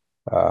it.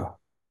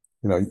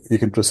 You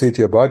can proceed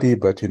to your body,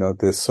 but,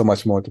 there's so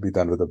much more to be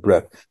done with the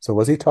breath. So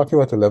was he talking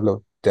about the level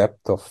of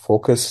depth of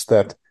focus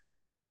that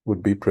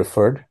would be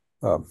preferred?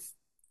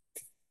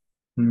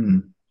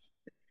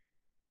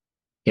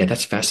 Yeah,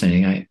 that's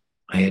fascinating.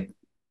 I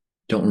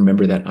don't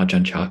remember that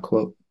Ajahn Chah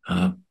quote,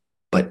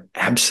 but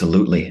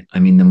absolutely. I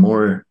mean, the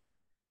more,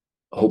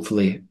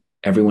 hopefully,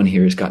 everyone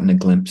here has gotten a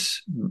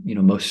glimpse.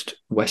 Most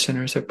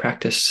Westerners have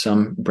practiced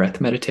some breath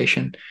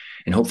meditation,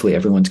 and hopefully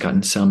everyone's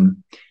gotten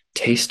some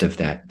taste of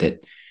that the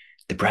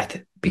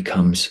breath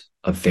becomes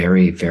a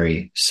very,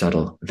 very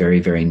subtle, very,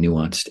 very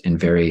nuanced, and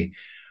very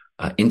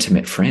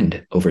intimate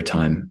friend over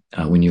time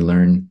when you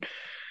learn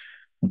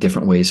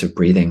different ways of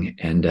breathing.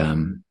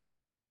 And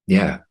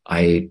yeah,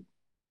 I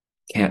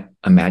can't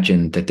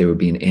imagine that there would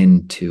be an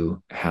end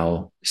to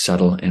how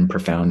subtle and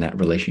profound that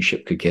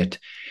relationship could get.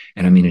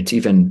 And I mean, it's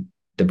even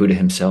the Buddha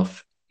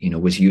himself,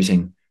 was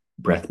using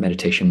breath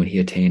meditation when he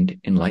attained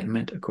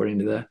enlightenment, according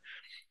to the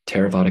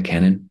Theravada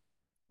canon.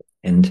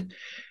 And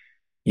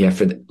yeah,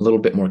 for a little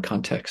bit more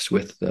context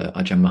with the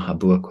Ajahn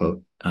Mahabua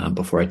quote,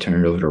 before I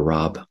turn it over to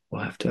Rob,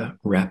 we'll have to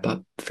wrap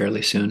up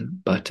fairly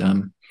soon. But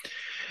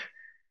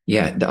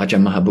yeah, the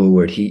Ajahn Mahabua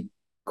word, he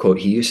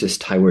uses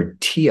Thai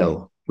word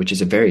tio, which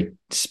is a very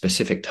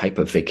specific type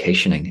of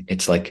vacationing.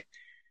 It's like,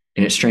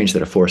 and it's strange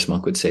that a forest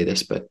monk would say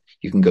this, but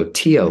you can go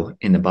tio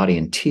in the body,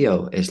 and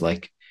tio is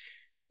like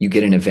you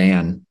get in a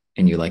van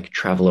and you like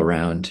travel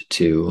around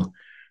to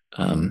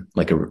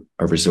like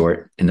a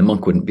resort, and the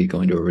monk wouldn't be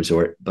going to a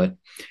resort, but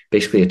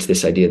basically it's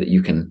this idea that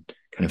you can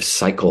kind of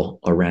cycle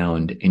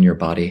around in your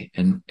body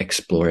and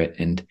explore it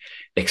and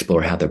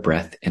explore how the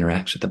breath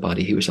interacts with the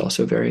body. He was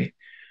also very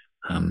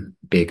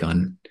big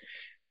on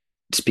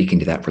speaking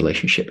to that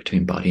relationship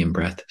between body and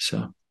breath.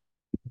 So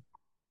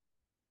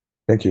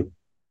Thank you.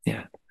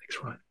 yeah,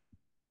 thanks, Rod.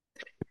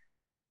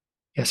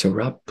 Yeah, so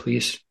Rob,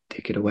 please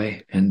take it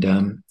away.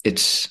 And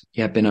it's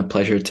been a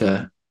pleasure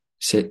to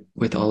sit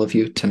with all of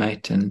you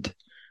tonight, and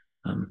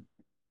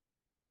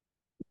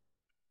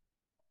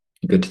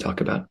good to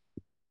talk about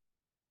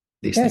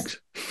these Yes.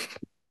 things.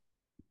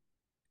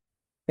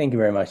 Thank you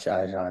very much,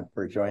 Ajahn,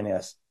 for joining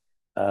us.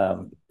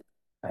 I'm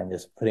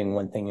just putting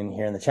one thing in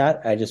here in the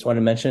chat. I just want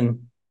to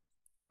mention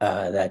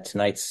that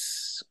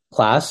tonight's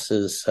class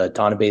is a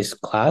Dana-based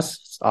class.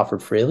 It's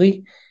offered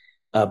freely.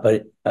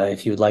 But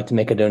if you would like to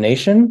make a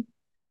donation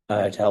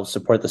to help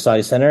support the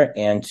Saudi Center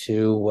and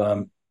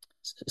to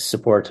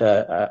support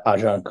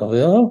Ajahn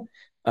Covillo,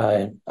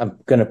 I'm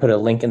going to put a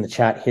link in the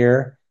chat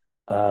here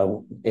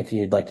if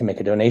you'd like to make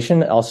a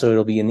donation. Also,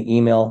 it'll be in the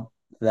email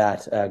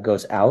that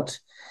goes out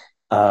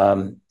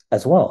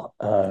as well.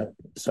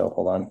 So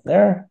hold on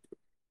there.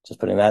 Just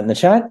putting that in the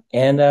chat.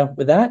 And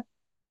with that,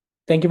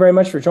 thank you very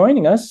much for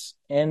joining us.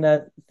 And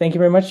thank you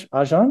very much,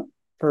 Ajahn,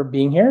 for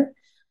being here.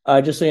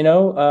 Just so you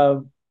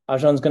know,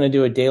 Ajahn going to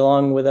do a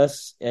day-long with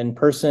us in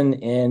person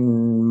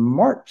in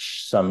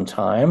March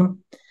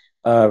sometime.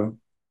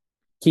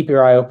 Keep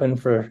your eye open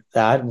for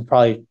that. We'll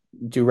probably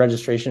do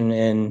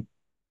registration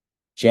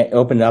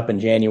open it up in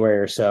January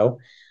or so.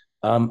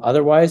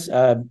 Otherwise,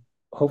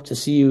 hope to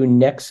see you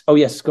next. Oh,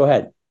 yes, go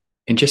ahead.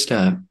 And just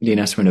the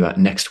announcement about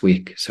next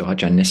week. So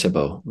Ajahn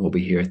Nisabo will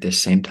be here at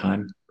this same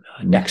time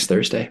next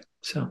Thursday.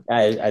 So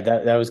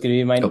that was going to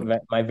be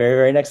my very,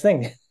 very next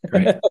thing.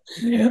 Right.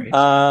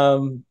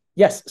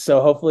 Yes.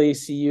 So hopefully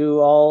see you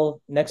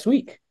all next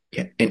week.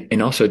 Yeah.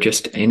 And also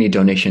just any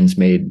donations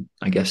made,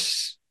 I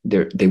guess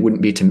they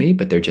wouldn't be to me,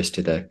 but they're just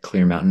to the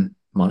Clear Mountain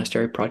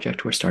Monastery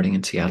project we're starting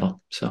in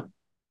Seattle. So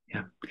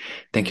yeah.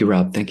 Thank you,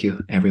 Rob. Thank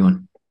you,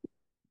 everyone.